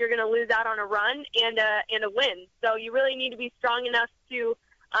 Otherwise, you're going to lose out on a run and a win. So you really need to be strong enough to,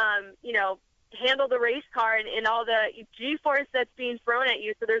 handle the race car and all the G-force that's being thrown at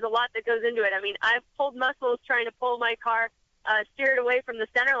you. So there's a lot that goes into it. I mean, I've pulled muscles trying to pull my car, steer it away from the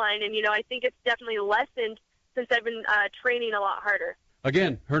center line. And, I think it's definitely lessened since I've been training a lot harder.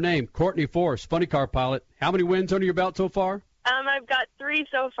 Again, her name, Courtney Force, Funny Car Pilot. How many wins under your belt so far? I've got 3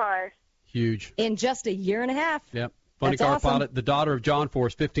 so far. Huge. In just a year and a half. Yep. Funny Car Pilot, the daughter of John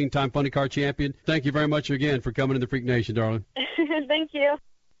Force, 15-time Funny Car champion. Thank you very much again for coming to the Freak Nation, darling. Thank you.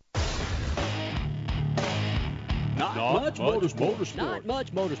 Not much motorsports. Not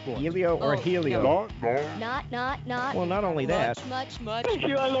much motorsports. Helio or Helio? Not. Well, not only that. Much. Thank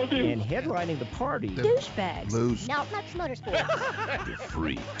you, I love you. And headlining the party. Douchebags. Loose. Not much motorsports. The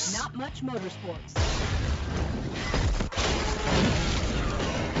freaks. Not much motorsports.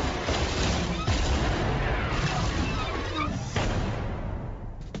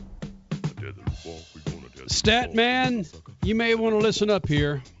 Stat man, you may want to listen up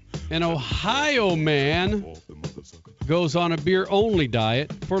here. An Ohio man goes on a beer-only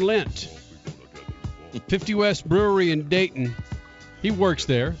diet for Lent. 50 West Brewery in Dayton. He works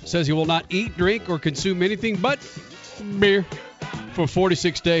there. Says he will not eat, drink, or consume anything but beer for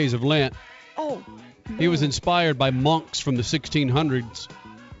 46 days of Lent. Oh. He was inspired by monks from the 1600s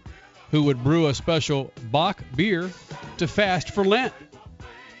who would brew a special Bach beer to fast for Lent.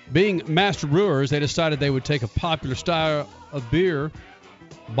 Being master brewers, they decided they would take a popular style of beer,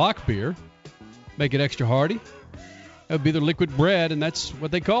 Bach beer, make it extra hearty. That would be their liquid bread, and that's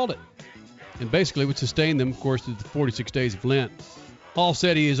what they called it. And basically would sustain them, of course, through the 46 days of Lent. Hall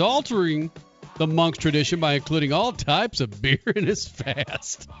said he is altering the monks' tradition by including all types of beer in his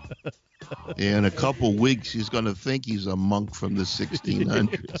fast. In a couple weeks, he's going to think he's a monk from the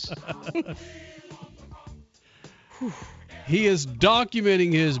 1600s. He is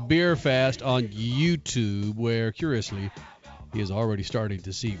documenting his beer fast on YouTube, where, curiously, he is already starting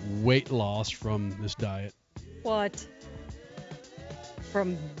to see weight loss from this diet. What?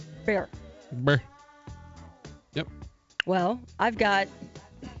 From beer. Beer. Yep. Well, I've got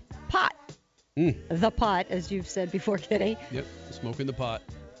pot. Mm. The pot, as you've said before, Kitty. Yep, smoking the pot.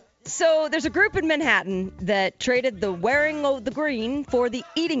 So there's a group in Manhattan that traded the wearing of the green for the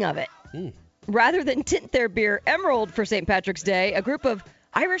eating of it. Mm. Rather than tint their beer emerald for St. Patrick's Day, a group of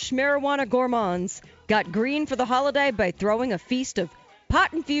Irish marijuana gourmands got green for the holiday by throwing a feast of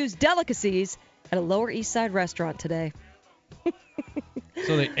pot-infused delicacies at a Lower East Side restaurant today.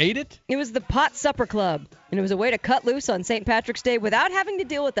 So they ate it? It was the Pot Supper Club, and it was a way to cut loose on St. Patrick's Day without having to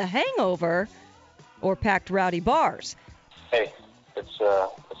deal with the hangover or packed rowdy bars. Hey, it's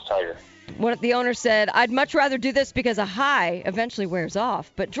Tiger. One of the owners said, "I'd much rather do this because a high eventually wears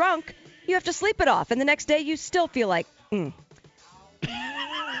off, but drunk, you have to sleep it off, and the next day you still feel like, He's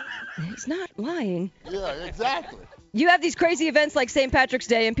not lying. Yeah, exactly. You have these crazy events like St. Patrick's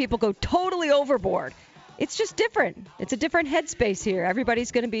Day, and people go totally overboard. It's just different. It's a different headspace here.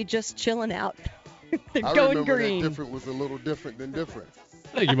 Everybody's going to be just chilling out. They're I going remember green. that different was a little different than different.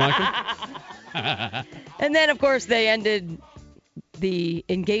 Thank you, Michael. And then, of course, they ended the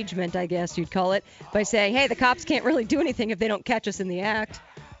engagement, I guess you'd call it, by saying, hey, the cops can't really do anything if they don't catch us in the act.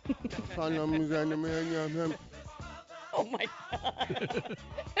 Oh, my God.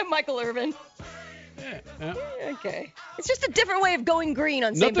 And Michael Irvin. Yeah. Okay. It's just a different way of going green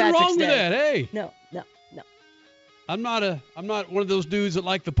on St. Nothing Patrick's wrong Day. with that, hey. No. I'm not one of those dudes that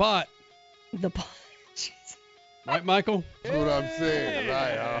like the pot. The pot. Right, Michael? That's what I'm saying.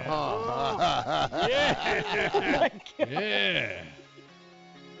 Right. Yeah.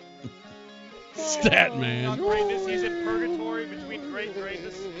 Stat man. Greatness, he's in purgatory between great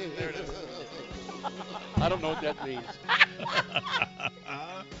greatness. There it is. I don't know what that means.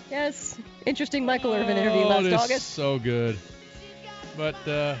 Yes. Interesting Michael Irvin interview last this August. is so good. But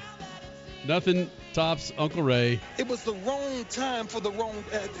nothing tops Uncle Ray. It was the wrong time for the wrong.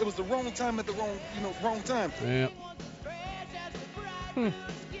 It was the wrong time at the wrong time. Yeah.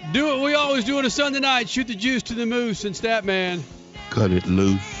 Do what we always do on a Sunday night. Shoot the juice to the moose and Stat Man. Cut it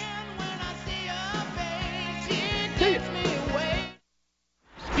loose.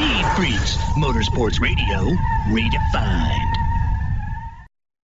 Speed Freaks, Motorsports Radio, redefined.